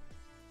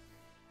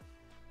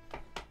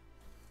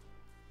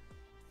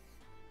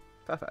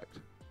 Perfect.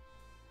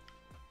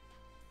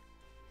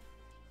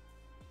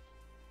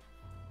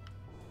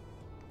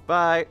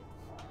 Bye.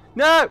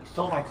 No!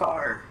 Stole my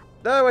car.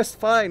 No, it's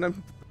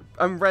fine.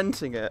 I'm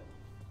renting it.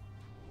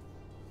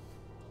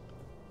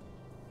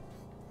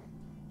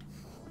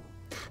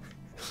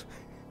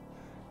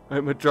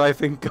 I'm a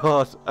driving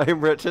god.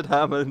 I'm Richard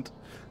Hammond.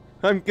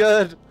 I'm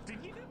good.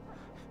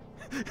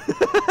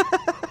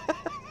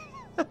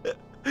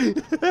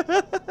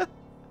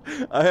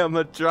 I am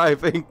a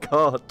driving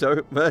god.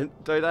 Don't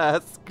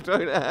ask.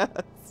 Don't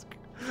ask.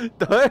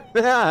 Don't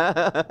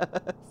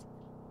ask.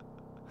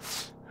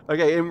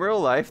 Okay, in real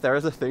life, there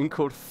is a thing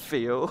called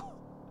feel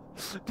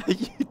that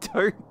you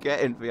don't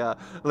get in VR.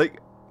 Like,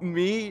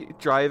 me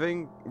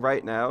driving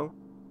right now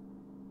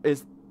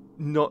is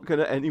not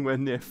gonna anywhere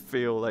near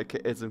feel like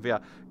it is in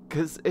VR.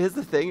 Because here's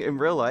the thing, in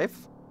real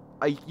life,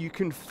 you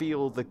can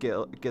feel the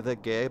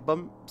gear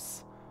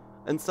bumps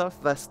and stuff.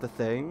 That's the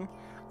thing,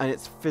 and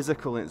it's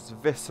physical, and it's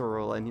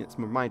visceral, and it's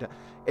reminder.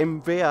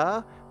 In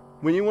VR,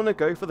 when you want to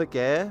go for the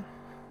gear,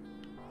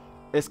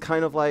 it's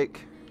kind of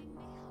like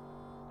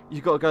you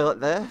gotta go like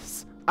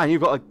this, and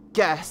you've got to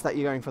guess that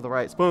you're going for the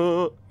right spot.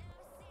 Oh,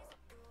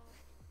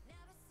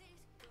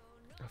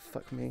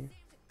 fuck me.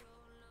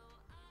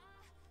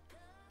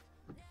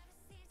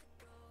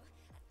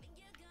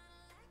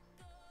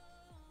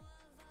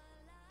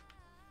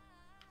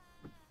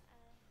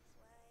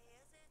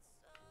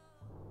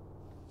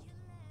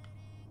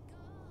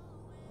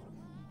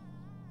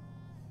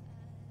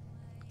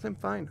 I'm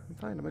fine. I'm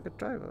fine. I'm a good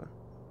driver.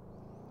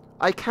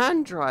 I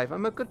can drive.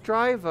 I'm a good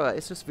driver.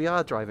 It's just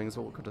VR driving is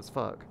awkward as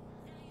fuck.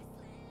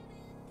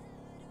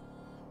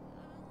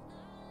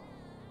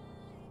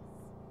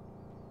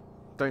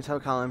 Don't tell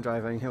Cal I'm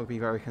driving. He'll be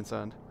very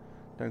concerned.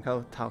 Don't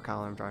tell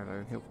Cal I'm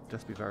driving. He'll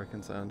just be very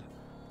concerned.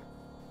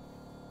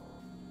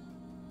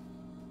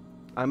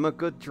 I'm a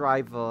good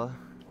driver.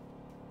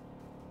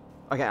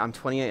 Okay, I'm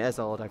 28 years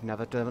old. I've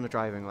never driven a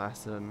driving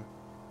lesson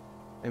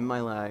in my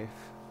life.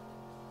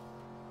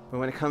 But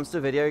when it comes to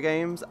video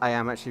games, I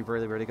am actually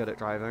really, really good at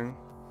driving.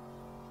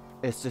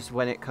 It's just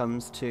when it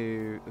comes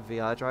to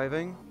VR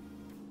driving,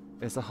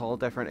 it's a whole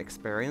different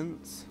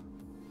experience.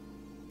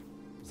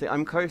 See,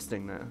 I'm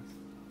coasting this.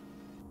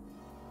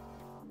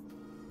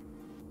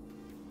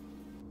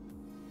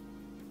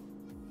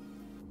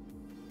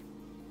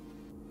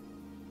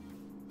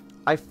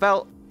 I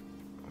felt...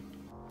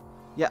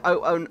 Yeah,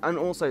 oh, and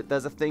also,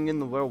 there's a thing in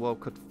the real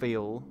world called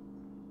feel.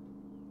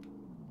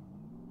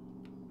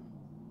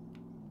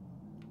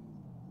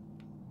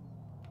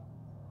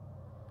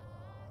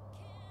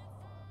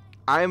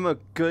 I'm a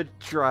good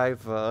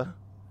driver.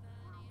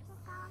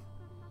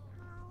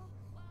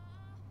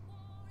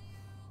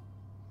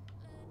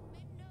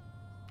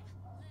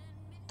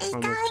 Is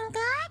going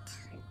good?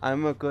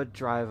 I'm a good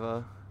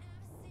driver.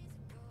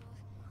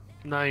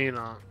 No, you're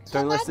not.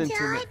 Don't listen to me.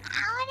 I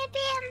want to be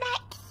in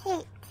back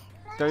seat.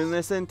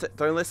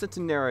 Don't listen to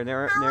Nero.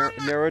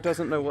 Nero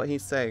doesn't know what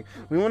he's saying.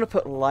 We want to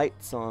put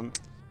lights on.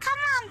 Come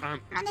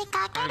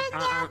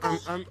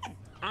on.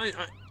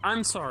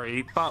 I'm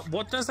sorry, but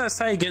what does that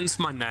say against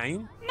my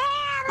name?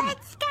 Now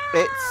let's go.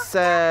 It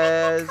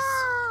says...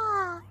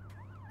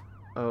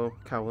 Oh, Oh,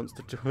 Cal wants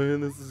to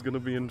join. This is gonna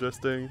be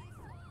interesting.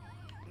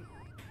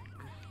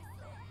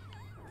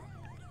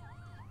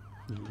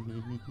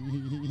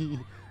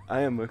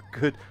 I am a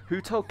good... Who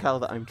told Cal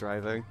that I'm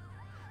driving?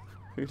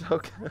 Who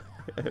told Cal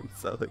I am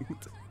selling?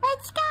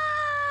 let's go!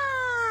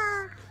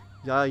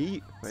 Yeah,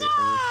 eat. Wait,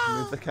 I need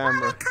to move the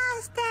camera. Roller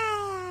coaster!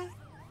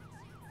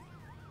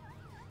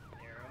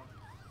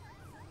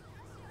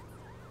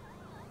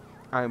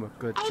 I am a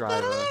good I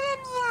driver. believe in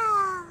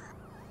you!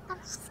 I'm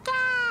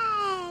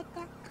scared!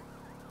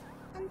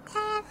 I'm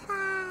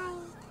terrified!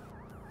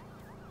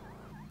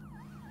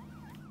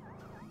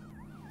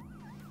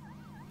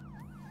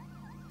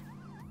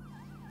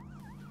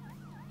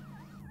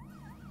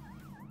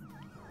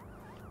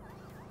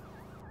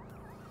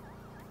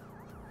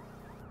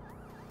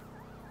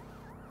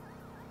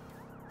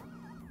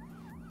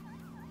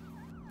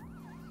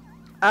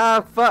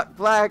 Ah, fuck,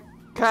 Black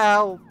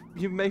Cal!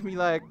 You made me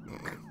like...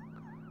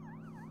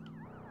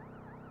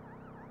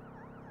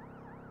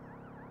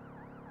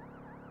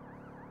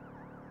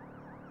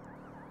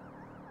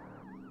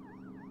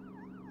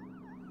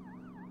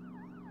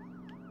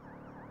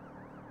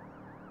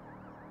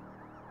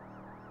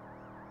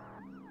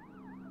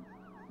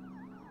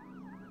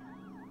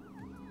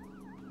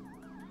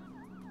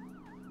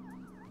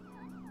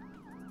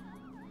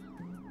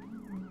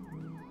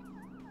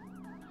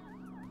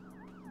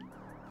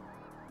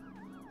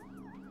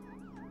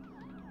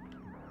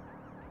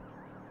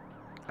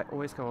 I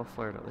always go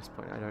off-road at this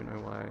point, I don't know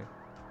why.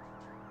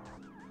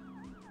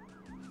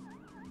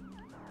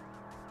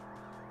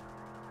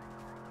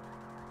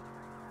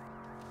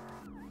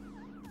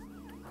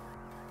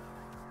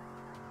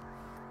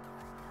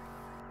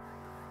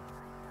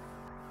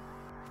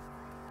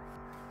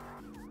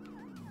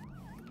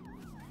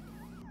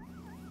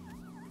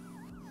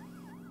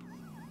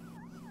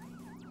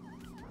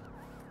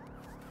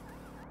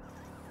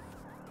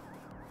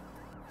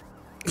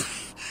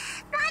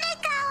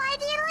 Monica, why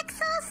do you look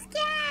so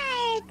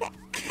scared?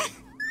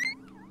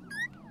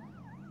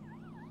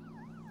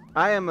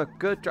 I am a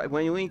good driver.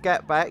 When we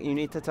get back, you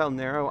need to tell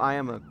Nero I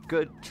am a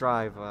good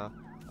driver.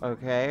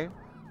 Okay?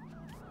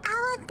 I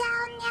will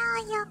tell now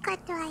you're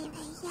good driver,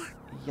 yeah.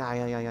 Yeah. I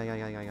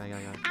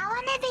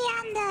wanna be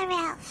on the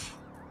roof.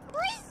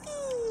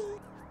 Whee!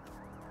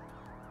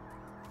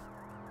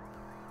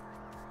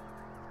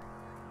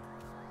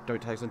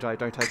 Don't text and drive,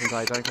 don't text and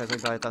drive, don't text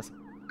and drive, that's...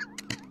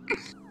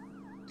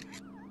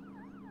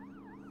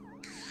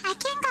 I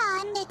can go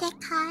under the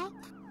car.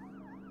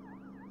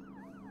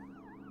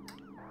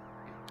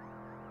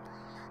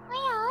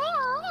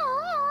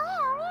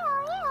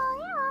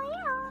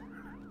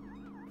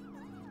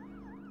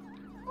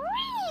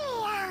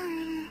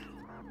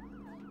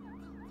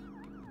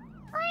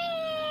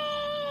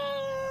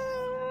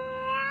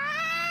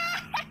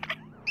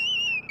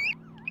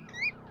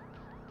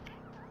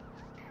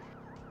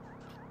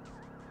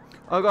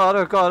 Oh god,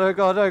 oh god, oh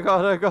god, oh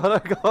god, oh god, oh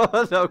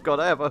god, oh god,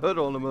 I have a hood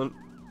ornament.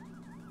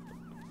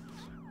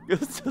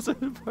 This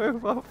doesn't very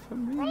well for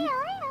me.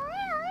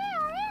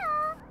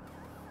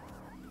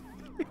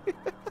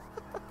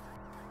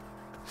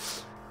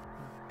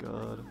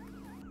 God.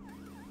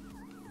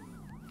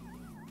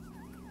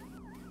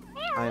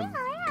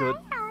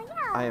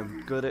 I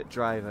am good at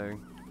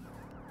driving.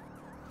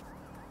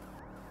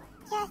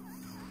 Yes.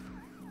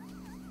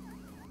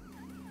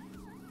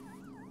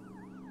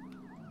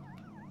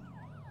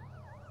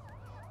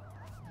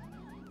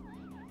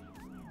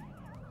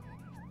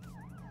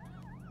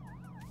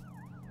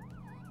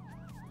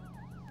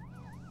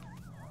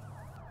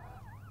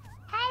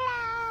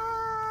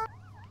 Hello.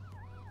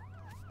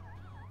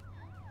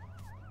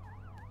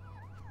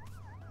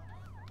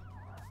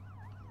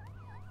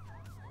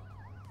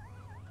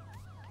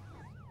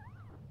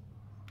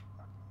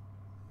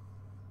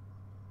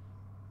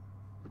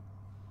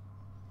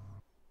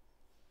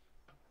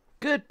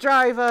 Good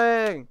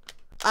driving!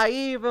 I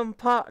even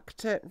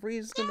parked it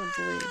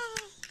reasonably.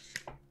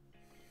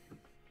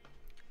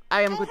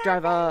 I am a good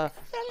driver!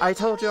 I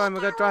told you I'm a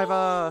good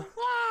driver!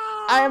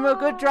 I am a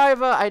good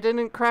driver! I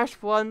didn't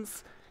crash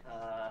once!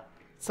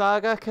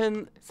 Saga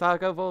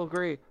will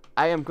agree.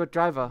 I am good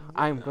driver.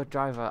 I am good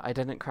driver. I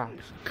didn't crash.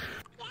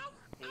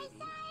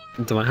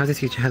 Do I have to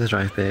teach you how to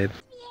drive, babe?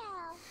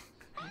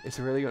 It's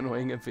really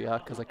annoying in VR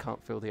because I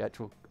can't feel the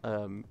actual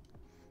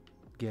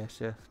gear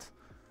shift.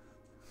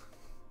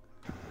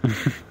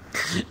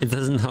 It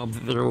doesn't help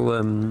if they're all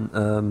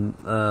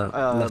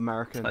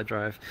American. I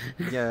drive.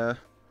 Yeah.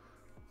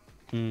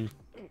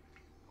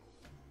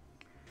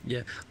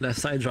 Yeah, left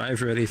side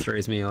drive really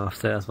throws me off.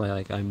 So that's why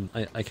like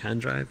I can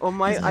drive. Or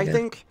I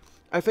think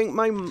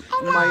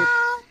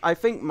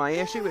my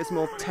issue is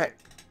more tech.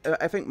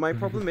 I think my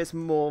problem is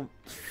more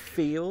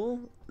feel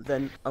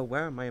than. Oh,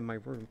 where am I in my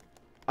room?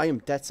 I am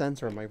dead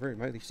center in my room.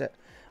 Holy shit.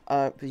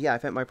 But yeah, I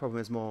think my problem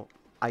is more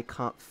I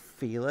can't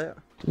feel it.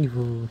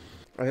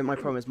 I think my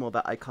problem is more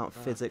that I can't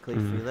physically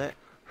feel it.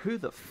 Who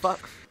the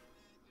fuck?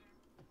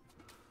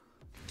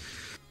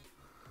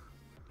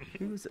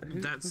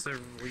 That's a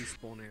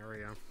respawn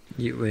area.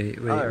 You wait.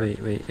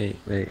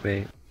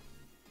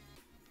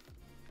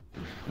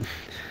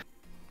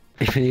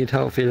 If you need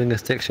help feeling a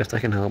stick shift, I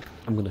can help.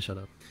 I'm gonna shut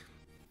up.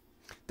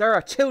 There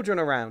are children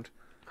around.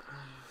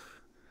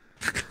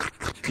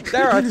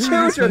 There are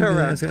children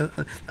around.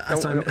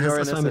 That's why I'm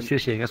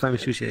shushing. That's why I'm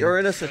shushing. You're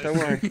innocent. Don't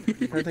worry.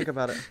 Don't think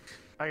about it.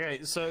 Okay,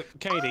 so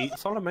Katie,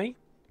 follow me.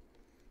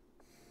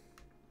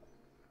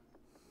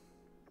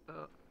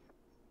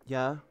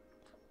 Yeah.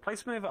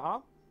 Place move it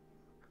up.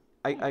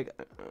 I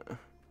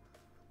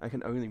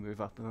can only move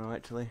up now,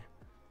 actually.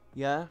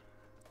 Yeah.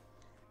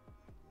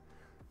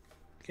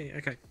 Okay,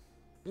 okay.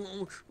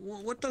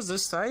 What does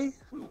this say?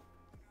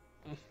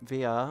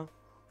 VR.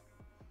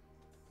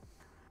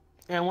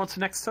 And what's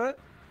next to it?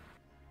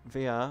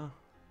 VR.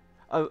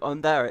 Oh,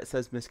 on there it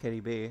says Miss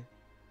Katie B.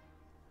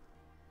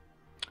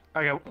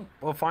 Okay,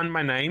 we'll find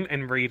my name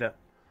and read it.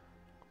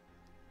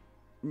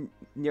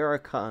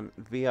 Neurocon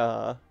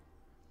VR.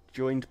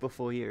 Joined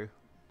before you.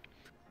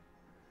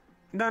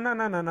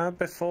 No.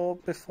 Before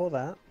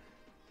that.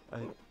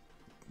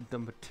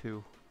 Number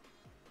 2.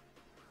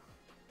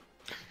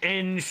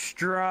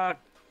 Instructor.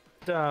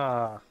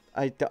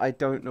 I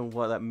don't know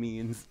what that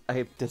means.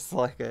 I'm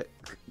dyslexic.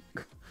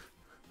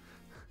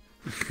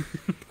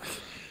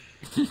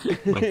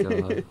 My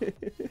God.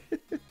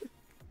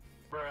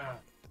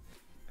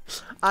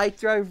 I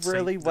drove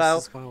really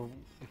well. Well.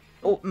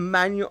 Oh,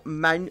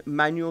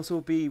 manuals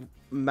will be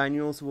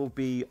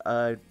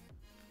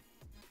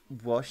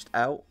washed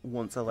out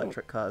once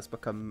electric cars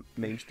become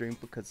mainstream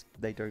because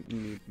they don't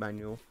need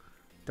manual.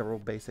 They're all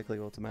basically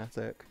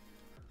automatic.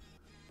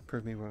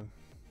 Prove me wrong.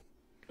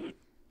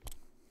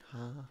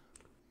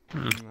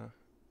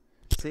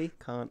 See,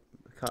 can't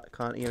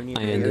you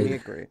only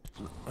agree?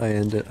 I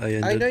ended.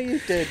 I know you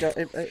did.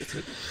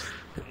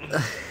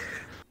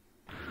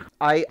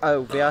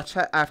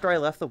 Vrchat. After I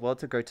left the world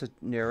to go to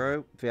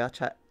Neuro,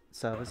 Vrchat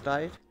servers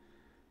died,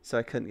 so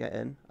I couldn't get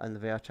in, and the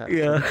Vrchat.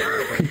 Yeah.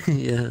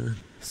 Yeah.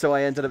 So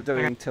I ended up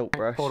doing tilt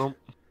brush. Hold on.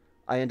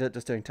 I ended up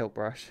just doing tilt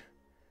brush.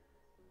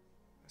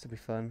 This will be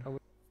fun.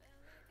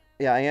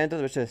 Yeah, I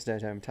ended up just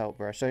doing tilt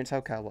brush. Don't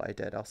tell Cal what I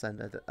did. I'll send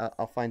it.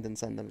 I'll find and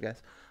send them,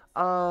 guys.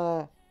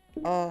 Oh,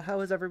 how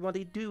is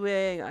everybody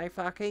doing? I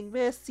fucking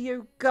miss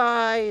you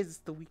guys.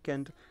 The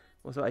weekend.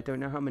 Also, I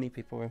don't know how many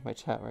people are in my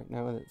chat right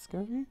now, and it's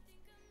scary.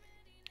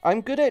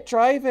 I'm good at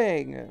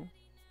driving.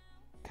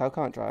 Cal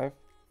can't drive.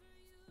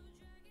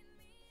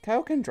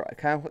 Cal can drive.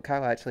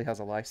 Cal actually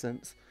has a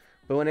license.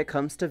 But when it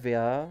comes to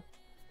VR...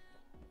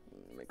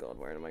 Oh my god,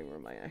 where am I?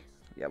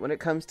 Yeah, when it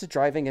comes to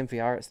driving in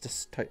VR, it's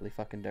just totally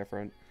fucking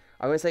different.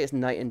 I wouldn't say it's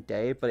night and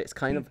day, but it's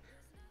kind of...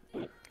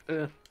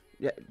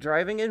 Yeah,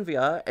 driving in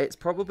VR, it's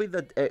probably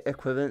the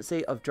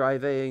equivalency of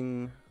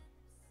driving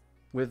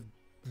with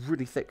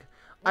really thick...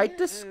 I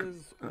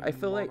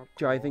feel like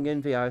driving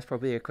in VR is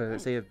probably the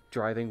equivalency of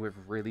driving with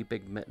really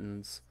big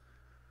mittens.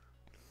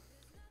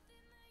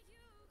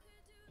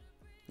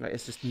 Like,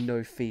 it's just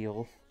no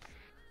feel.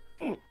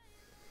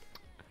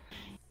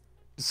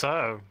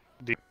 So,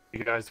 do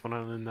you guys want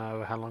to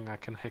know how long I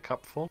can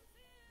hiccup for?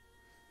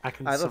 I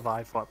can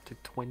survive for up to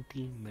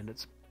 20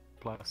 minutes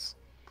plus.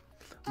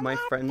 My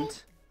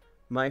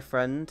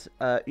friend,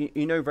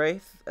 you know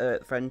Wraith,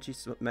 friend you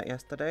met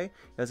yesterday?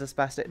 There's a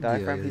spastic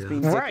diaphragm. He's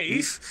been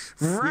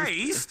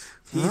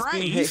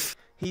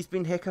He's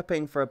been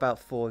hiccuping for about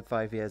 4 or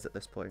 5 years at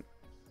this point.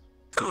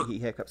 He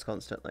hiccups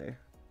constantly.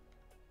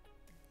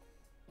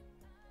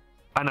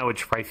 I know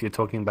which Wraith you're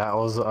talking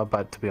about,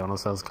 but to be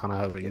honest, I was kind of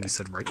hoping you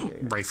said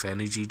Wraith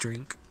energy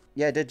drink.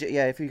 Yeah,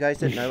 yeah, if you guys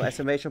didn't know,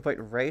 exclamation point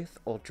Wraith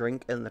or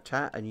drink in the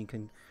chat, and you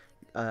can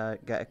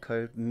get a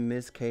code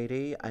Ms.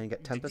 Katie and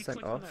get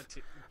 10% off.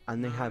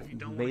 And they have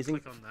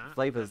amazing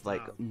flavors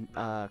like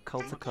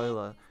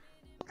Coca-Cola,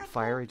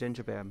 Fiery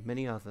Ginger Beer,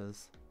 many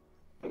others.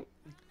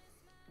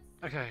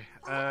 Okay,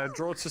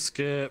 draw to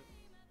skip,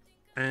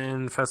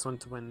 and first one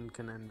to win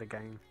can end the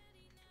game.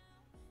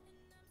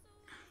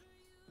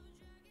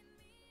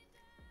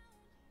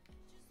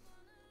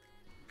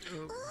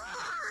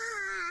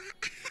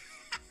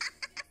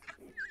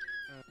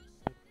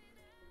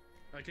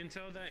 I can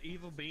tell that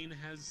Evil Bean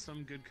has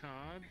some good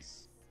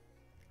cards,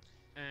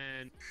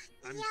 and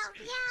I'm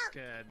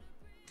scared.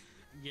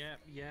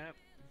 Yep.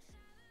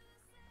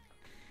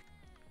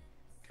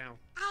 Cal.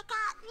 I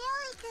got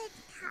really good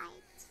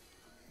cards.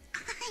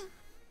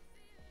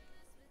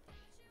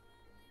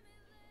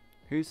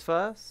 Who's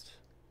first?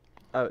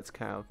 Oh, it's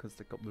Cal, because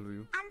they got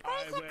blue. I'm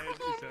went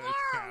to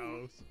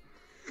cows.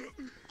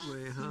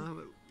 Wait, huh?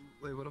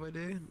 Wait, what do I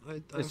do?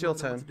 It's your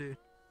turn.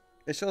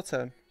 It's your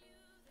turn.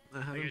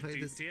 I haven't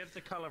played this. Do you have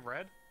the color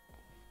red?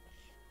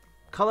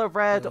 Color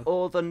red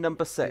or the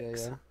number 6?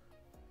 Yeah.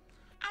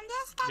 I'm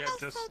just gonna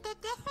just say the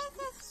difference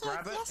is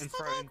grab it and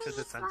throw it into the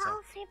these center.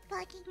 walls were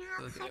bugging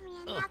out for me,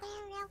 and now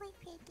they're really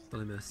pretty.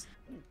 Well, I missed.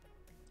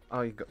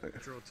 Oh, you got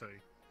it. Draw 2.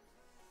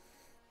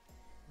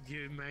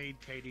 You made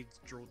Katie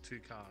draw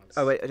 2 cards.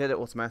 Oh wait, I did it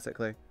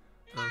automatically.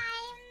 No, I'm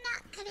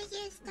not gonna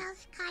use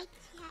those cards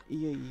yet.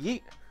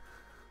 Yeet.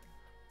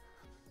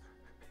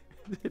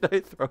 Did I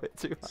throw it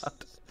too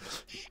hard?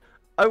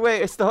 Oh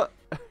wait, it's not.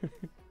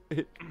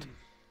 Did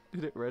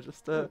it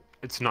register?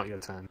 It's not your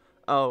turn.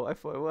 Oh, I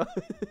thought it was.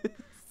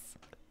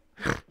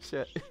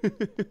 Shit.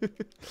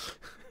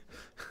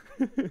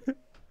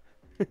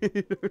 I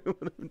don't know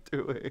what I'm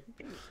doing.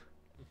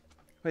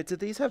 Wait, did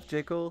these have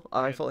jiggle?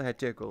 Oh, I thought they had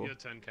jiggle. Your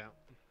turn, Cal.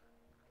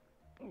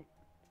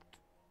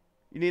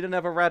 You need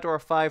another red or a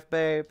 5,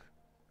 babe.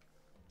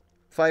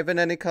 5 in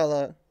any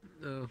color.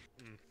 Oh.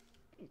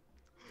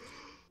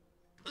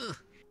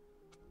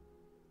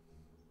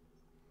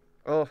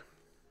 Oh.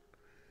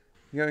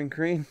 You're going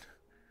green.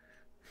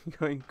 You're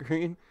going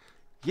green.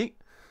 Yeet.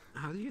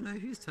 How do you know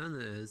whose turn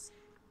it is?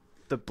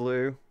 The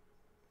blue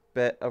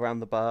bit around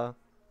the bar.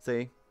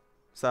 See?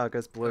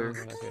 Saga's blue. Okay,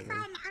 fine. I'm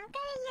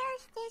gonna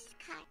use this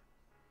card.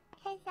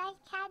 Because I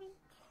can't.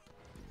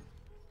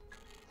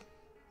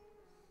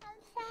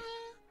 I'm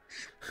sorry.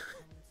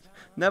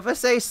 Never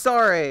say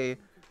sorry.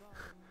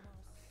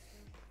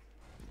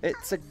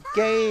 It's a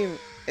game.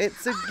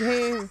 It's a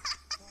game.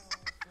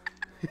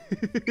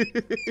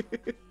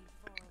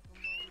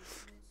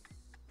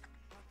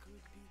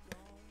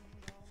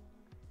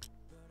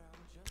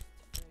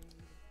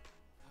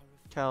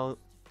 Cal.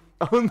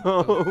 Oh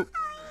no.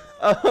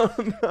 Oh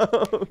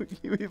no.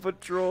 You either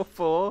draw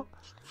 4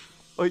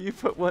 or you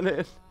put 1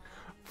 in.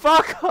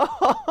 Fuck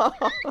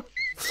off.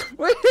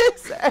 Where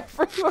is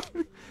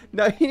everyone?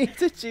 No, you need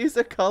to choose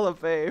a color,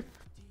 babe.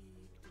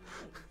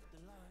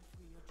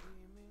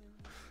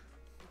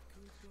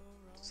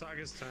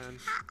 Saga's turn.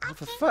 Oh,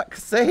 for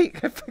fuck's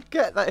sake, I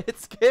forget that it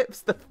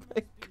skips the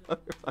thing. Oh,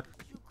 I've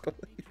been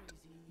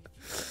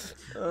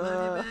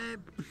bullied.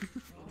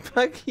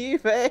 Fuck you,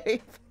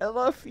 babe. I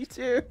love you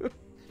too.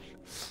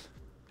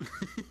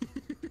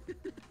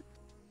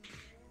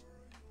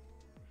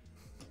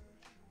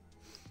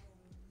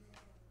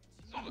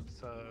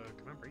 So,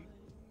 can I breathe?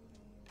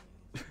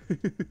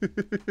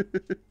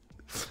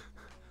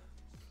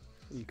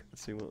 You can't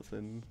see what's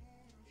in.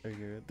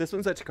 Okay. This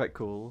one's actually quite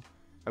cool.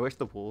 I wish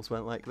the walls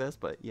weren't like this,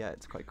 but yeah,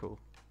 it's quite cool.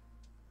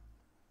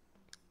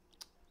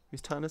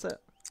 Whose turn is it?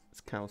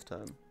 It's Cal's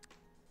turn.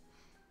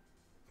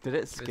 Did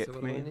it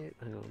skip me?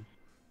 Hang on.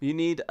 You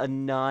need a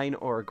 9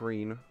 or a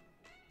green.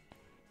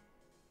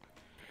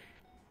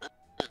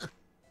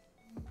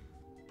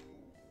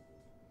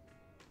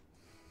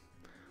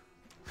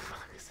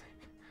 Fuck's sake.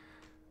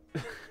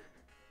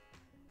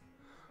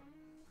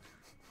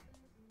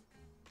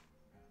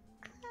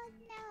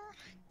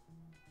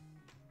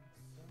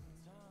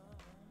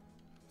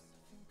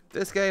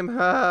 This game,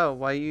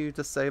 why you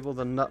disable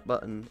the nut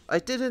button? I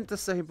didn't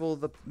disable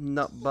the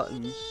nut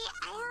button. I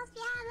hope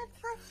you have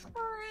a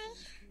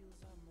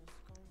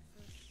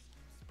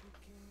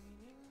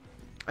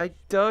 +4. I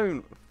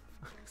don't.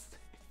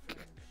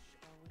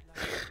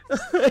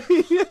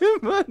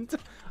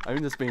 I'm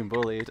just being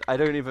bullied. I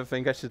don't even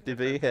think I should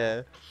be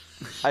here.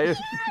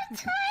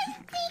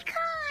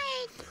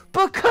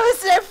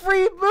 Because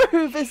every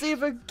move is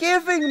either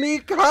giving me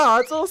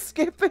cards or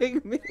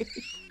skipping me.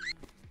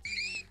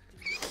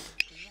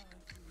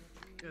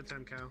 Your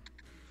turn, Cal.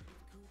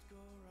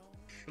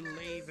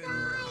 Believe in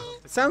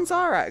Sounds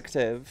are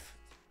active.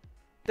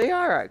 They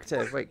are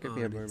active. Wait, give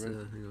me a I need moment. to,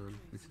 hang on.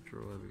 Need to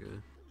draw. There we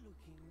go.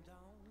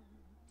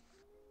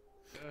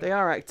 They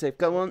are active.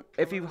 Go on.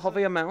 If you hover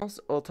your mouse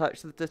or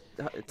touch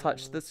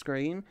the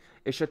screen,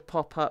 it should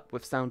pop up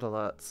with sound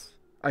alerts.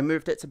 I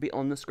moved it to be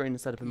on the screen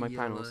instead of in my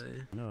panels.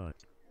 No.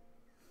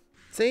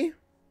 See?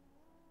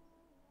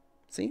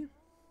 See?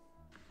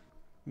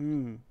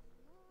 Hmm.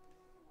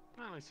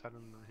 At least I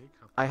don't know.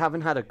 I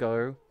haven't had a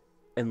go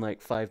in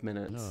like 5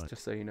 minutes, No.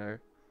 just so you know.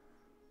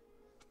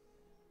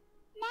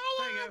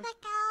 Now you have a go.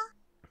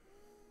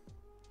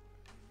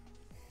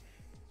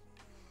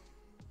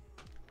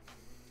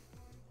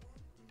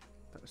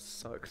 That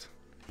sucked.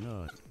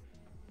 No.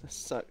 That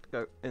sucked.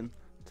 Go into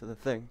the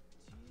thing.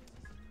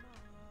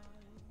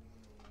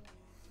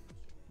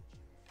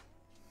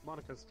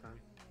 Monica's turn.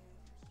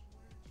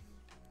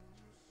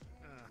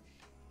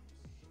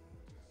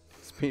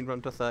 Speed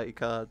run to 30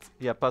 cards.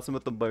 Yeah, person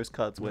with the most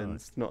cards No.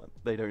 wins. Not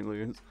they don't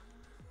lose.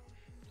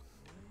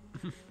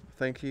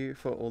 Thank you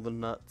for all the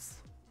nuts.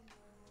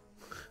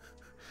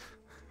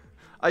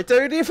 I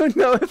don't even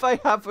know if I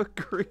have a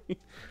green.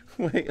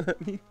 Wait,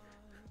 let me.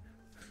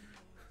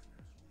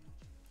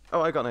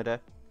 Oh, I got an idea.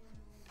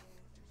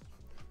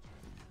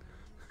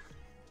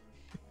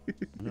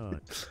 No.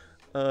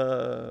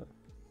 Oh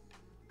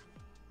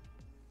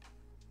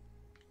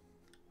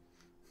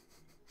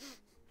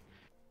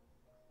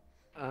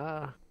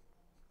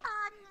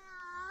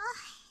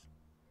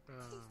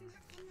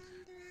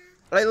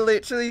I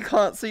literally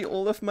can't see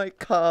all of my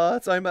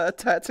cards. I'm at a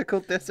tactical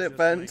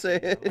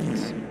disadvantage.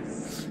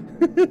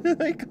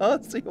 I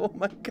can't see all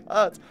my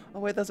cards. Oh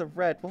wait, there's a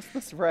red. What's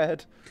this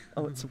red?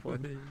 Oh, it's a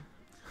 1.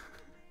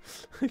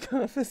 I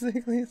can't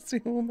physically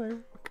see all my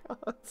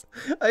cards.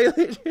 I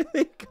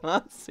literally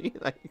can't see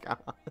the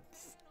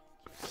cards.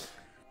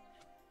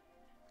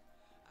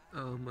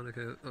 Oh,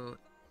 Monica. Oh,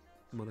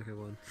 Monica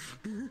won.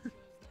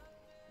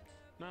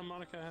 No,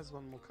 Monica has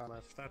 1 more card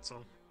left. That's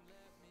all.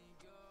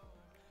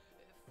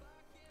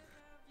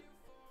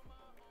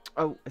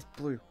 Oh, it's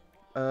blue.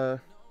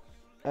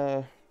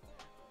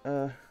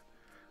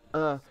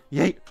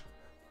 Yay!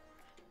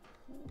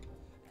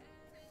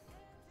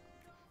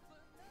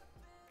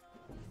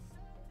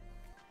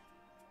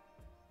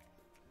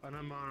 I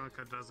know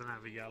Monica doesn't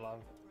have a yellow.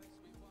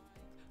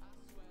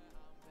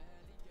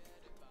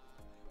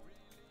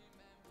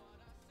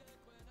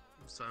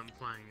 So I'm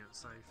playing it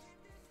safe.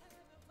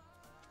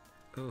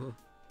 Oh.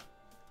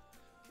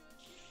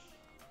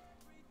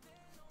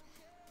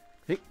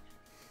 Hey.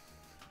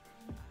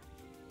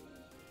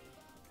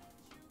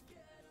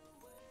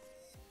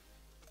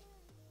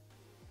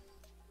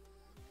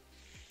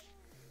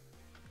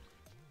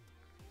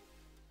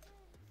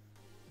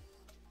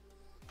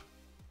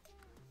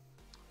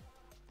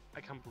 I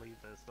can't believe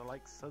this. They're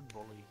like so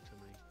bully to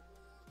me.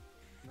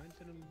 And I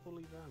didn't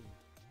bully them.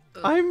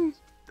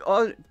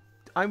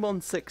 I'm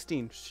on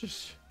 16.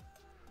 Shh.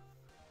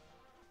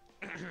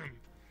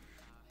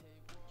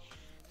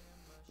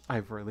 I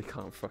really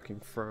can't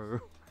fucking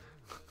throw.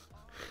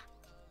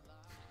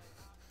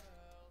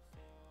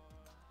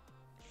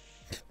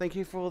 Thank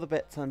you for all the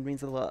bits, son.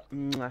 Means a lot.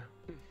 Mwah.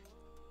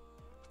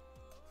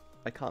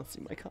 I can't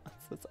see my cards.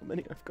 That's how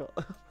many I've got.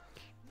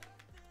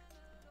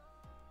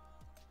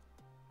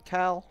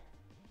 Cal.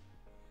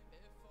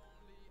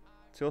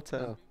 It's your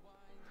turn. Oh.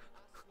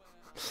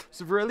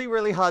 It's really,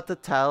 really hard to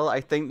tell.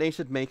 I think they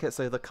should make it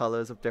so the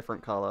colors of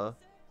different color.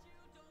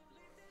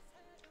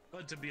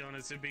 But to be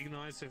honest, it'd be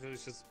nice if it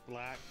was just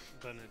black,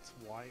 then it's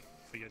white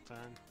for your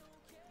turn.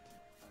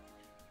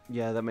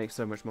 Yeah, that makes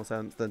so much more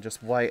sense than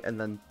just white and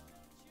then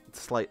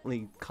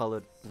slightly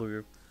colored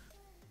blue.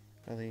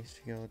 At least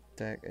your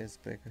deck is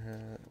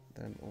bigger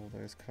than all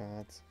those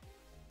cards.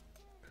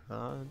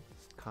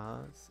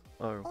 Cards?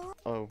 Oh.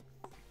 Oh.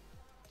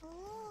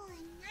 Ooh,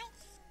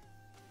 nice.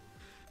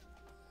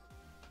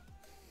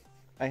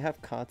 I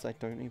have cards I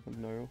don't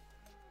even know.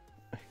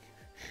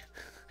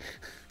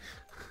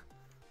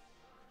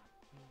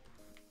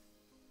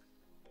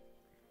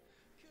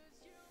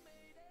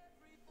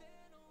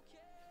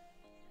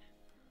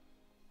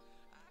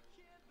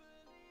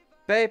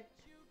 Babe!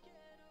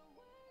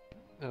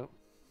 Oh.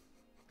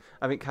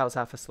 I think Cal's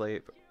half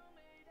asleep.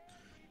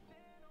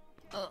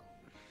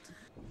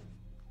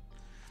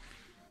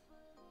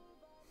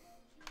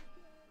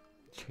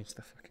 Change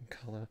the fucking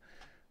color.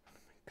 Oh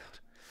my god.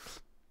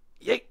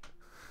 Yay!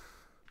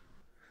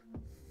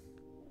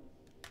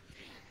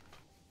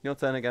 Your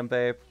turn again,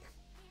 babe.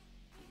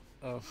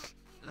 Oh.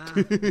 I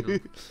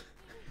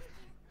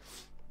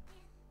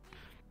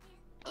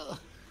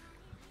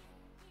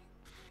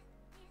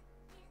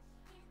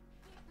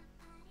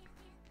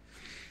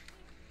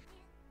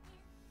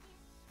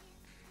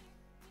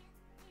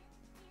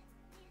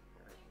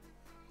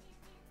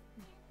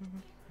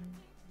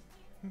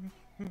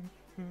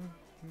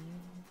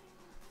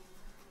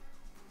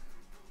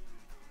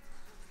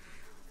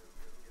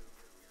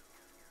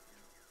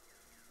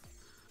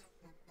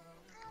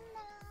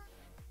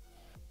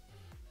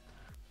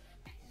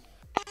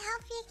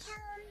hope you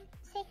count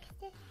 6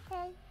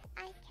 because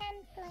I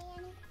can't play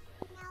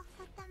anything else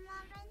at the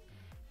moment.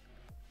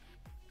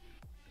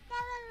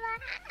 Never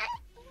mind.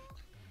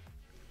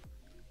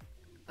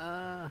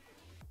 I'm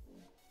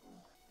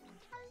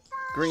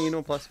sorry. Green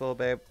or +4,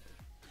 babe.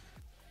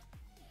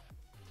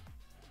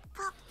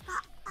 Oh.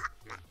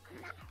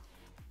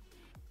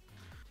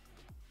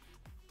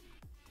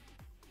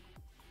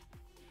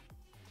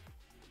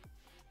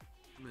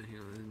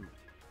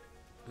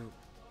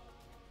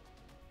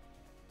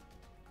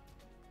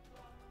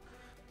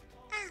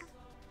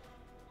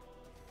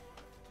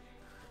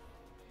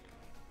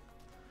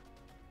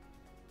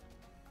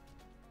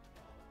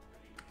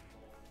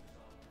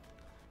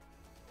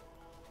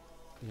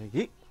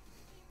 Yeet.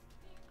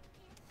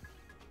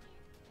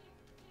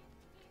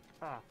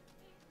 Ah.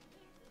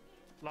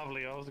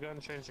 Lovely, I was going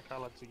to change the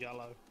color to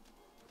yellow.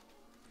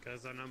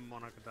 Because I know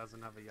Monica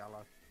doesn't have a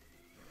yellow.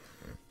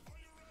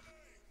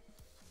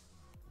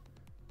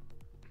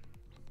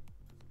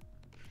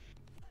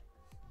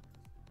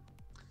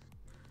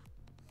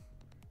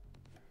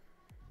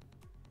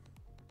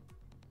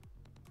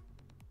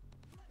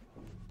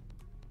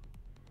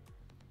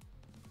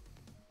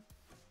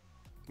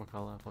 What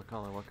color? What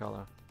color? What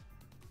color?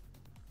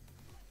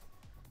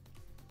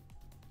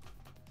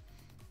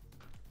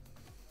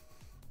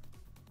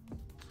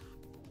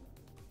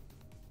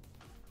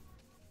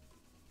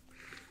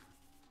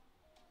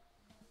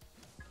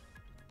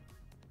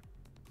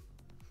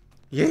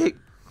 Yeet!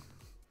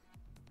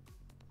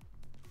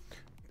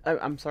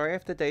 I'm sorry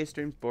if the day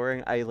stream's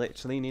boring. I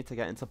literally need to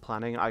get into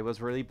planning. I was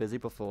really busy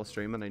before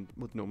stream and I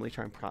would normally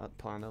try and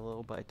plan a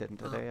little, but I didn't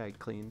today. I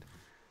cleaned.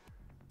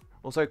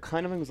 Also,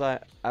 kind of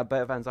anxiety, a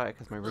bit of anxiety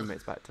because my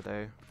roommate's back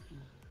today.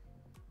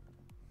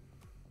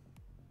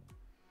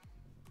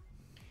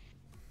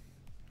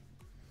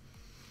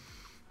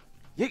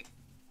 Yeet!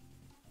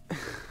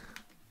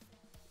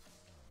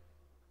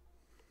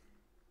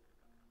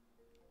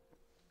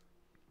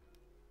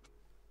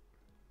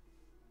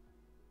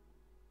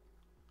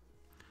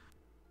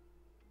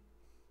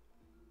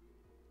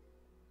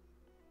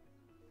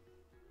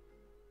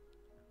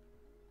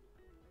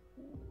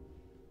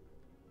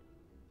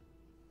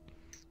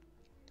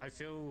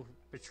 feel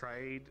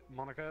betrayed,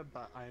 Monica,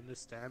 but I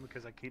understand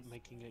because I keep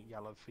making it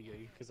yellow for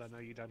you because I know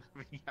you don't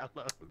have a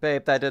yellow.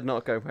 Babe, that did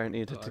not go where it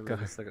needed I to go.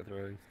 really stuck it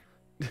through.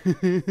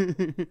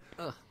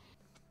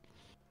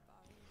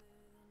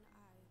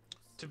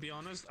 To be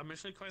honest, I'm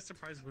actually quite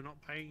surprised we're not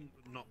playing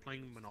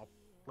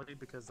Monopoly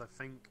because I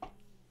think,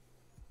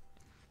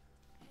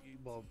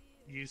 well,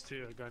 you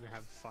two are going to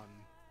have fun.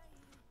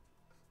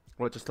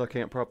 We're just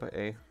looking at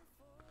property.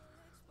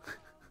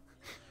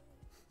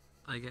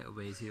 I get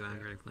way too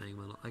angry playing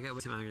I get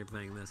way too angry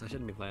playing this. I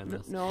shouldn't be playing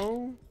this.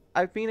 No,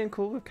 I've been in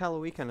cool with Cal all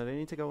weekend. I don't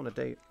need to go on a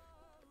date.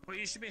 Well,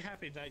 you should be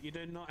happy that you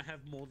do not have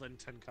more than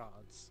 10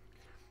 cards.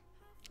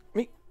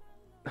 Me?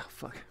 Oh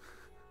fuck!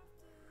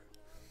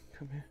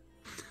 Come here.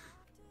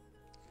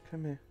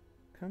 Come here.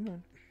 Come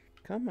on.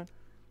 Come on.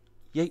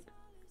 Yeet.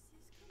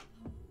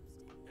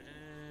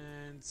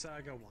 And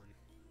Saga won.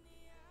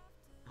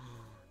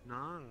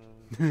 No.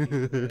 She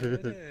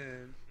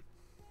didn't.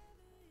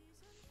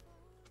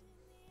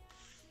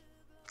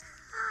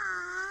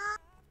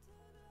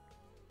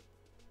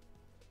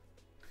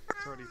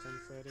 It's already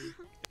 10:30.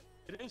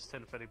 It is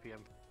 10:30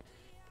 PM.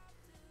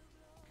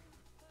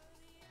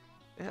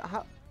 Yeah,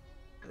 how?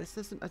 This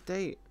isn't a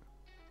date.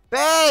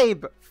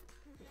 Babe!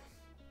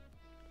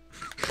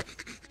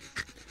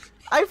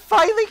 I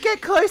finally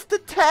get close to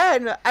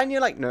 10! And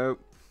you're like, no.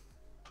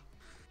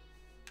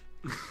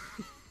 I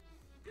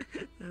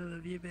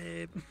love you,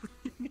 babe.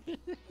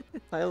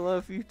 I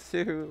love you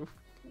too.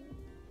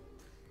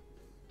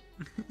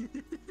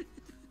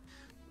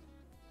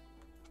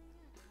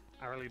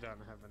 I really don't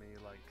have any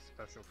like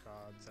special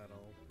cards at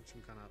all, which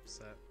I'm kind of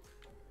upset.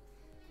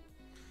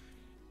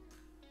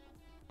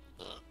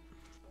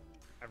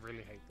 I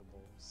really hate the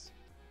balls.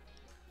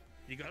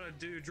 You gotta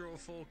draw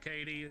 4,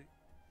 Katie,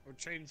 or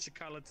change the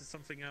color to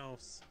something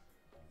else.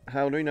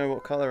 How do we know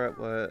what color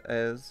it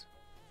is?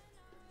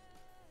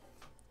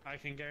 I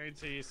can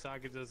guarantee you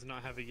Saga does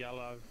not have a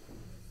yellow.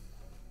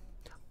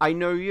 I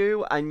know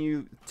you, and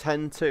you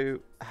tend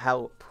to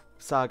help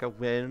Saga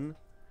win.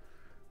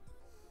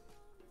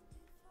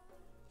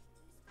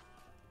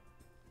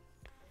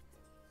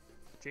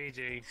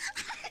 GG.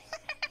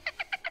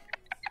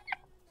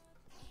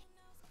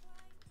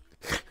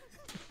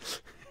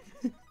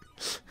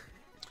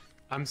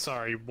 I'm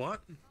sorry,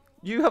 what?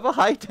 You have a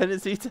high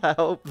tendency to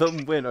help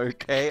them win,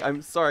 okay?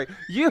 I'm sorry.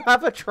 You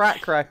have a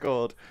track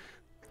record.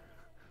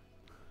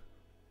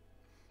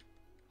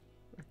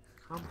 I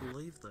can't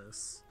believe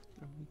this.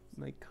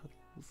 My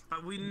cuddles.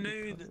 But we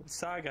knew that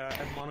Saga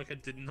and Monica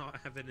did not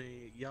have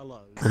any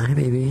yellows. Hi,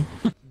 baby.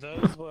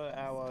 Those were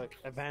our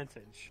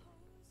advantage.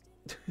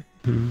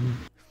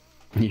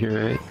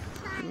 You're right.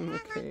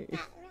 Okay.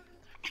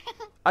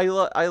 I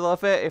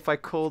love it if I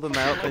call them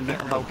out and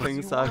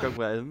helping Saga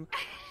win,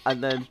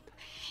 and then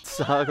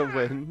Saga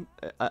win,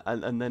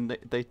 and then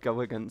they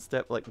go against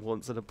it like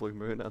once in a blue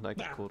moon, and I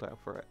get called out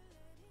for it.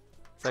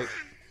 It's like,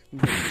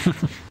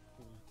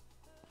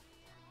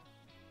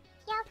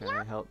 can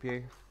I help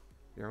you?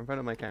 You're in front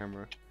of my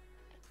camera.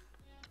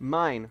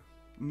 Mine.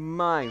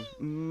 Mine.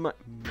 Mine.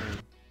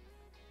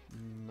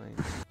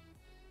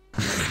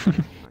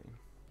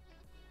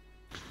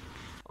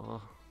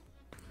 Oh.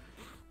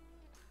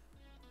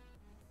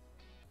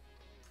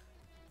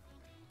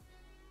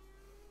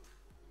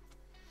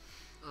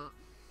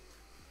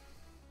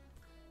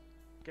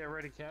 Get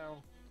ready,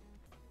 Cal.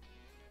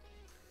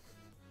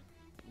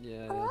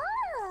 Yeah.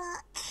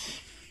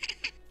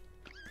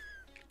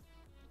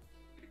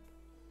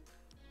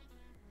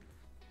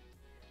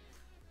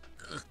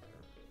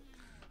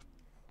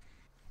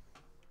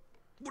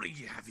 What do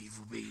you have,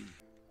 evil bean?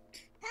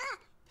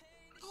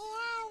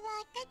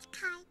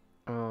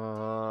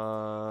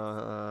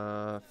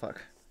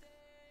 Fuck.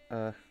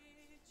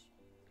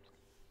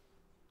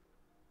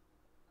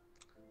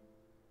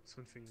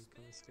 Something's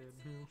kind of scared.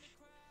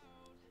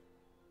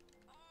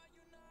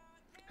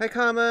 Hey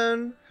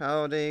Carmen,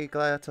 howdy,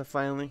 glad to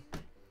finally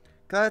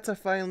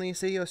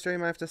see your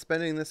stream after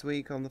spending this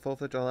week on the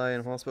 4th of July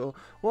in hospital.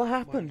 What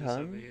happened,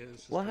 hon?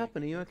 What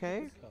happened? Are you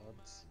okay?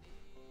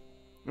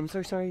 I'm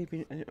so sorry.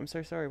 I'm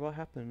so sorry. What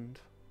happened?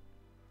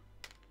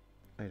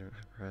 I don't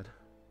have red.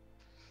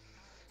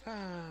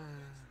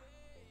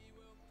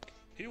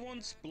 Who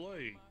wants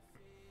blue?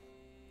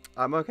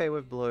 I'm okay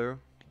with blue.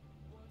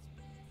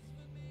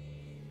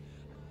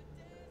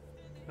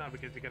 No,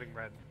 because you're getting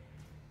red.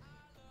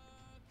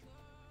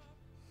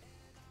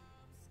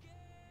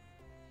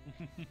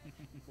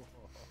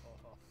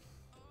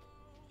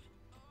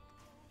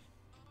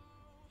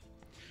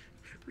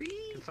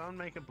 Can someone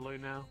make it blue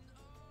now?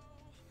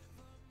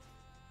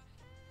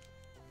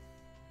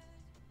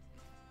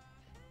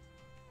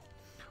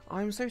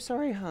 I'm so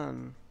sorry,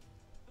 hun.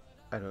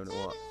 I don't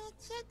know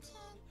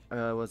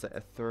what. Was it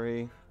a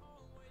 3?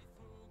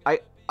 I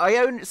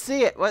don't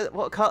see it.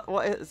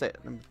 What is it?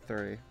 Number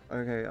 3.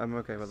 Okay, I'm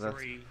okay with this.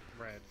 3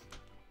 red.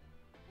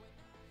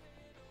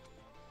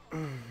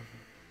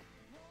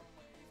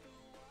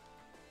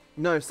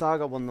 No,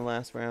 Saga won the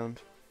last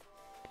round.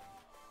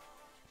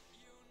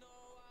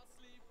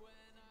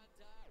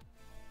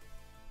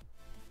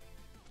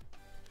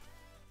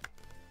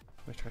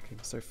 tracking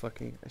is so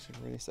fucking. I should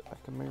really sit back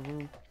in my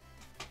room.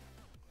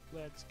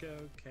 Let's go,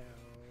 cow.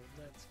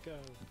 Let's go.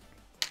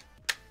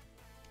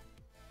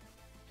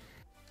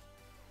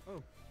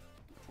 Oh.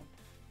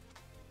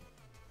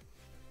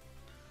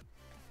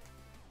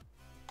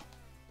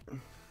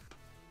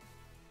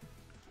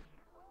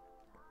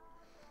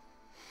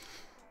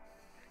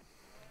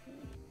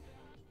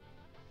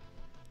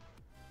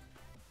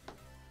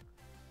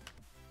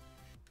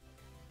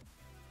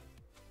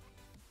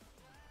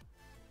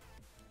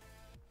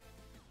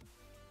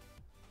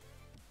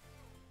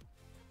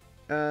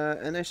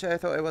 Initially I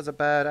thought it was a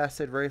bad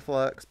acid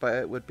reflux, but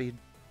it would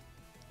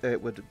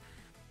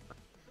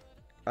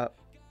up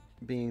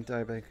being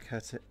diabetic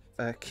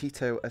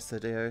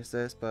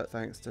ketoacidosis, but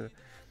thanks to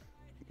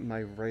my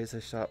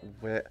razor sharp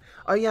wit.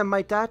 Oh yeah,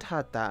 my dad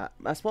had that.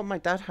 That's what my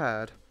dad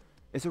had.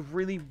 It's a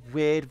really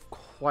weird,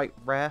 quite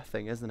rare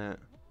thing, isn't it?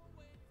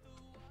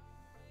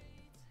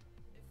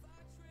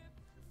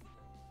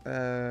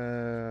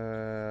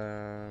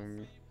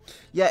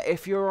 Yeah,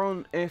 if you're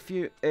on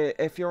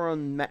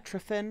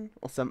Metrophin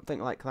or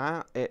something like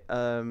that, if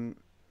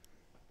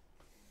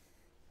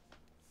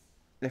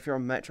you're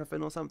on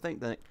Metrophin or something,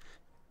 then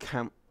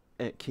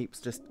it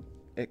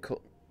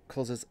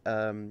causes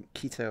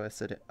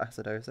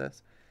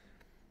ketoacidosis.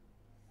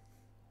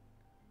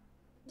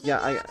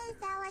 Yeah,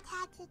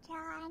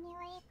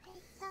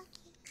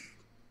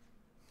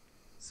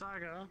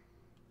 Saga.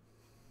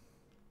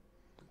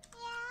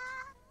 Yeah.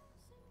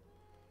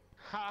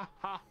 Ha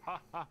ha ha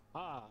ha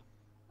ha.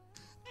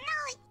 No,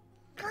 it's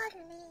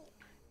totally.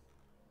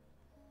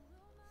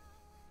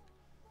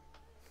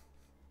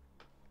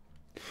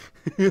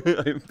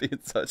 I'm being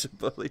such a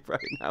bully right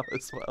now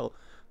as well.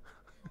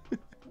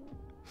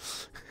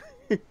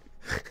 Oh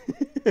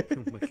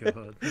my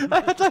god.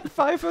 I had like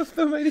 5 of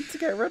them, I need to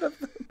get rid of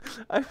them.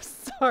 I'm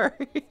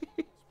sorry.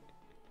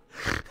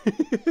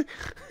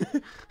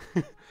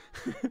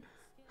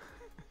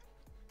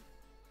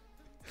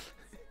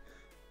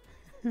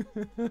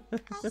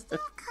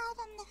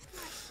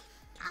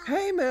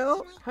 Hey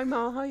Mel! Hi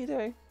Mel, how you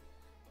doing?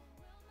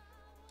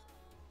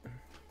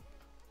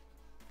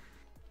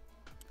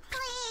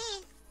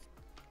 Please.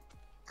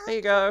 There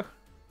you go.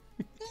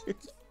 I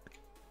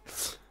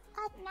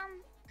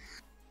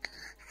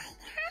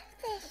have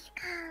this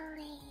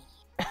curry.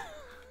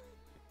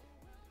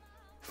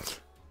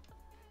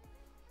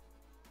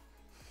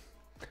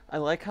 I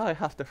like how I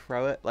have to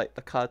throw it like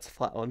the card's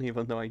flat on,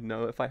 even though I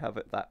know if I have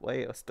it that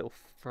way it'll still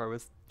throw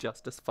as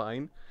just as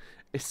fine.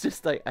 It's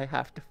just like I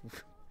have to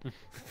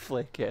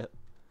flick it.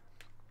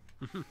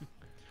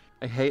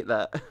 I hate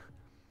that.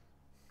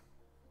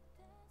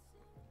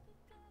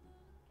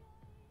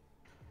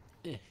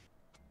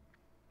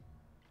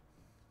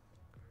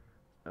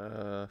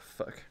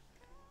 Fuck.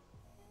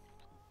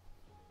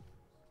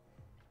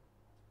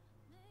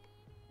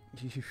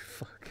 You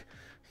fuck.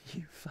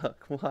 You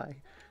fuck, why?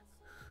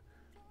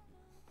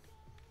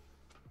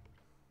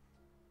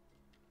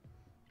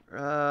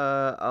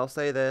 I'll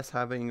say this,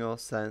 having your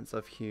sense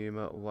of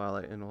humour while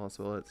in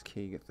hospital, it's a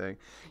key thing.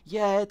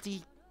 Yeah, the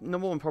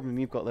number one problem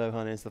you've got though,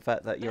 hon, is the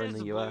fact that you're in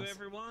the US. Blue,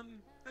 everyone.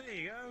 There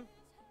you go.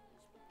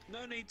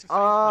 No need to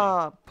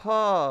Ah,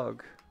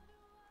 Pog!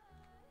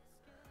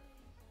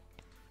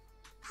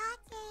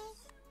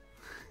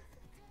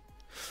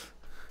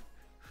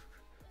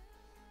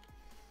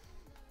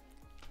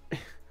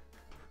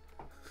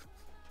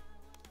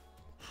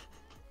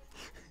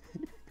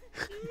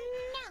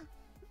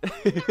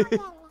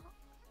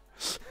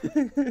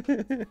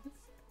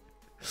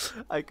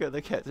 I could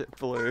have kept it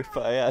blue if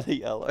I had a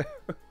yellow.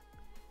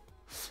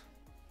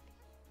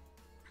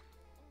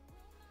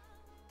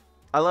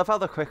 I love how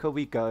the quicker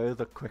we go,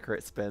 the quicker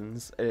it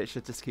spins, and it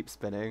should just keep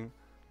spinning.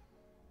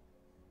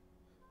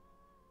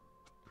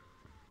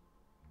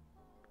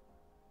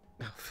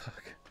 Oh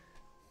fuck.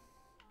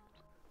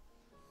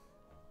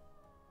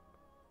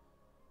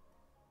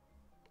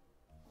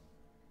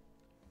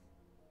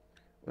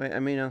 Wait, I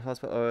mean,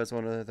 hospital is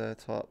one of the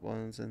top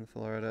ones in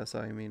Florida, so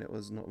I mean, it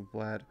was not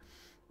bad.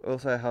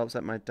 Also, it helps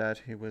that my dad,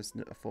 who was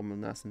a former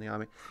nurse in the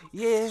army.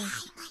 Yeah,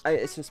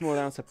 it's just more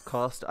down to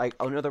cost.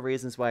 One of the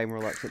reasons why I'm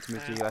reluctant to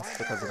move to the US is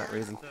because of that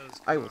reason.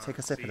 I will take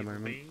a sip in a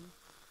moment.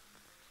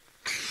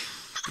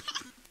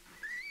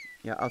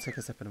 Yeah, I'll take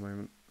a sip in a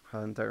moment.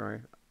 Don't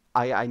worry.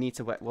 I need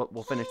to wait.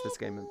 We'll finish this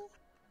game.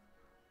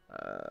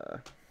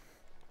 And,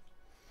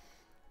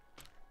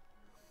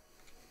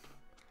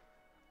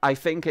 I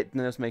think it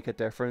does make a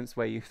difference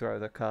where you throw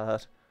the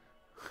card.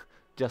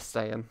 Just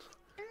saying.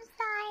 I'm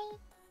sorry.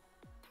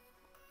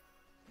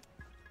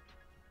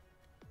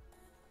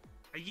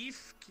 Are you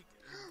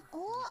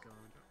Oh.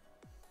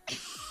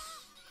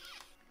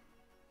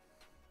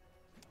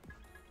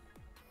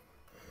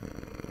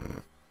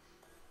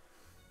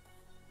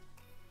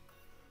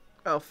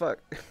 Oh fuck.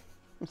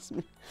 It's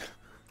me.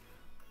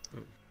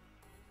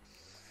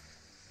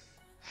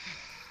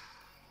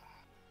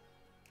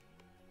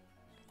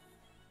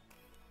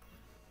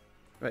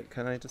 Wait,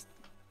 can I just...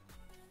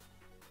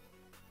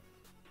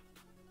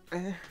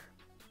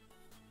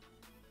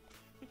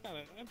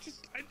 about it.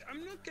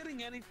 I'm not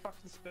getting any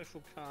fucking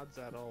special cards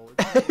at all.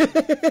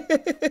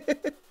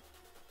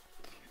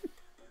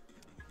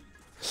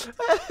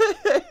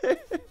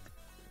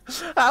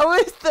 How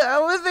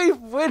are they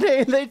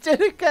winning? They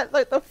didn't get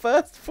like the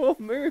first 4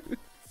 moves.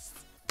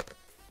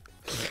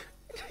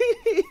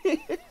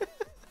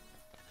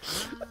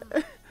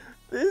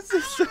 This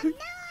is so. No idea,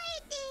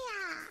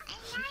 and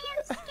I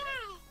am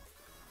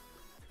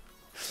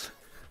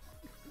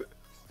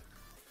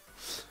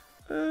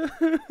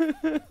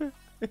scared.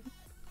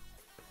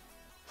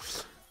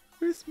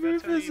 Whose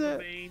move is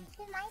it? Is it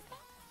my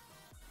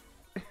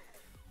turn?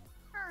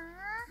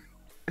 Aww.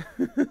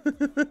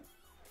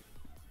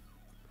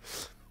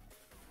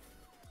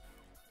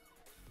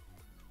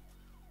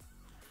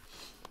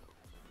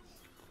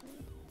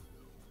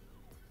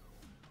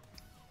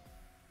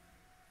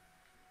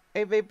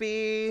 Hey,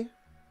 baby.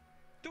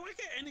 Do I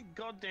get any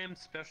goddamn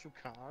special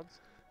cards?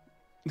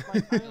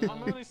 Like,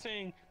 I'm only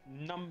seeing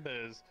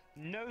numbers,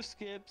 no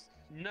skips,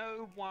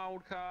 no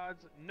wild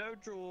cards, no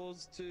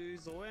draws,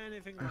 twos, or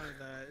anything like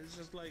that. It's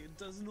just like, it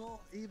does not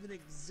even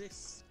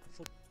exist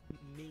for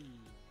me.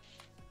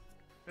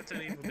 That's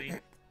an evil being.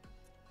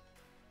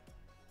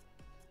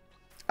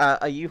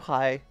 Are you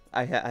high?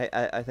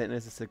 I think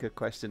this is a good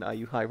question. Are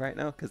you high right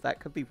now? Because that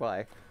could be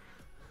why.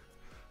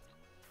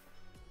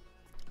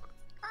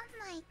 Oh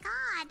my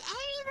god,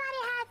 everybody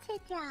had to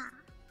draw.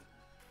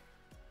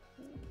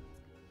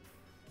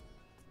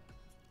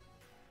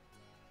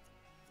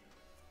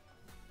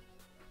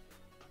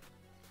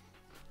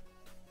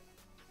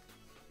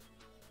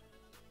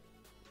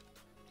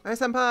 Hi,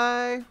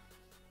 senpai.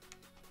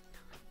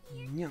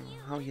 Yeah,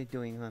 how you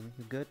doing, hon?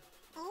 You good?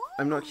 Oh.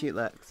 I'm not cute,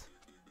 Lex.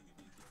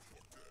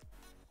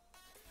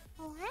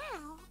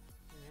 Wow.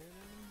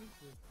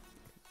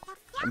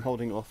 I'm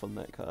holding off on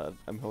that card.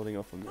 I'm holding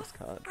off on this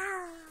card.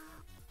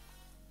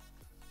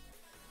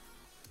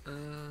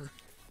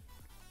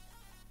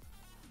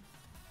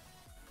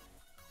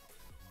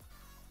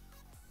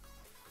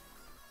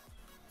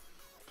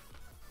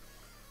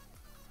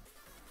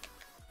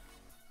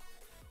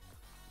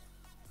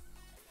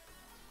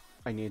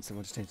 I need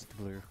someone to change it to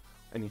blue.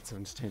 I need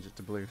someone to change it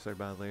to blue so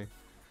badly.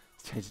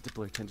 Change it to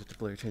blue, change it to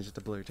blue, change it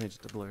to blue, change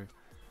it to blue.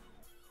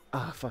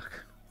 Ah, fuck.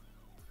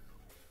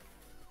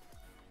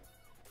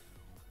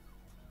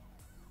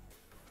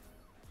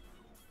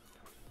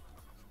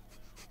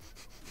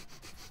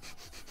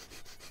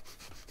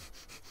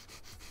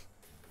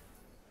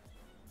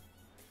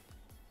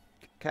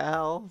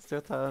 Cal, it's your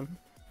turn.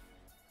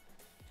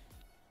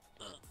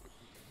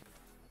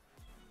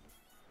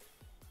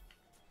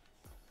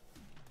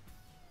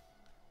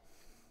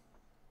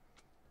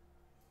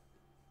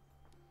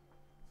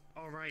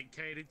 Alright,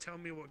 Katie, tell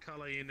me what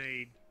color you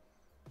need.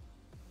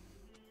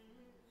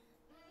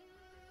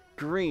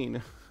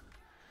 Green.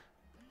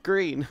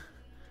 Green.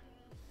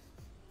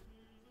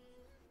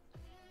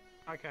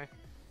 Okay.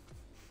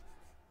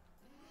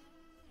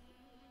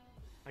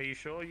 Are you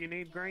sure you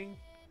need green?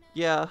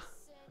 Yeah.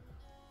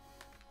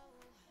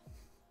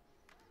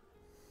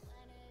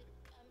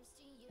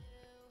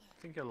 I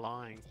think you're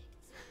lying.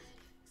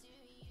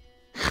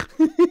 I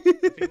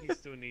think you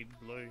still need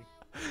blue.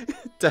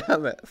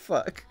 Damn it,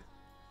 fuck.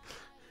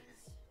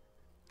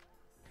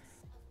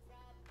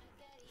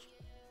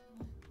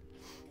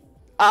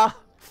 Ah,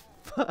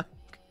 fuck.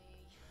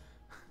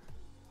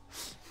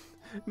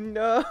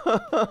 No.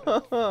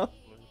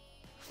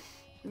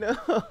 No,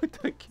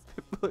 don't keep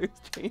it blue,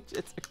 change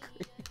it to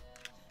green.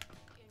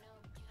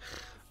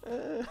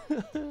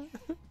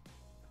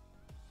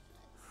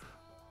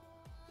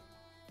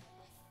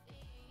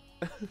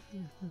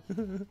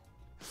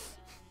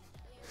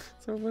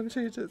 Someone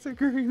change it to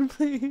green,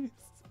 please.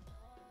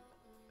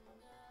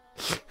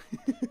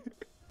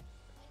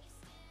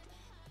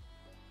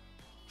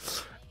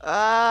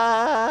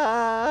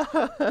 Ah!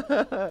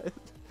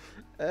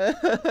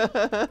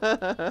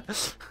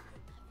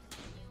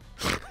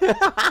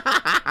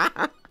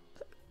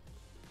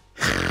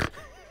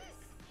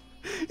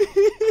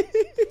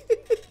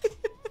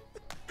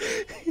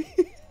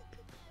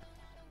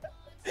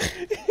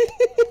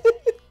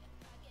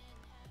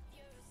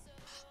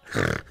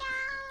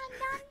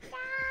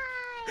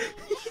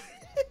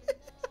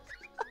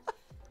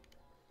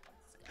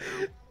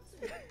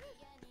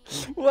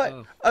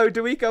 What? Oh,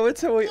 do we go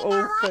until we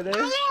all finish? I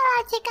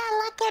realize you gotta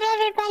look at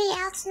everybody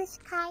else's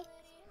card.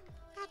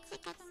 That's a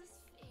good one.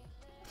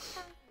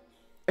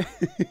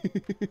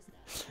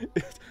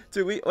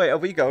 Do we wait? Are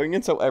we going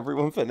until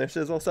everyone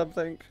finishes or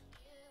something?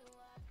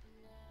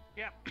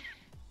 Yeah.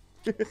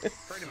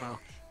 Pretty much.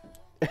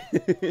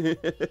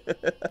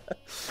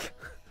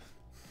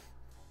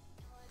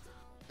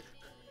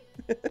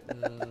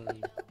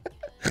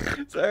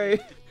 Sorry,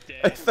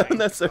 I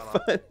found that so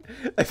fun.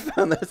 I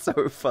found that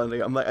so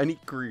funny. I'm like, I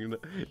need green.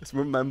 Just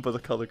remember the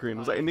color green. I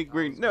was like, I need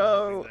green.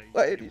 No,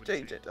 why did you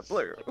change it to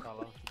blue?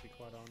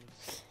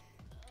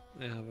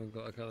 I haven't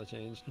got a colour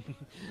change.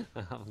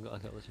 I haven't got a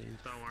colour change.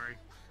 Don't worry,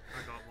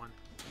 I got one.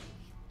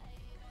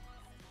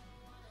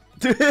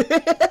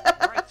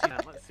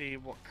 Right, let's see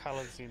what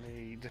colours you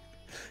need.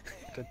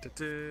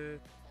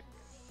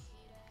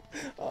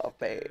 Oh,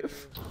 babe.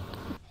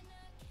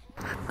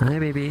 Hi,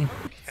 baby.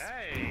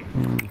 Okay.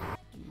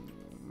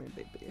 My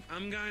baby.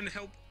 I'm going to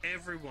help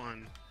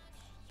everyone.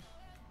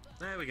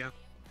 There we go.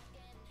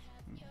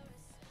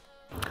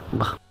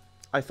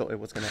 I thought it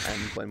was gonna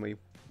end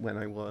when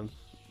I won.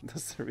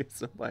 That's the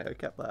reason why I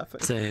kept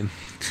laughing. Same.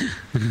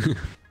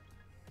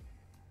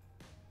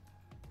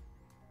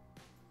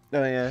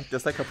 Oh yeah,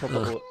 just like a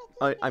proper.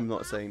 I'm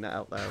not saying that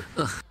out loud.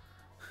 Why are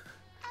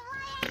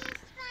you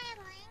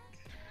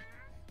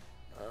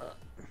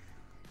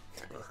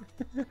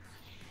smiling?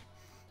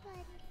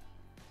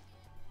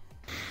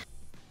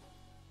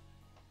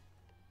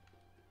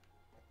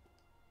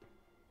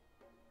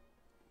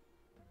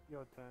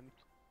 Your turn.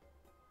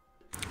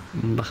 I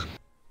love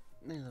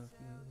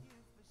you.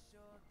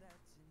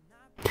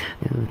 I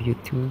love you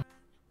too.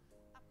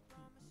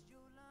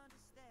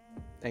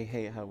 I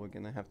hate how we're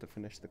gonna have to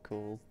finish the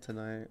call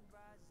tonight.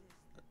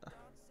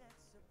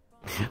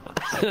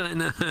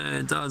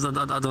 No,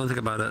 don't think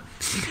about it.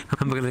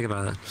 I'm not gonna think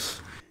about it.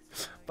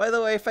 By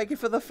the way, thank you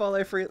for the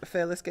follow,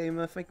 Fearless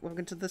Gamer.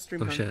 Welcome to the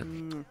stream. Oh shit.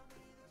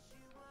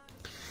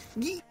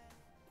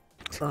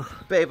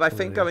 Babe, I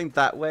think going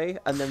that way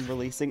and then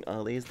releasing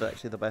early is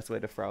actually the best way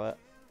to throw it.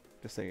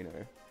 Just so you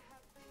know.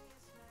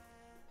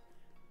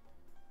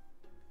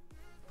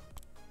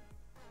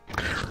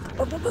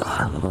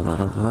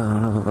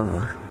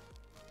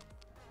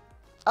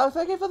 Oh,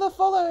 thank you for the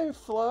follow,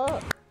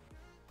 Fleur.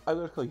 I'm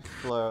gonna call you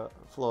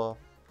Fleur.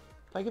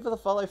 Thank you for the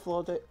follow,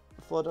 Fleur de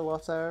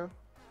Lotto.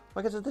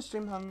 Welcome to the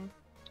stream, hun.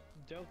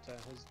 Delta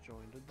has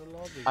joined the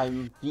lobby.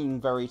 I'm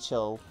being very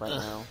chill right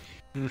now.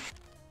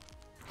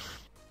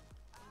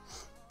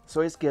 So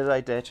it's a good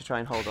idea to try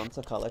and hold on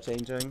to color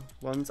changing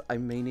ones. I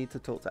may need to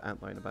talk to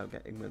Antline about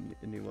getting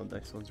a new one.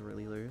 This one's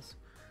really loose,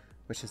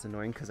 which is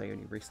annoying because they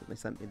only recently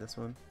sent me this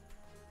one.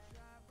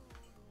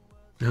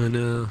 Oh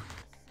no.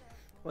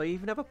 Well,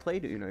 you've never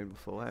played Uno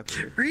before, have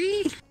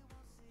you?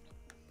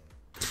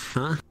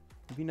 Huh?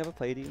 Have you never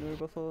played Uno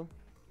before?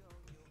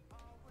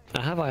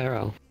 I have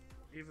IRL.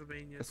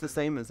 It's the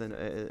same as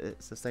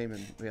it's the same in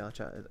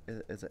Vrchat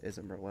as it is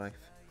in real life.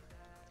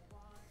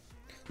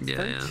 It's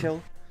very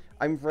chill.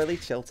 I'm really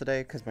chill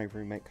today because my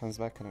roommate comes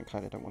back and I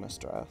kind of don't want to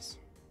stress.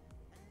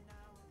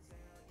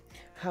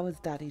 How is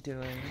Daddy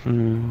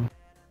doing?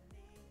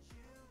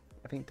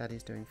 I think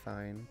Daddy's doing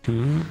fine.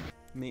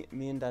 Me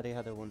and Daddy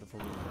had a wonderful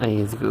weekend.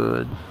 He's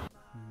good.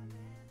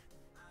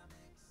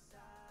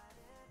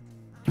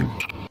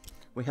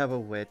 We have a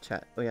weird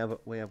chat. We have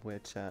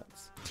weird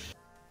chats.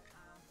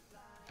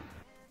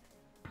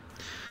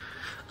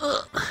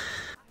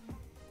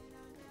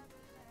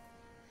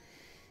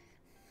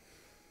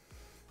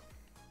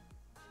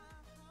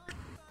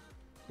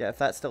 Yeah, if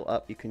that's still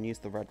up, you can use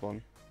the red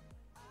one.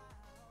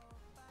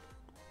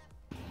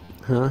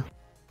 Huh?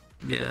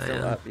 If it's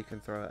still up, you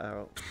can throw it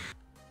out.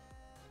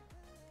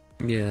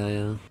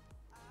 Yeah.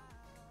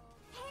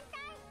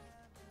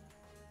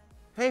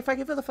 Hey, thank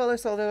you for the follow,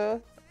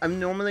 Salvador. I'm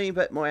normally a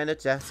bit more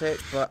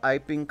energetic, but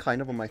I've been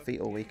kind of on my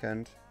feet all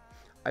weekend.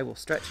 I will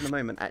stretch in a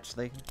moment,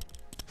 actually.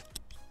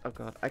 Oh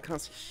god, I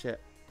can't see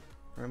shit.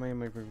 Where am I in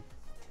my room?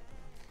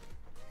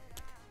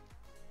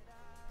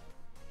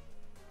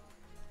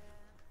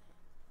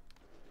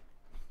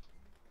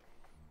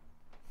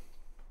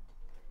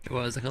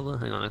 What is the color?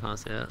 Hang on, I can't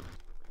see it.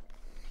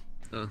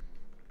 Oh.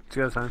 It's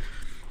go time.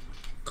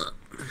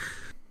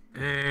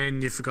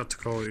 And you forgot to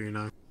call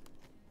Uno.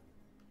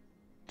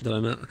 Did I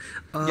not?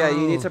 Oh. Yeah,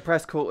 you need to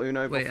press call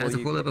Uno before Wait, I have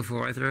to call it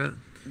before I throw it?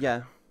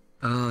 Yeah.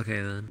 Oh,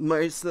 okay then.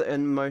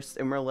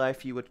 In real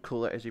life, you would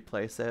call it as you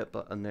place it,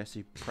 but unless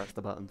you press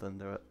the button, then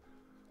do it.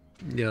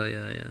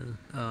 Yeah.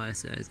 Oh, I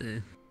see.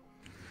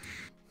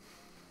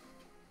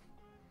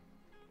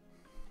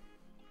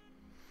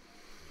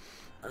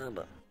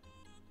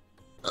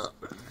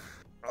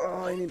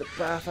 Oh, I need a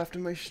bath after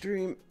my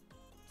stream.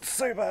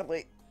 So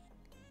badly.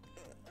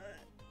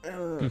 I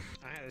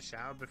had a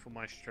shower before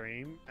my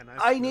stream, and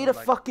I need a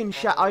fucking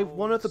shower.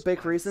 One of the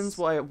big reasons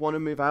why I want to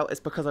move out is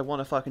because I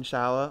want a fucking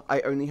shower. I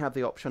only have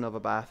the option of a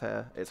bath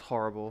here. It's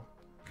horrible.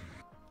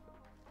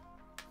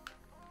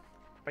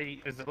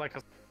 Wait, is it like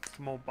a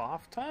small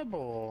bathtub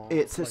or?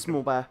 It's a like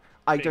small bath.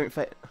 I don't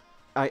fit.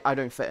 I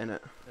don't fit in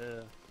it.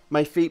 Yeah.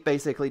 My feet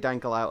basically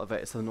dangle out of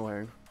it. It's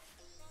annoying.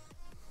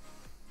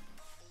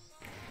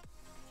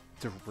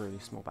 It's a really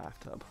small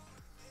bathtub.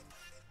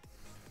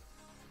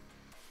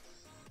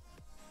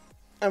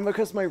 And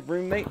because my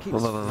roommate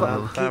keeps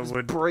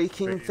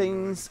breaking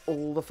things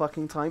all the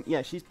fucking time.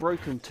 Yeah, she's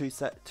broken two.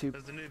 There's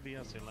a new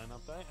VLC line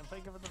update, and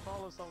thank you for the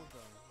follow, soldier.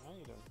 How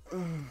you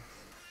doing?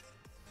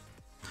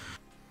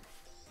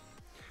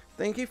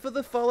 Thank you for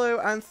the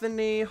follow,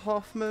 Anthony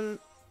Hoffman.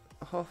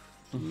 I'm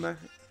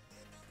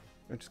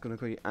just gonna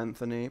call you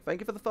Anthony.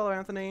 Thank you for the follow,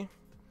 Anthony.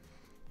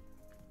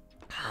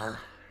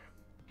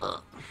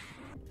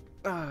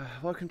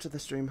 Welcome to the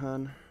stream,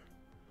 hun.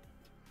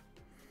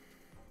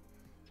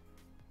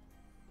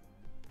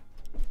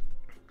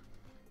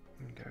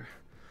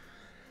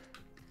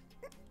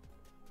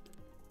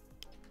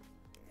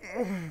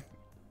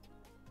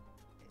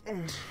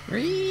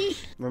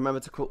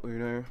 Remember to call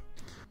Uno.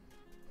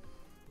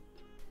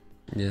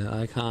 Yeah,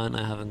 I can't.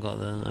 I haven't got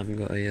that. I haven't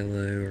got a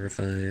yellow or a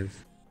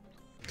 5.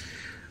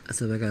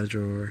 So I got a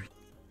drawer.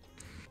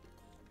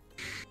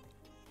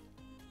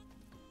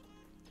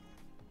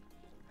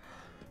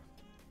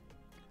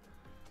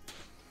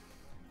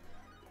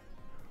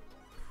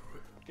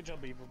 Good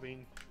job, Evil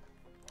Bean.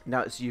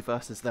 Now it's you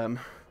versus them.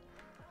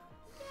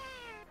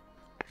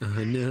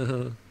 Oh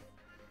no.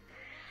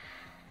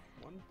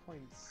 1.6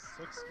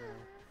 now.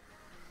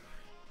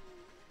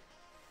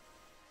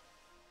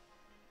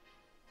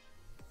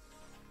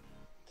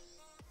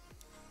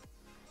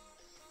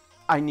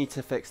 I need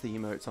to fix the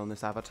emotes on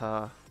this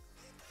avatar.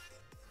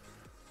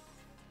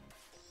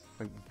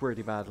 Like,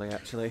 really badly,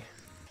 actually.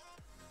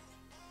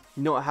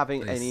 Not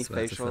having I any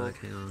swear to facial... fuck,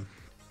 hang on.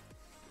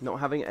 Not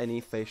having any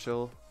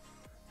facial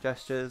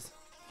gestures.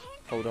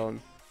 Hold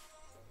on.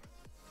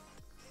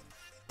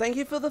 Thank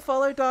you for the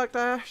follow, Dark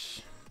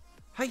Dash.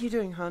 How you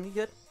doing, hon? You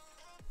good?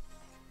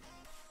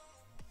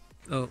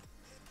 Oh.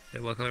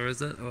 Wait, what colour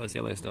is it? Oh, it's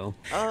yellow still.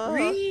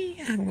 Whee!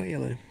 I haven't got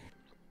yellow.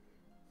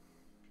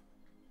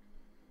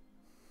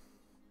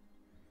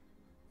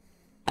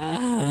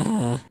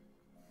 Ah.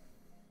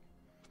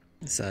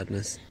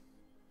 Sadness.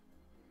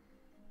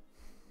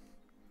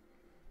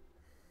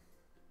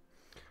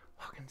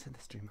 Welcome to the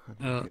stream, hon.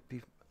 Oh.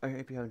 I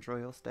hope you enjoy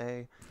your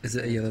stay. Is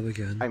it a yellow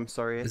again? I'm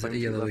sorry if Is it I'm a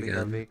too yellow again?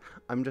 lovey-dovey.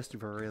 I'm just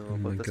very in love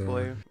Oh with my this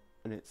boy, God.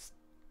 and it's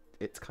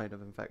kind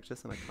of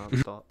infectious, and I can't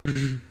stop.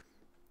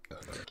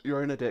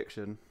 You're an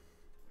addiction.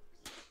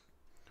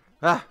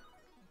 Ah!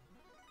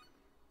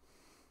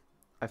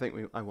 I think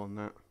I won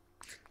that.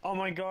 Oh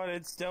my god,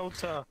 it's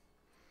Delta.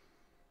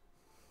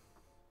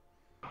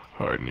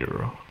 Hi,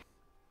 Nero.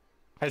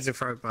 How's your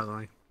throat, by the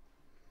way?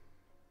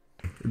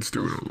 It's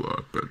doing a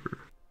lot better.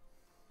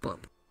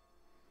 Bop.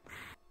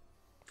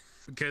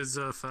 Because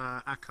of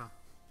Akka.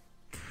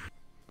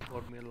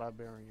 Lord me a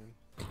librarian.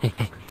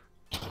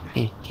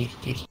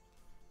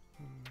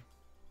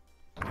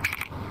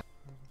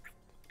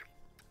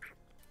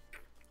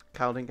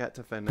 Cal didn't get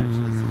to finish.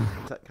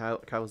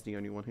 Cal's the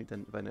only one who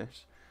didn't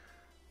finish.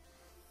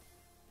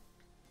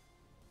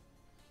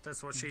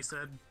 That's what she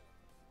said.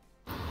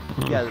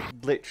 Yeah,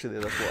 literally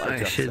that's what I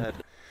just said.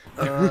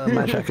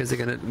 My trackers are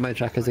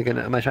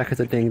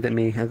dinged at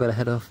me. I gotta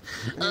head off.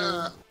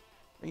 I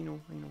know.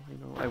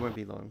 I won't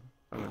be long.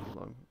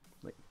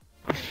 Like,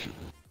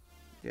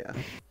 yeah.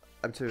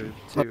 I'm two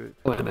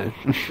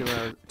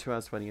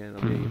hours 20 in.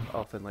 I'll be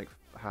off in like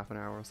half an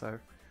hour or so.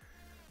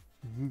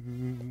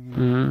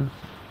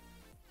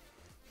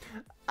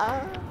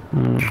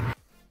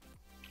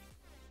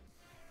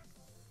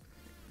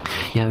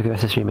 Yeah, we'll go back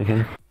to stream,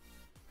 okay?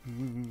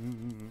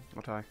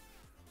 I'll try.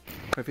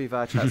 Hopefully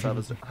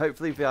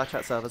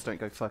VRChat servers don't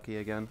go fucky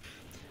again.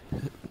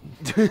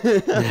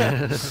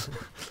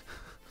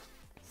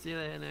 See you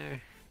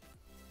later.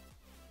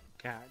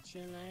 Catch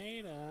you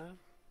later.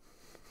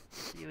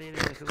 See you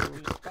later.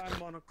 Bye,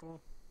 Monocle.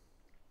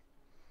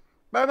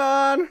 Bye,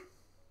 man!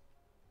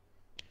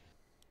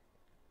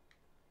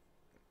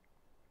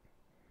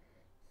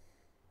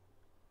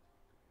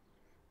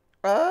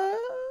 I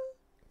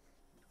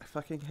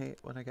fucking hate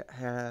when I get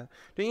hair.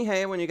 Don't you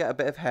hate when you get a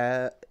bit of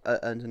hair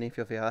underneath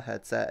your VR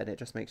headset and it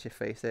just makes your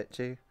face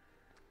itchy?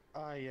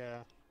 Yeah.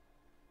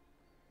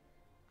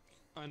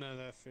 I know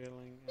that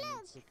feeling.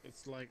 And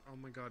it's like, oh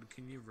my god,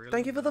 can you really?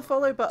 Thank you for the not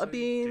follow, want to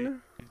Butterbean.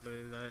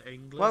 do the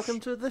English? Welcome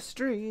to the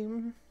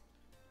stream.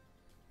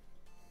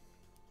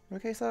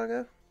 Okay,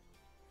 Saga?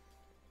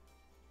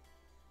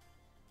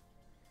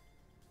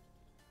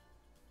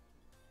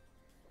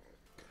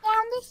 Yeah,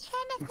 I'm just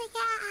trying to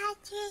figure out how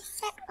to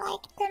set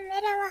like the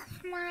middle of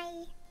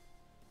my.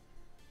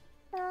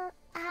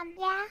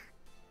 Yeah,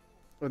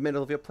 The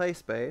middle of your play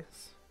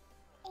space?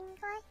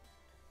 English.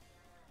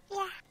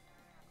 Yeah.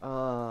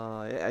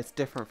 Yeah, it's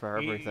different for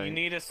everything. You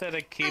need to set a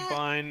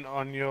keybind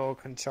on your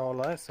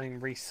controller saying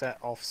reset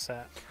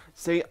offset.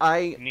 See,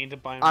 You need to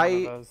bind one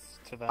of those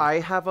to that. I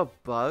have a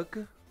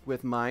bug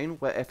with mine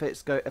where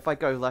if I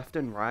go left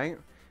and right,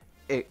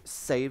 it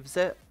saves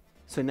it.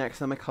 So next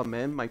time I come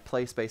in, my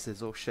play space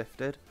is all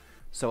shifted.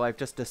 So I've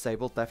just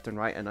disabled left and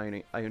right, and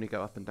I only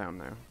go up and down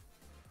now.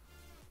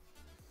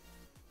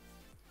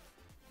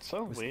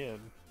 So weird.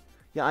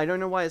 Yeah, I don't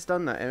know why it's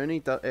done that. It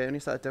only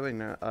started doing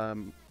that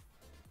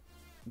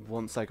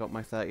once I got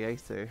my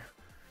 3080.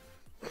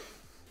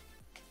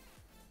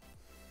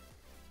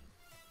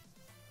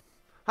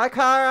 Hi,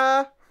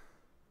 Kara.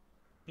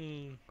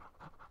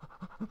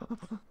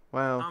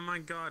 Wow. Oh my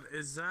god,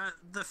 is that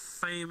the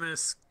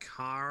famous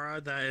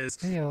Kara that is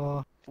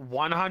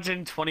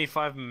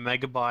 125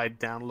 megabyte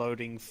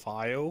downloading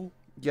file?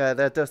 Yeah,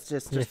 they're just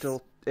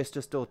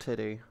all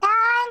titty.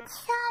 I'm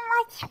so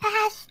much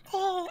faster.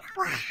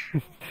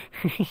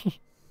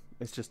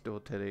 It's just all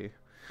titty.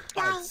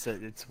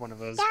 It's one of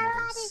those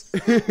That ones.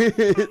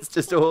 It's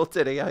just all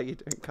titty. How you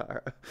doing,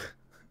 Kara?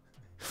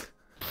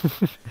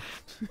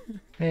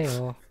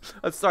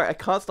 I'm sorry, I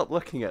can't stop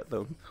looking at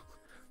them.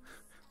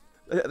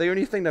 The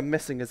only thing they're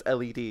missing is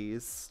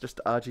LEDs, just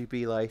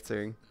RGB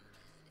lighting.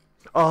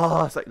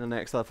 Oh, it's like the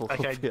next level. For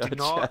Okay, VR do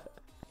not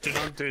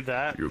chat. do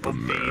that. You have a or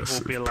Beeve will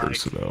massive be like,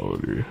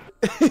 personality.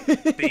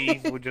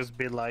 Beeve will just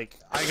be like,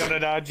 I got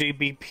an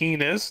RGB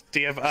penis.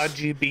 Do you have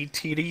RGB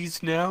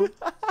titties now?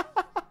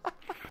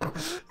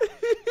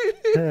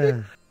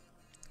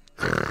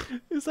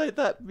 It's like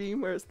that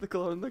meme where it's the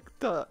glow in the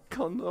dark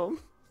condom.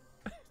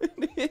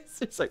 And it's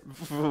just like,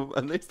 vroom,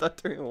 and they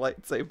start doing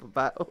lightsaber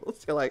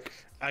battles. You're like,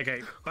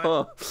 Okay, but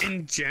oh,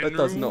 in general, that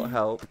does not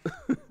help.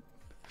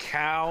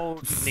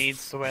 Cal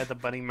needs to wear the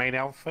bunny maid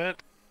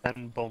outfit,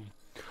 and boom.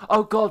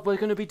 Oh god, we're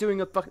going to be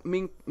doing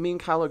me and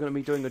Cal are going to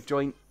be doing a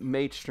joint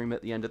maid stream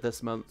at the end of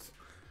this month.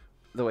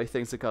 The way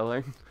things are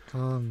going.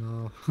 Oh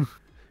no.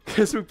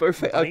 Because we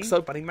both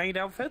Bunny maid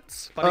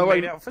outfits? Bunny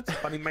maid outfits?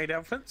 Bunny maid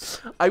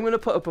outfits? I'm going to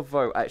put up a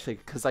vote, actually,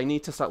 because I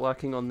need to start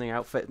working on the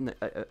outfit,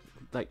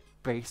 like,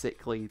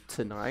 basically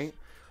tonight.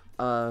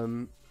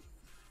 No,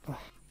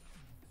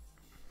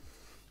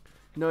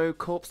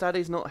 Corpse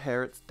Daddy's not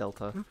here, it's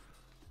Delta.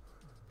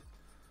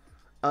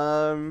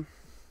 As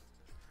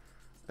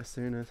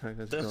soon as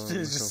Haga's gone... This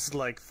is just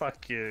like,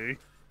 fuck you.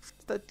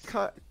 That's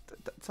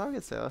how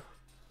it's here.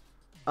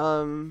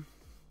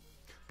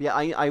 Yeah,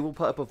 I will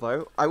put up a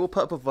vote. I'll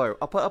put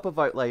up a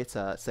vote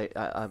later. Say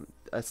a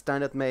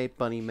standard made,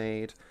 bunny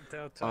made.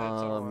 Delta,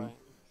 alright.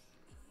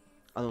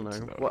 I don't know.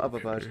 What other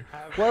version?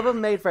 What other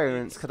maid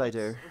variants could I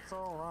do?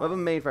 What other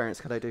maid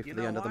variants could I do for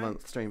the end of the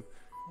month stream?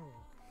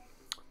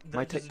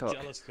 My TikTok.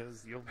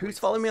 Who's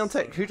following me on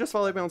TikTok? Who just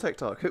followed me on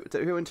TikTok?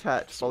 Who in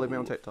chat followed me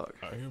on TikTok?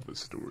 I have a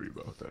story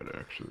about that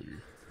actually.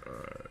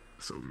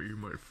 So me and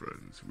my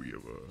friends, we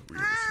have a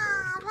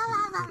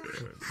small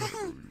group,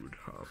 and we would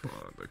hop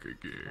on like a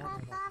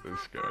game.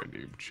 This guy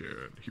named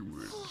Chan, he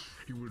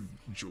would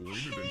join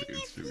and then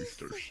instantly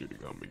start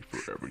shitting on me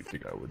for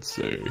everything I would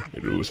say.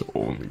 And it was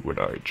only when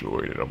I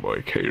joined and I'm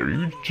like, hey, are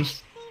you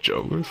just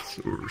jealous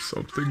or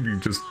something? You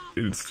just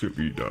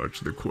instantly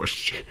dodge the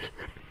question.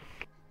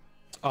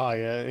 Oh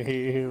yeah,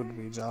 he would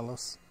be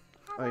jealous.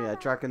 Oh yeah,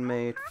 Dragon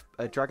Maid,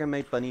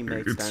 Bunny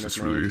Maid, It's Standard just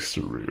Maid. really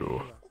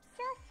surreal.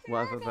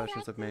 What other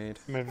versions I've made?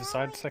 Move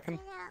aside a second.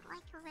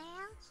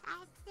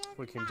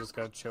 We can just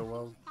go chill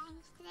world.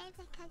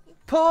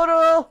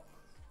 Portal!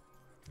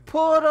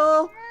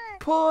 Portal!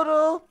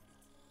 Portal!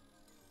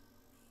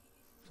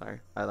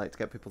 Sorry, I like to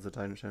get people's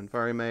attention.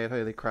 Very made,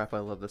 holy crap, I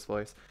love this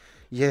voice.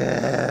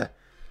 Yeah!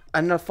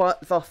 And the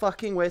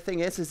fucking weird thing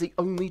is he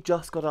only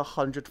just got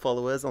 100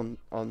 followers on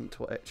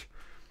Twitch.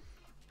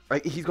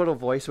 Like, he's got a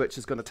voice which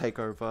is gonna take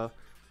over.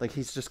 Like,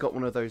 he's just got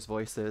one of those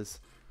voices.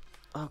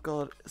 Oh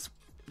god, it's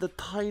the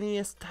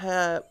tiniest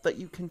hair that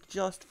you can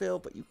just feel,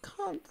 but you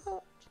can't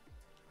touch.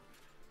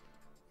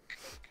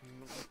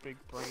 Big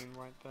brain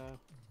right there.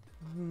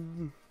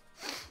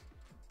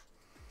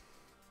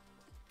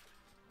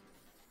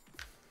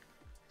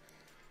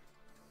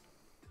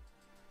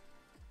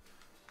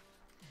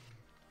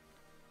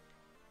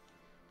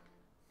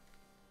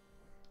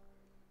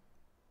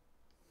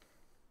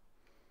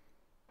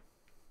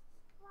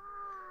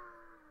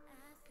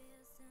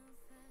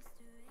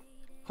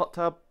 Hot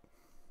tub.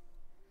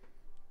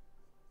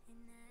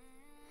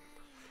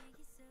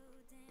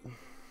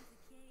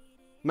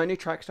 My new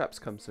track straps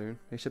come soon.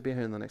 They should be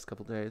here in the next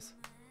couple days.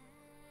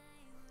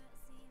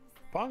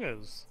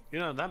 Buggers. You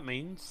know what that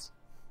means?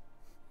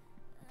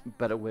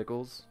 Better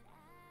wiggles.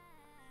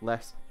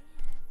 Less.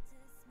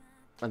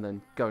 And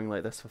then going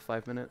like this for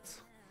 5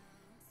 minutes.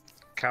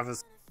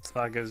 Covers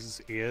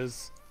Slugger's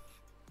ears.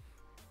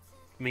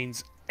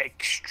 Means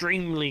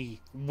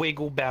extremely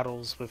wiggle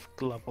battles with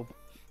Glubble.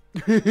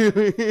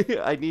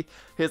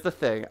 Here's the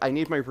thing. I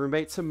need my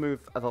roommate to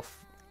move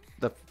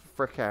the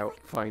frick out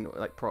fine,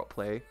 like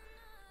properly.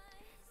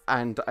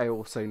 And I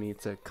also need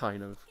to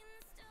kind of,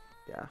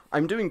 yeah.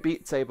 I'm doing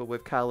Beat Saber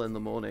with Cal in the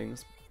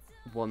mornings.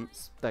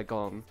 Once they're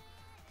gone.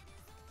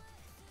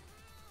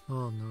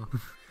 Oh no.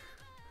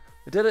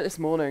 I did it this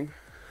morning.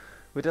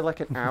 We did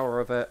like an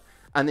hour of it,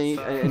 and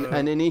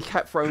then he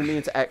kept throwing me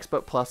into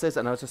expert pluses,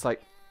 and I was just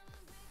like,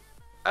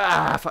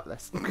 ah, fuck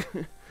this.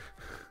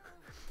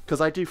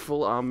 Because I do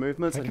full arm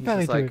movements, and he's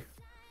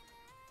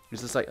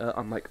just like,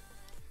 I'm like.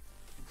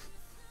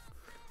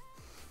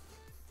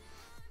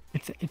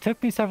 It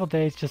took me several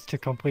days just to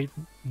complete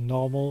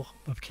normal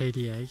of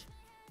KDA.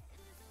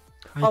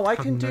 I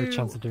can no do.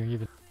 chance of doing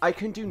even. I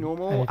can do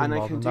normal, and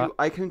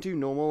I can do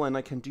normal, and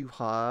I can do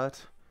hard.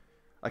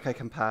 Like I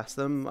can pass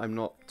them. I'm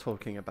not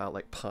talking about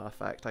like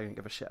perfect. I don't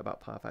give a shit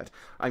about perfect.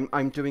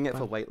 I'm doing it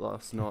for weight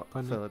loss, not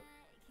for.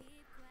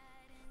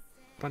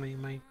 Bunny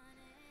mate.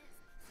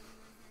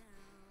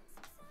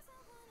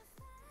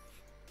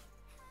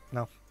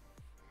 No.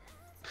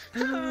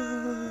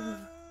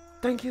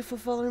 Thank you for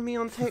following me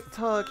on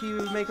TikTok.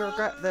 You may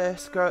regret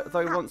this.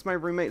 Though once my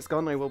roommate's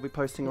gone, I will be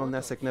posting on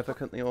there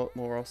significantly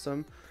more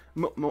awesome.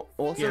 More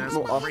often.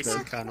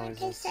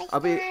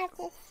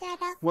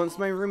 Once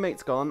my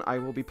roommate's gone, I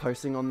will be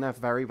posting on there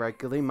very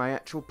regularly. My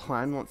actual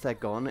plan once they're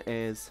gone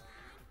is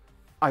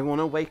I want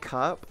to wake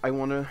up. I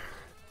want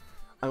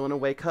to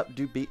wake up,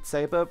 do Beat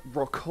Saber,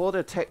 record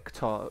a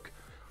TikTok,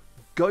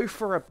 go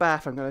for a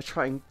bath. I'm going to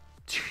try and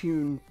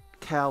tune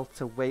Cal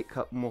to wake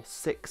up more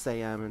 6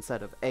 a.m.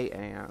 instead of 8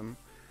 a.m.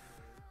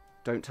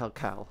 Don't tell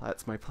Cal.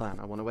 That's my plan.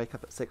 I want to wake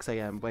up at 6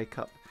 a.m. Wake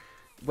up,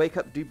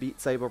 do Beat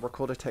Saber,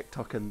 record a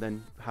TikTok, and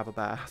then have a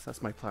bath.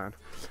 That's my plan.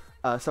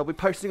 So I'll be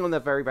posting on there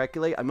very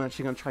regularly. I'm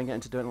actually going to try and get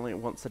into doing it like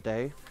once a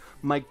day.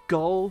 My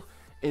goal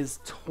is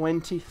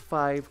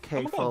 25k Oh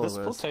my god, followers.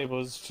 this pool table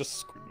is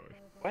just...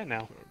 Where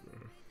now?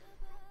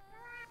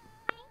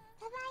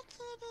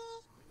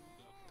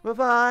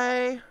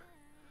 Bye-bye.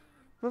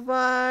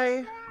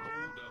 Bye-bye.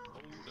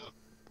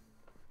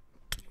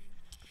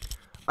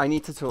 I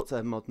need to talk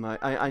to Mod Mike.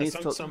 I need to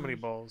talk so many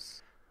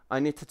balls. I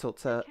need to talk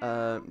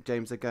to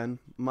James again.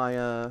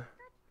 My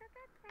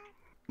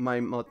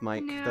Mod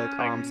Mike, the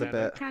arm's a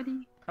bit.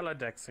 Hello,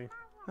 Dexy.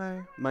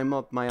 Hi.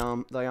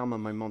 The arm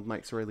on my Mod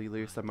Mike's really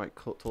loose. I might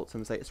talk to him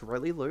and say it's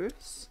really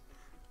loose,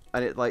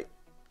 and it like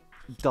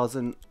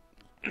doesn't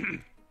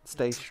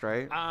stay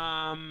straight.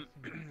 I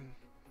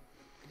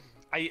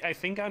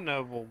think I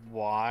know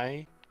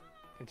why.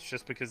 It's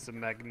just because the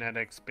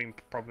magnetic's been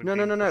probably No.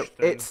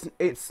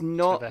 It's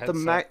not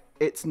the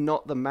It's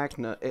not the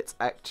magnet. It's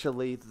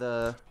actually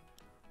the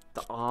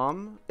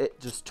arm. It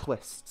just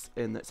twists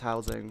in its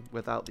housing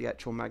without the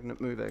actual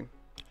magnet moving.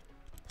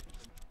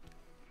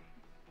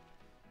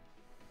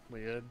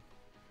 Weird.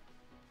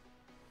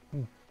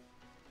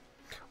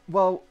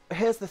 Well,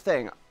 here's the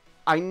thing.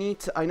 I know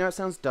it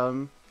sounds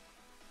dumb,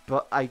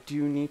 but I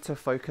do need to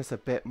focus a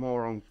bit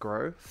more on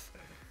growth.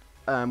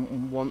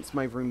 Once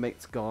my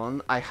roommate's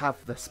gone, I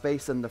have the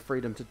space and the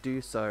freedom to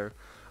do so.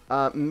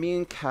 Me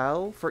and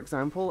Cal, for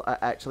example, are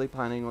actually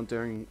planning on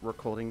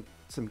recording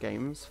some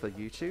games for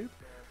YouTube.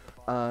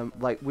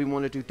 Like, we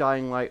want to do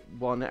Dying Light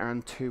 1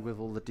 and 2 with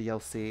all the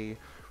DLC.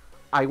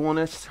 I want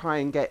to try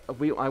and I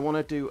want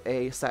to do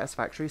a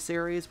Satisfactory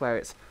series where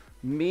it's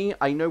me,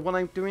 I know what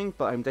I'm doing,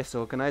 but I'm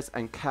disorganized,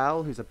 and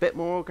Cal, who's a bit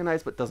more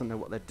organized but doesn't know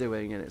what they're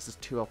doing, and it's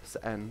just two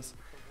opposite ends.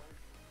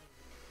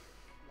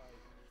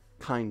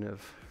 Kind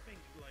of. I think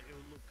like it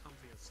would look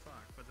comfy as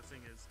fuck, but the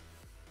thing is,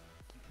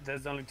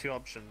 there's only two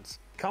options: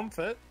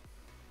 comfort,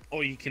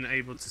 or you can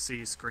able to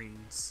see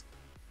screens.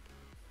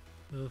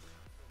 Ugh.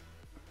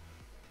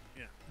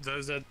 Yeah,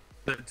 those are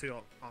the two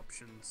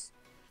options.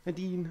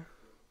 Nadine.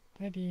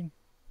 Hi, Dean.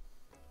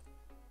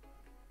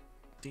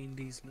 Dean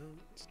these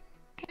notes.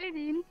 Hey,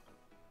 Dean.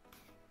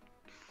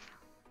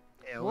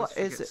 Yeah, What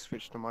is it?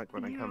 Switch the mic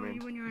when I come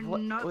in. When you're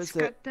What nuts, was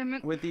it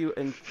goddammit. with you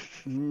and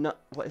nut?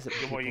 What is it?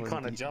 with Well, you're people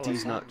and kinda jealous,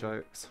 these nut aren't you?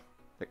 jokes,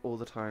 like all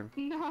the time.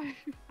 No,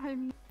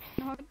 I'm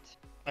not.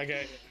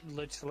 Okay,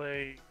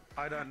 literally,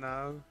 I don't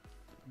know,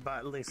 but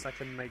at least I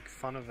can make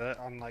fun of it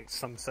on like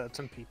some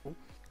certain people.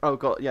 Oh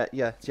god,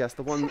 yes,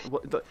 the one.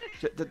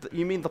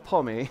 You mean the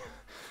pommy?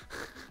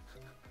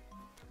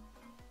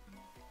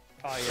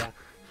 Oh yeah.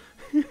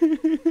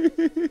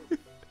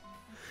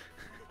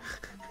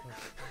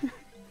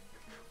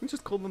 We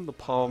just call them the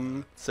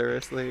pom.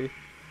 Seriously.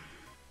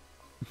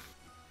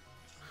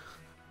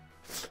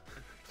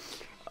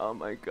 Oh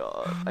my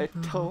god! I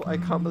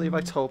can't believe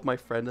I told my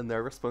friend, and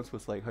their response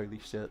was like, "Holy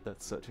shit,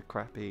 that's such a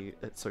crappy.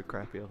 It's so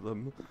crappy of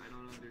them." I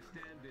don't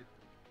understand it.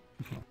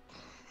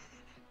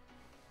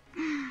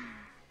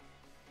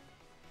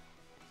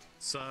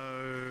 So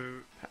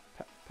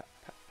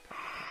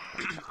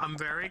I'm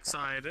very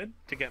excited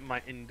to get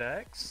my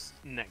index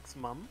next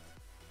month.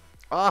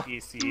 Ah!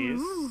 Yes.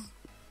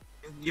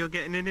 You're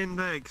getting an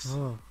index.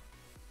 Oh.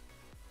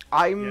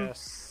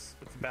 Yes,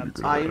 it's about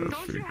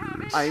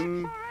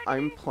to.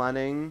 I'm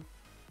planning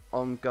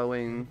on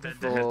going The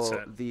for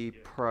headset. the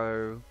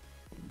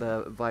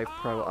Vive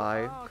Pro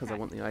Eye, because I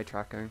want the eye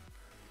tracking.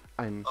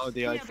 And Oh,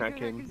 the eye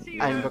tracking.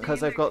 and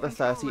because I've got the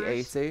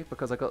 3080,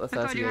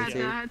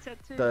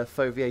 the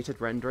foveated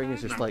rendering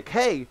is just like,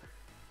 hey,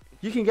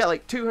 you can get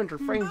like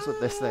 200 frames with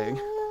this thing.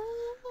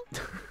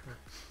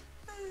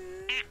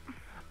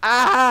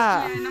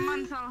 Ah! Yeah, in a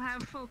month I'll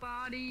have full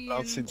body.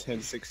 That's in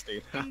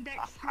 1060.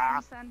 Index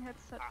hands and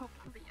headset,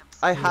 hopefully.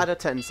 I had a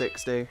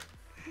 1060.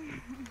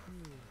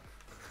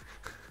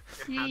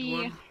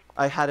 Yeah.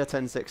 I had a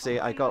 1060.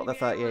 I got the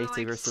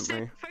 3080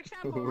 recently. For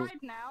example,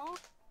 right now.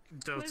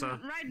 Dota,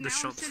 Right the now,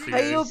 shop's sitting for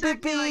Hey, you. yo,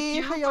 exactly baby! like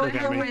you, Hey, yo, I look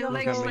at have me, my look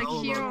legs at me.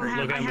 like here, Oh, I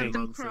look at have me.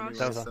 them Anyway, crossed.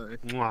 Dota.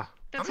 Mwah.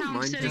 That's I how I'm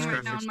mind sitting this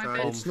right now on graphics my card.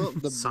 bed. It's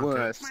not the Suck it.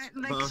 worst, My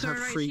but legs I have are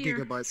right 3 here.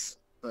 gigabytes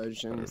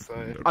version,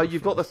 so... Oh,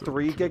 you've got the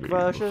 3 gig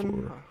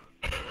version?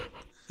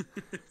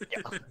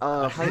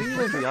 How are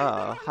you in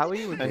VR? How are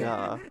you in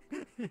VR?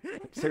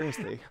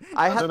 Seriously.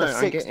 I had don't the know,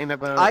 I'm 6 getting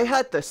about I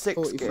had the 6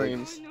 40 gig.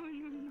 frames.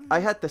 I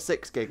had the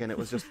 6 gig and it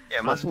was just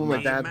Yeah, that's what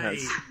my dad Bunny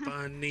has.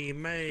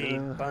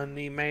 made,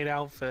 bunny made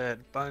outfit,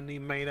 bunny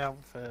made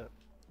outfit.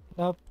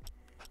 Nope.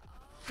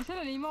 Is it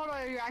an emote or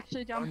are you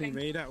actually Bunny jumping?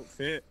 made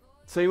outfit.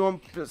 So you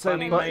want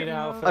Bunny made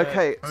outfit.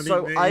 Okay, Bunny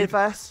so made.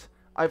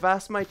 I've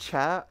asked my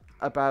chat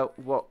about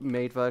what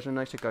maid version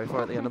I should go for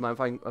at the end of the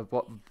month, of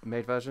what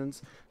maid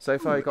versions. So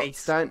far I got Ace.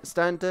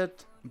 standard,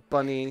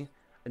 bunny,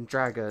 and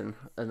dragon,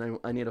 and then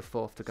I need a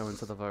 4th to go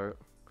into the vote.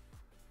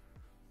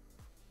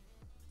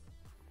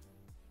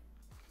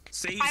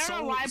 See, I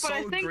don't know why, but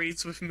I Soul think-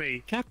 agrees with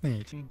me.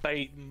 Catmate.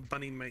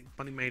 Bunny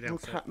maid Oh,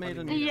 outfit. cat maid Bunny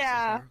and- maid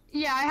Yeah, outfit.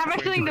 yeah. I have a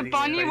Bunny feeling the maid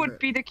bunny outfit. would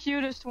be the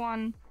cutest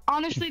one.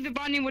 Honestly, the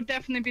bunny would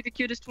definitely be the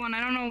cutest one.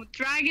 I don't know.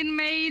 Dragon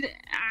maid.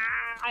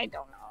 I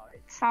don't know.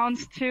 It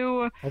sounds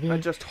too. Have you,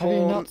 just have you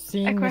horn- not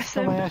seen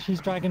aggressive. Mr.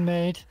 Hayashi's Dragon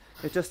Maid?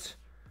 It just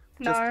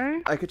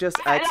No. I could just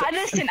add.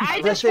 Listen,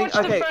 I The just thing- watched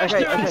okay, the first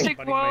okay, Jurassic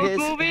okay. World Here's-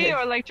 movie here-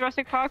 or like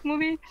Jurassic Park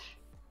movie for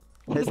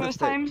the Here's the first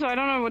thing. time, so I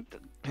don't know what.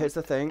 Here's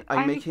the thing.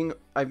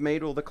 I've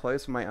made all the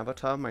clothes for my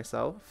avatar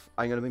myself.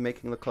 I'm gonna be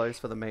making the clothes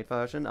for the maid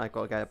version. I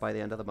gotta get it by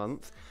the end of the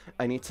month.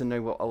 I need to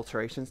know what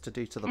alterations to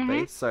do to the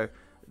base. So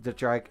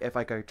if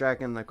I go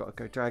dragon, I've got to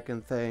go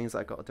dragon things.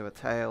 I got to do a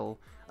tail.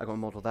 I got to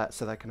model that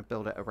so that I can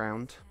build it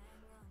around.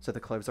 So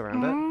the clothes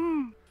around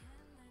it.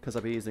 Because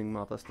I'll be using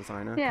Marvelous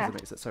Designer because it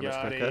makes it so much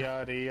quicker.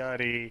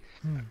 Yaddy.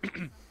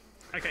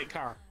 Okay,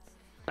 Cara.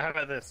 How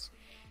about this?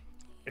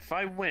 If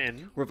I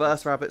win,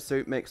 Reverse rabbit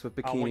suit mixed with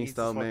I want you bikini to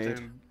style swap maid.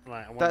 them,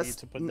 like, I want That's you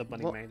to put the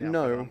bunny what- maid outfit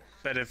no. on.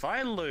 But if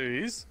I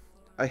lose,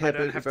 I hear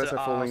don't you have both to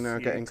are falling ask now,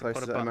 you getting to closer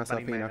put to a bunny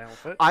MSRP maid now.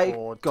 outfit I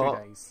for 2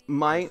 got days.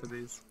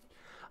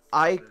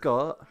 I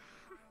got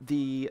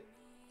the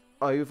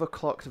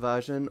overclocked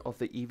version of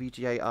the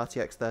EVGA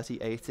RTX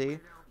 3080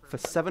 for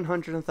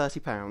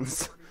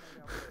 £730.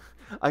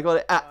 I got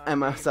it at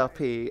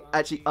MSRP,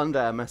 actually under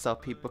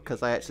MSRP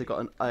because I actually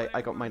got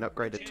I got mine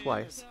upgraded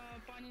twice.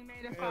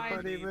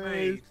 Bunny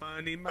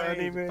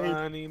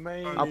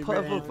maid. I'll put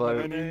up a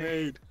vote.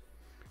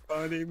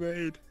 Bunny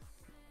maid.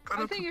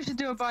 I think you should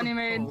do a bunny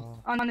maid.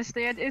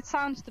 Honestly, it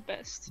sounds the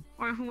best.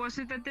 Or who was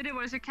it that did it?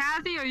 Was it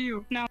Kathy or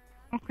you? No,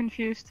 I'm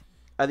confused.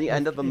 At the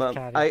end of the month,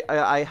 Caddy.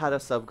 I had a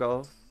sub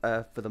goal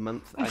for the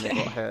month and it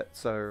got hit,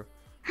 so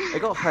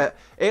it got hit.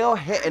 It got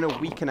hit in a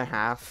week and a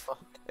half.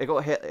 It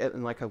got hit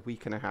in like a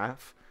week and a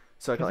half,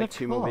 so I got like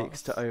 2 more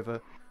weeks to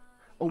over.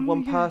 Oh,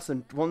 one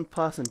person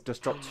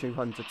just dropped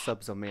 200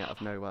 subs on me out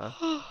of nowhere.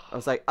 I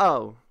was like,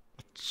 oh,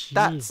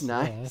 that's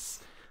nice.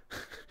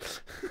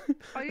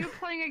 Are you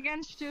playing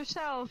against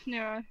yourself,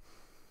 Nira?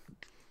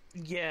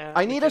 Yeah.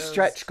 I need a because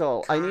stretch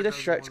goal. I need a Cara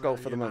stretch doesn't goal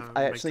wanna, for the you month. know,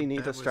 I make actually a need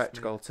bet a with stretch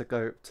me. goal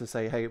to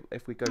say, hey,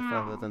 if we go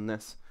further than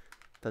this,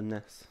 But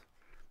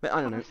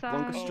I don't know, What's that?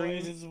 longer Oh,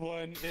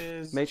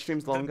 stream. Maid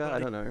streams longer. I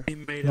don't know.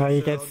 No,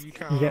 you get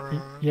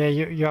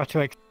you have to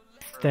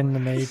extend the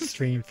maid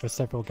stream for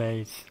several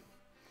days.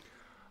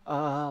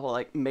 Well,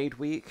 like maid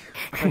week.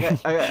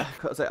 I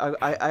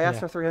asked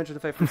for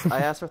 350. I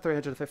asked for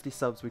 350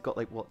 subs. We got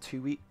like what 3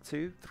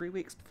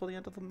 weeks before the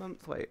end of the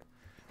month. Wait,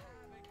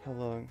 how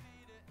long?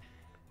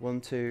 1,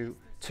 2,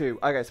 2.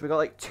 Okay, so we got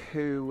like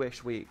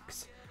 2-ish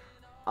weeks.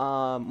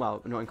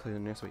 Well, not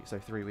including this week, so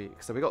 3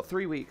 weeks. So we got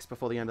 3 weeks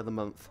before the end of the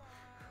month.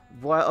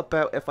 What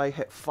about if I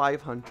hit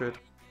 500?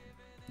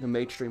 The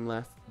maid streams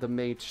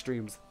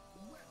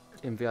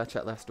in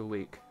Vrchat last all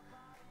week.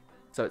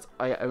 So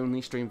I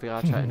only stream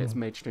Vrchat and it's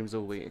maid streams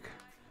all week.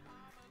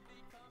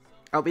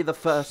 That'll be the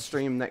first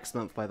stream next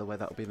month, by the way.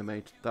 That'll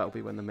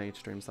be when the maid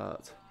stream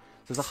starts. So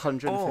there's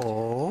 150.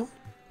 Or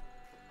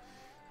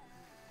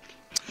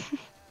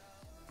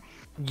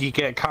you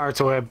get Cara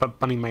to wear a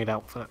bunny maid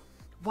outfit.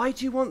 Why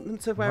do you want them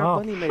to wear a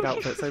bunny maid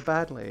outfit so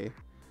badly?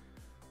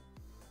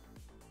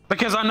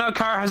 Because I know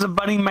Cara has a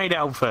bunny maid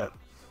outfit.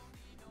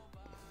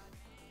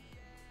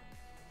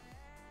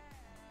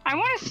 I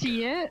want to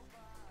see it.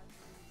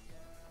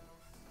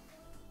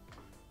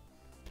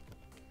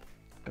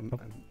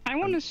 I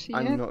want to see it.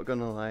 I'm not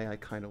gonna lie, I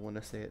kind of want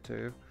to see it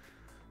too.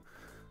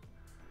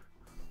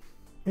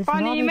 It's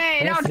Bunny not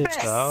maid expensive,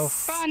 outfit.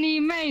 though. Bunny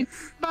maid.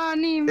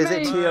 Bunny maid. Is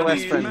it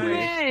TOS friendly?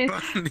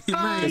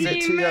 Is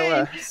it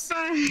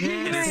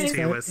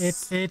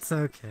TOS? It's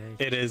okay.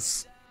 It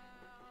is.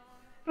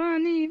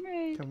 Bunny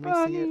maid. Can we see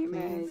Bunny it,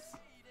 maid.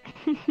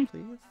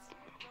 please?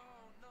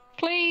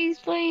 Please,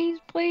 please,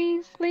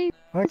 please, please.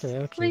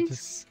 Okay, Please.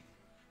 just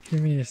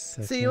give me a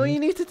second. See, all you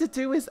needed to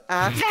do is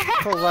ask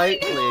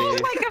politely.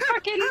 Like a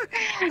fucking.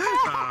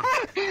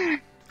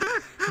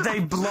 They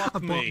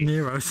blocked me.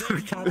 Nero, so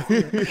we can't see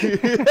it.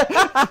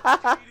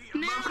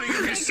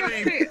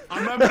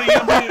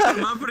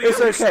 It's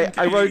okay.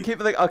 I won't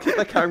keep I'll keep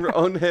the camera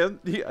on him.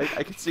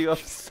 I can see you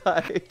off the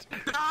side.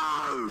 No!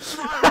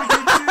 Why would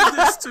you do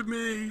this to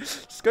me?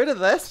 Just go to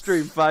their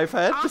stream,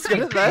 Fivehead. I'll Just go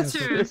to take their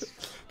pictures.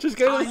 stream. Just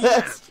go to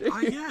their stream. Oh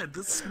yeah,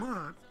 that's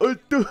smart. Oh,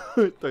 don't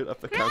have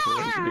the camera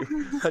on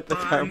you. Hide the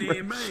Bunny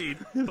camera. maid,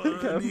 The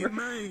bunny camera.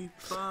 maid,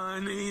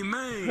 bunny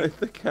maid. Hide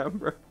the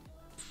camera.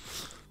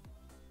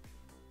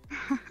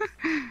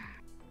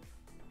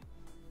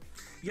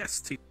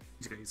 Yes,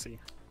 TJC.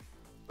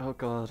 Oh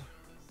god.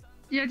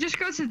 Yeah, just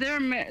go to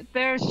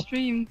their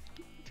stream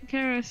to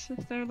Keras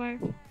if they're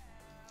live.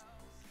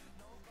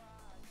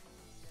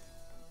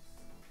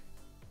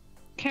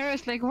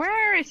 Keras like,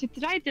 where is it?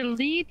 Did I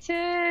delete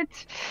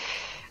it?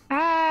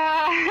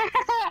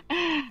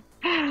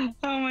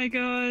 Oh my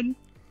god.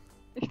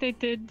 If they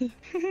did.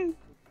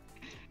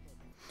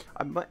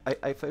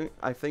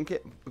 I think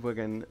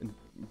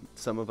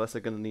some of us are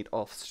gonna need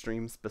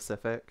off-stream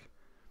specific.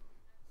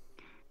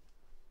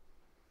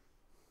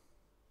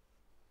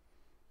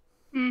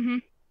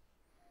 Mhm.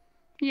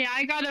 Yeah,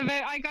 I got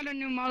a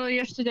new model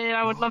yesterday.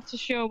 I would love to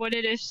show, but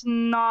it is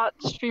not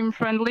stream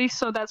friendly,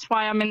 so that's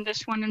why I'm in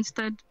this one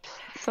instead.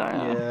 So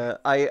Yeah,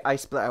 I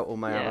split out all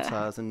my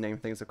avatars and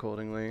named things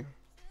accordingly.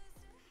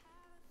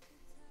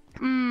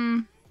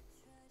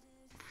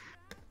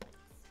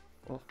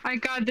 I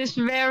got this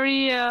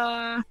very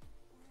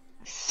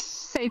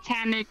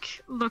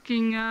satanic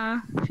looking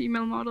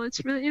female model. It's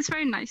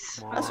very nice.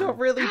 That's not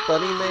really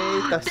bunny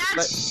made.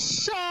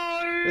 That's so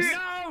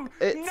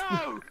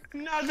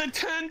No, they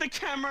turned the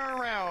camera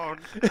around.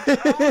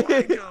 Oh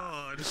my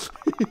god.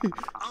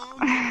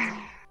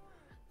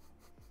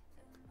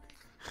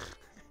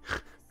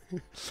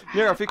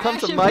 Nero, if you come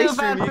to my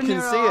stream, you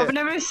can see it.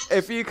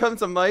 If you come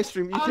to my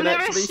stream, you can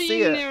actually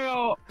see it.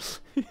 Nero.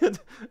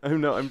 Oh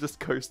no, I'm just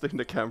coasting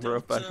the camera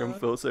back and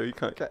forth so you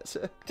can't catch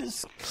it.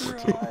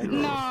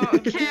 No,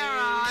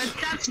 Kara,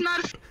 that's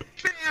not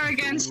fair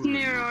against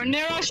Nero.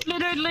 Nero's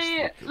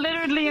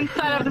literally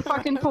inside of the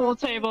fucking pool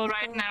table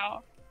right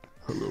now.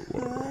 Hello,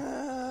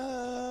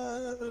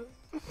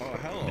 Oh,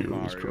 hello,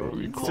 Mario.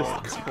 He's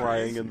just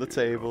crying in the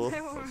table.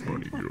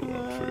 Funny girl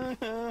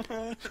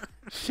outfit.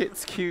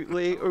 Shit's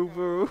cutely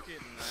over.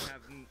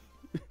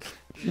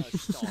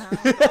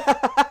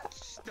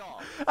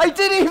 Stop. I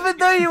didn't even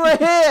know you were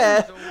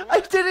here! I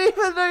didn't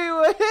even know you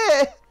were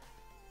here!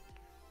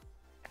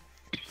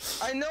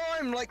 I know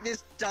I'm like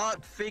this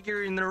dark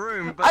figure in the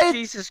room, but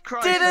Jesus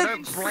Christ, I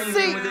don't blend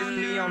in with this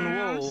neon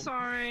wall. I'm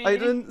sorry. I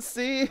didn't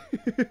see.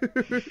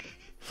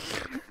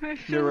 I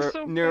feel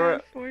so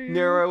bad for you.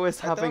 Nero is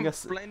having a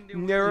sad.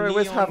 You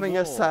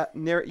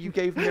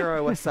gave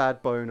Nero a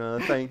sad boner.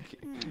 Thank you.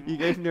 You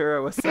gave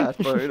Nero a sad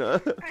boner.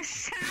 A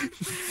sad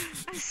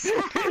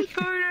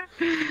boner.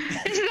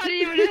 It's not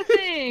even a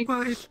thing.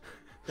 Well,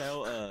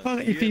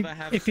 if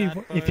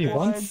he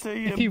wants,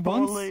 Yeah.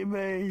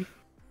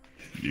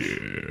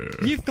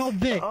 You've got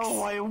Vix.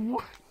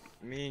 Oh,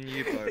 Me and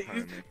you both,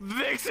 homie.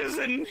 Vix is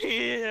in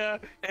here,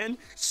 and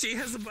she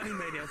has a bunny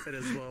maid outfit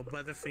as well.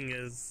 But the thing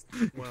is,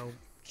 well,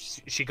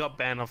 she got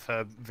banned off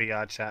her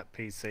VR chat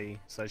PC,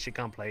 so she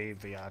can't play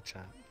VR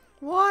chat.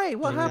 Why?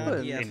 What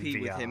happened? He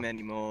can't with him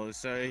anymore,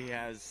 so he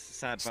has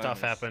sad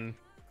Stuff happened.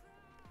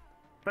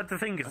 But the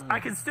thing is, I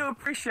can still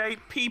appreciate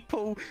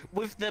people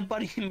with their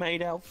bunny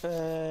maid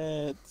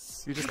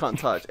outfits. You just can't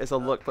touch. It's a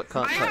look, but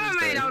can't I touch. have a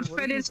maid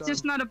outfit, it's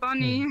just not a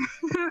bunny.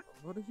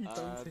 What have you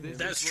done to him?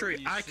 That's true.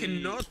 I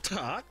cannot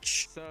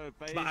touch,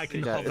 but I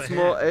can Yeah, hover it's hand.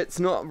 more. It's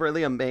not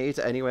really a maid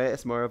anyway.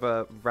 It's more of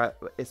a.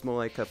 It's more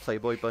like a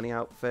Playboy bunny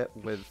outfit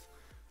with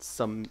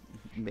some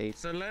maid.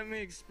 So let me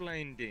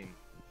explain, Dean.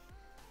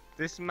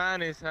 This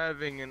man is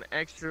having an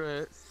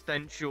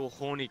existential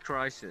horny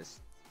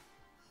crisis.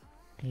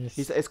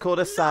 It's called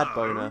a sad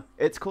boner.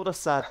 It's called a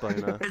sad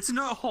boner. It's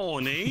not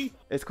horny.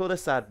 It's called a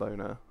sad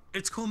boner.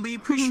 It's called me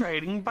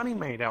appreciating bunny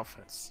maid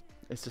outfits.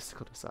 It's just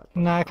called a sad.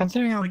 Nah,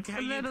 considering how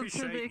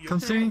appreciate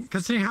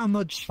considering how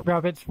much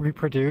rabbits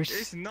reproduce,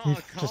 It's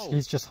not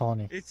he's just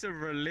horny. It's a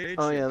religion.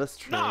 Oh yeah, that's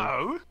true.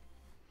 No.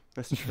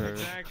 That's true.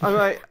 Exactly.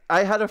 Alright,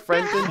 I had a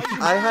friend in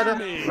I had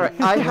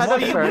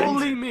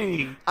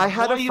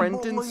a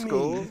friend in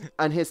school,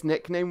 and his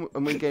nickname,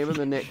 and we gave him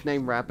the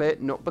nickname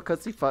Rabbit, not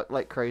because he fucked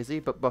like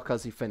crazy, but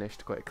because he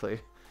finished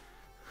quickly.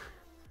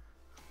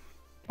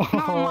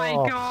 Oh my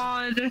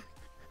god.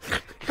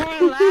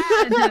 Poor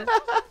lad.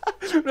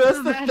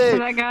 That's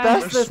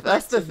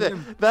the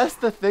thing. That's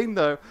the thing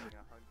though.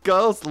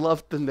 Girls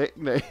loved the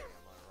nickname.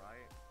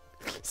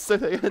 So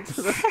they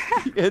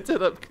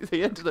ended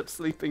up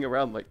sleeping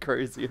around like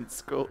crazy in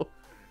school.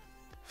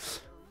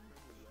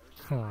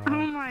 Oh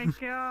my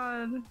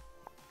god.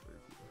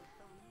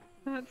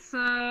 That's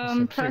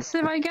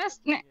impressive, I guess.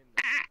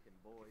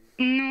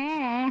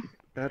 No.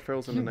 I had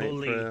frills and an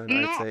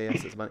apron, I'd say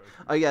yes, it's bunny.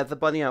 Oh yeah, the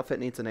bunny outfit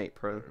needs an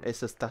apron.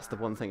 It's just, that's the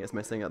one thing it's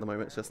missing at the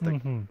moment.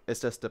 It's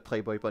just a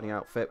Playboy bunny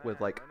outfit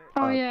with like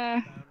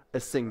a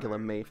singular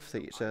maid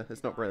feature.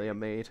 It's not really a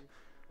maid,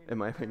 in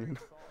my opinion.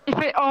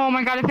 Oh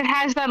my god, if it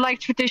has that like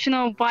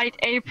traditional white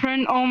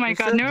apron, oh my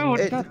god, Nero would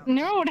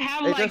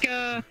have like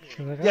a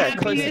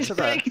happiness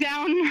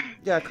breakdown.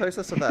 Yeah,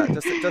 closer to that.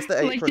 Just the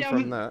apron like,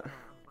 from that.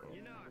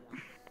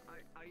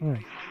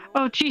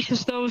 Oh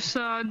Jesus, those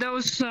are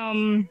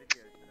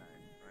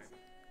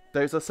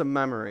some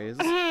memories.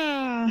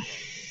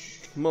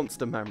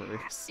 Monster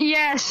memories.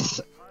 Yes.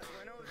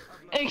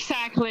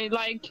 Exactly,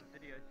 like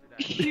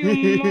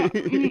you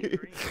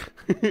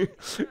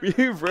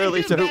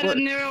really don't want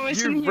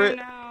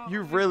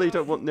you really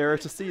don't want Nero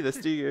to see this,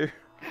 do you?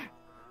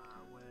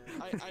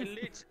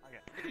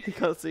 He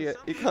can't see it.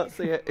 He can't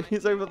see it.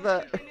 He's over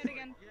there.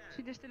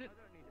 She just did it.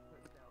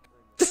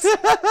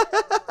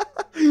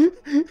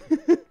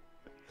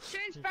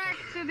 Change back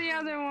to the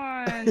other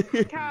one.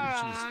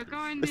 Kara,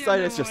 go in the This side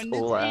other is just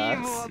one. all It's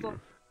ass. evil.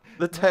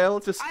 The tail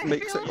just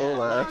makes it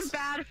all I ass. feel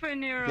bad for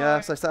Nero.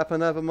 Yes, I set up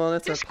another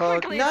monitor. Just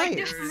quickly, Nice. like,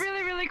 just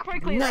really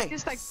quickly, Nice. like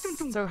just like. Dum,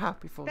 dum. So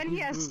happy for Then he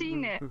has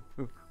seen it.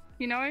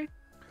 You know.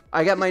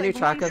 I get my new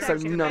Just like tracker, so 1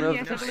 second, none then of he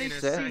has at least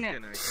seen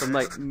it. from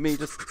like me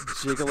just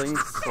jiggling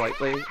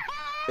slightly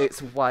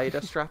It's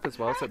wider strap as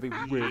well, so it'd be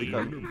really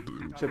good.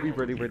 Should be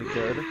really, really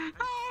good. Oh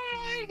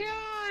my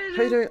god!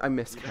 How you doing? I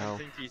miss Cal.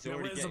 Where's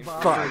the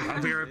Fuck. bathroom?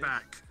 I'll be right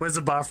back. Where's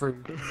the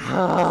bathroom?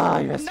 Ah,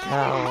 I miss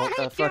Cal.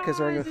 The fuck is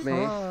wrong with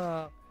me?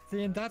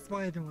 See, and that's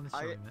why I didn't want to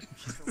show him it.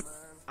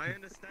 I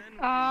understand.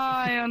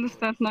 I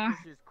understand now.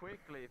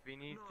 Quickly if he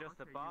needs just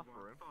a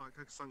bathroom.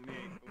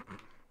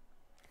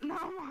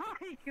 Oh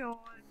my god.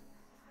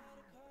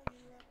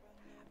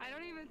 I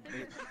don't even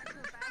think it's a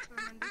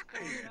bathroom in this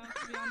game, you know,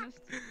 to be honest.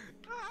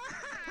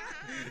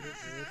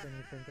 When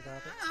you think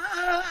about it.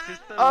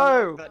 Just the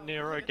Oh! look that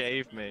Nero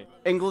gave me.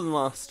 England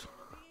lost.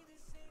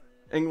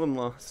 England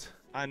lost.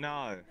 I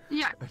know.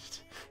 Yeah.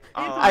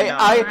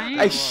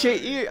 I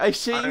shit you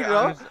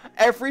not.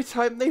 Every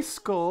time they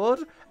scored,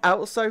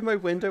 outside my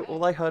window,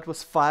 all I heard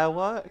was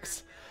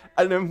fireworks.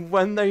 And then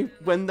when they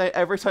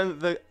every time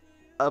the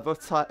other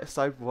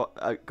side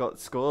got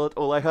scored,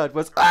 all I heard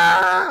was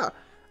ah.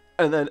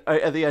 And then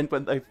at the end,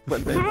 when they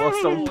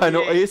lost on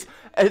penalties,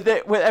 and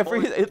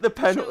the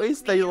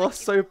penalties they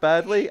lost so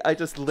badly, I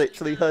just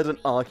literally heard an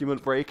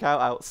argument break out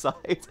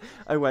outside.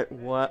 I went,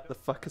 what the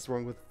fuck is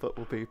wrong with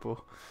football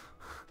people?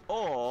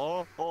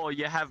 Or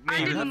you have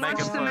me with a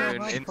megaphone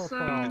in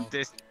the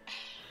distance.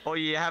 Or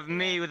you have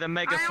me with a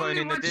megaphone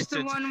in the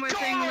distance. I only watched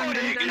the one with England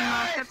and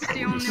Denmark. That's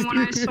the only one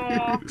I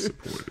saw.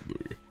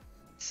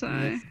 So.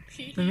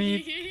 For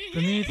me,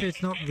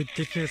 it's not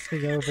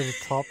ridiculously over the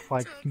top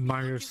like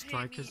Mario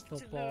Strikers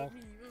football.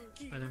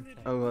 I don't care.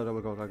 Oh god, oh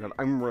my god, oh my god.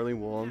 I'm really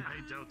warm.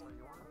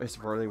 It's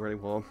really, really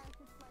warm.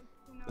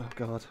 Oh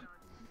god.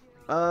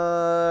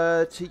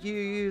 To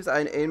use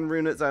an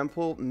in-rune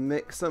example,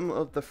 mix some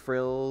of the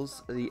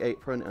frills, the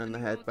apron and the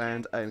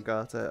headband and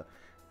garter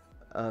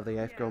the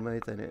 8th girl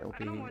made, then it'll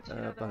be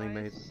bunny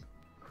made.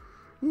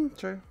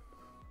 True.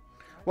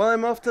 Well,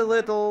 I'm off to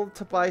Lidl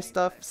to buy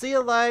stuff. See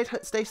you later.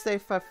 Stay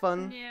safe, have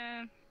fun.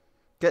 Yeah.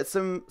 Get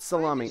some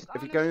salami.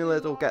 If you're going to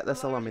Lidl, get the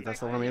salami. The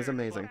salami is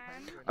amazing.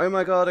 Oh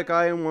my god, a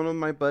guy in one of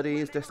my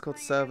buddies' Discord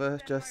server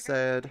just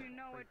said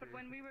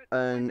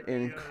an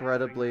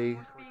incredibly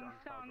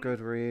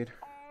good read.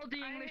 All the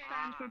English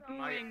fans were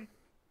booing.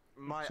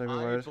 My Show me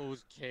words.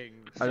 eyeballs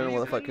king. I don't know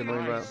what the fuck you're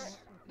talking about.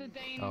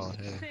 Oh,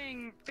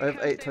 hey. I have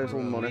 8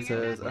 total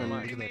monitors and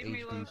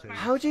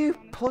how do you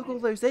plug all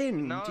those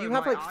in? Do you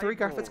have like 3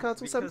 graphics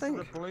cards or something?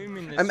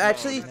 I'm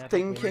actually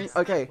thinking,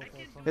 okay,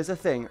 here's the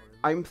thing.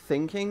 I'm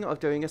thinking of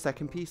doing a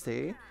second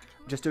PC,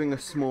 just doing a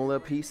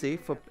smaller PC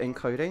for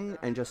encoding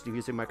and just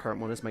using my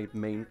current one as my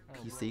main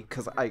PC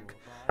because I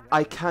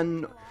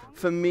can,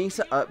 for me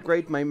to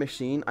upgrade my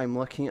machine, I'm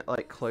looking at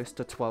like close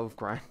to 12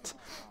 grand.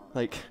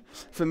 Like,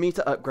 for me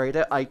to upgrade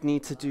it, I'd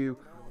need to do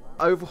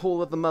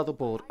overhaul of the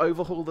motherboard,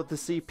 overhaul of the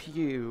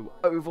CPU,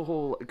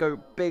 go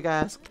big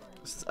ass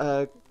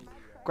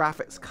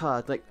graphics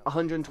card, like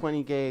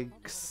 120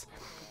 gigs,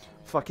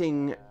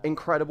 fucking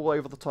incredible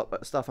over the top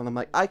stuff, and I'm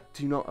like, I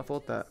do not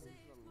afford that.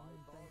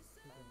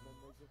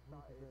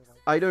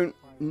 I don't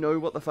know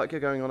what the fuck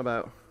you're going on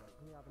about.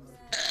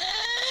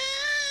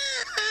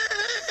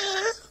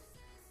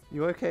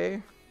 You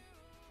okay?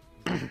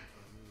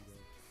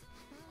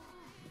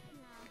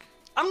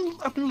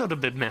 I'm a little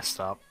bit messed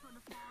up.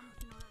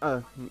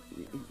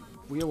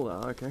 We all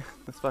are, okay,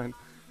 that's fine.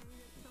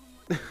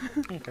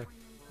 Okay.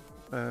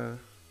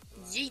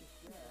 Yeet.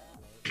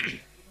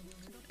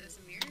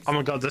 Oh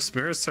my god, this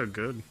mirror is so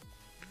good.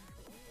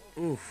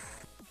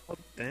 Oof. Oh,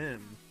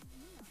 damn.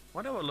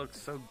 Why do I look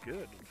so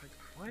good? Like,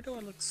 why do I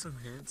look so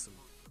handsome?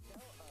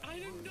 I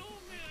don't know,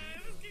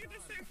 man. I was getting the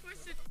same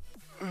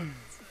question.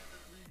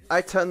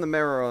 I turned the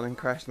mirror on and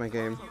crashed my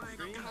game. Oh my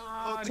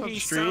Hot god. tub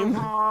He's stream. so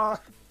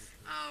hot.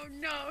 Oh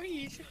no,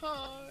 he's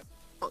hot.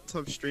 Hot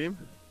tub stream.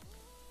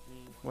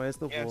 Where's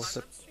the Yes.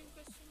 water?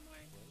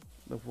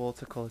 The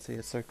water quality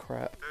is so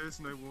crap. There is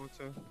no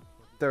water.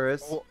 There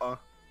is. Water.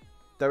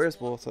 There is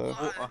water.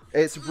 Water.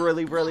 It's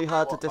really, really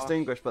hard to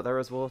distinguish, but there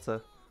is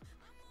water.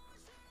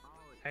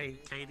 Hey,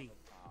 Katie.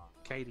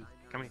 Katie,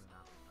 come here.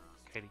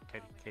 Katie.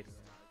 Katie.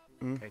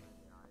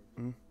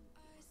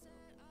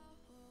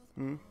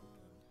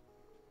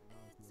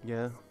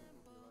 Yeah.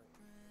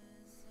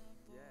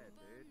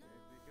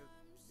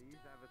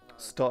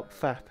 Stop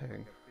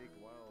fapping.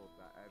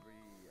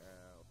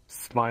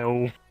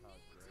 Smile.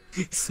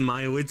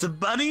 Smile, it's a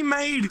bunny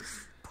maid!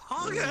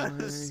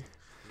 Poggers!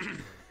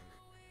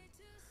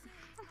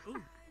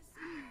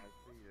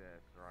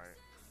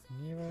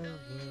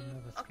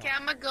 Okay,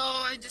 I'm gonna go.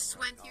 I just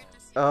went here to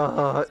see.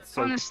 Oh, it's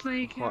so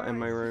Honestly, hot in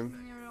my room.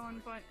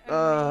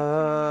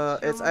 everyone,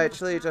 It's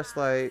actually just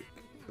like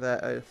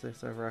that. It's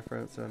just a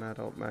reference to an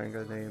adult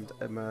manga named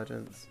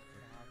Emergence.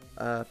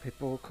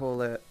 People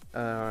call it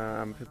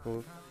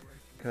people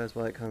because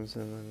well, it comes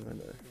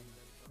in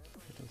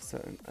a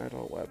certain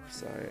adult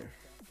website,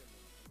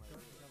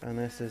 and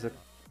this is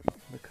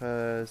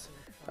because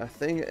a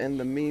thing in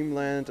the meme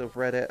land of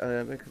Reddit.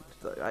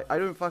 I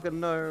don't fucking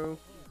know.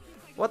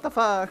 What the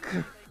fuck?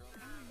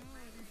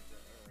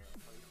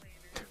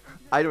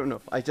 I don't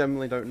know. I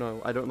genuinely don't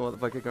know. I don't know what the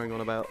fuck you're going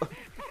on about.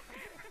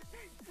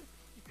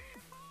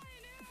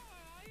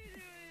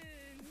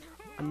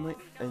 I might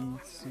end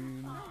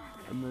soon.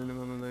 I'm in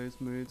one of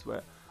those moods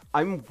where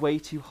I'm way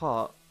too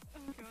hot.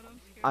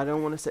 I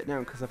don't want to sit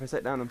down because if I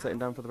sit down, I'm sitting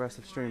down for the rest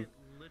of the stream.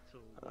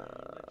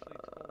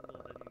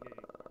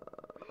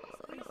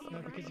 No,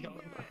 because you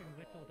got fucking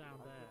little down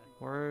there.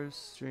 Horror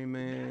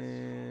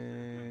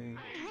streaming.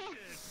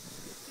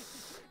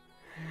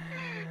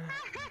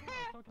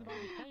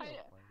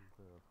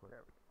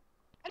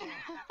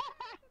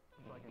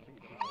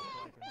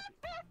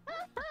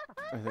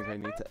 I think I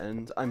need to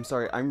end. I'm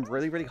sorry, I'm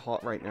really, really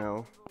hot right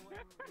now.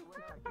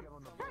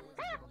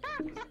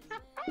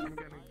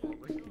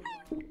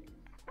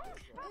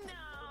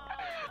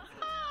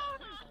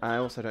 I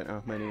also don't know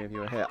if many of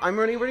you are here. I'm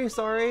really, really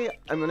sorry.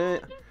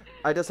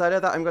 I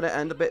decided that I'm gonna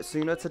end a bit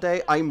sooner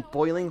today. I'm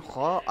boiling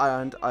hot,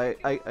 and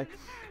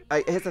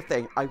here's the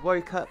thing. I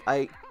woke up,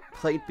 I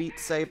played Beat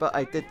Saber,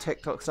 I did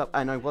TikTok stuff,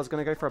 and I was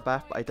gonna go for a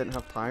bath, but I didn't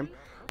have time.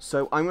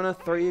 So I'm gonna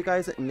throw you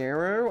guys at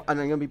Nero, and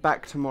I'm gonna be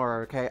back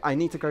tomorrow. Okay? I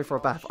need to go for a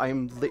bath. I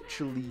am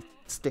literally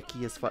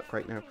sticky as fuck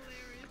right now.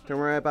 Don't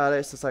worry about it.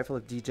 It's a site full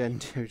of degen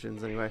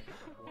delusions anyway.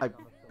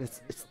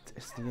 It's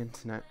the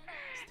internet.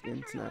 It's the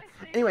internet.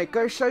 Anyway,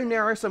 go show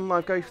Nero some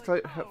love. Go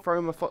throw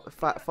him a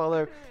fat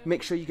follow.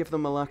 Make sure you give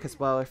them a like as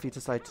well if you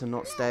decide to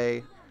not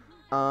stay.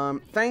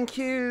 Thank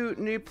you,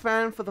 noob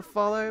fan, for the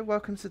follow.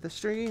 Welcome to the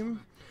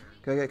stream.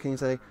 Go get King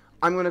say.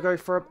 I'm gonna go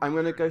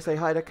say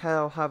hi to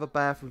Kel, have a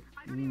bath,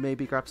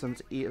 maybe grab something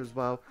to eat as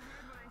well.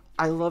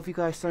 I love you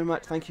guys so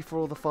much. Thank you for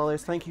all the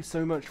follows. Thank you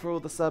so much for all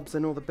the subs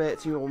and all the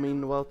bits. You all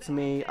mean the world to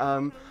me.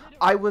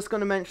 I was going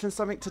to mention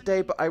something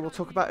today, but I will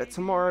talk about it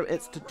tomorrow.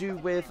 It's to do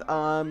with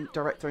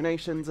direct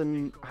donations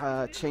and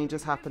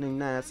changes happening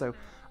there. So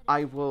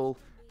I will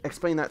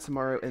explain that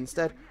tomorrow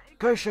instead.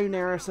 Go show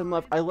Nero some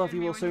love. I love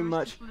you all so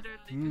much.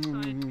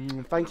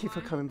 Thank you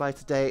for coming by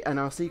today, and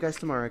I'll see you guys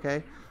tomorrow,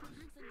 okay?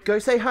 Go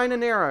say hi to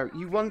Nero,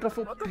 you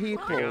wonderful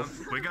people.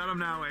 We got him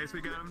now, Ace. We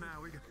got him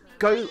now.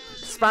 Go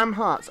spam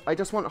hearts. I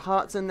just want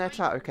hearts in their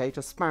chat, okay?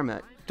 Just spam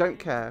it. Don't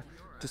care.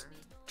 Just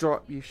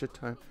drop. You should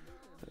turn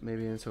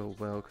maybe into a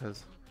will,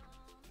 because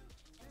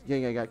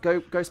yeah.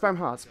 Go spam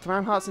hearts.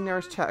 Spam hearts in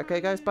Nero's chat,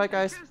 okay, guys? Bye,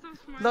 guys.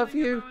 Love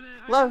you.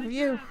 Love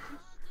you.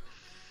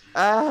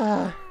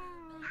 Ah.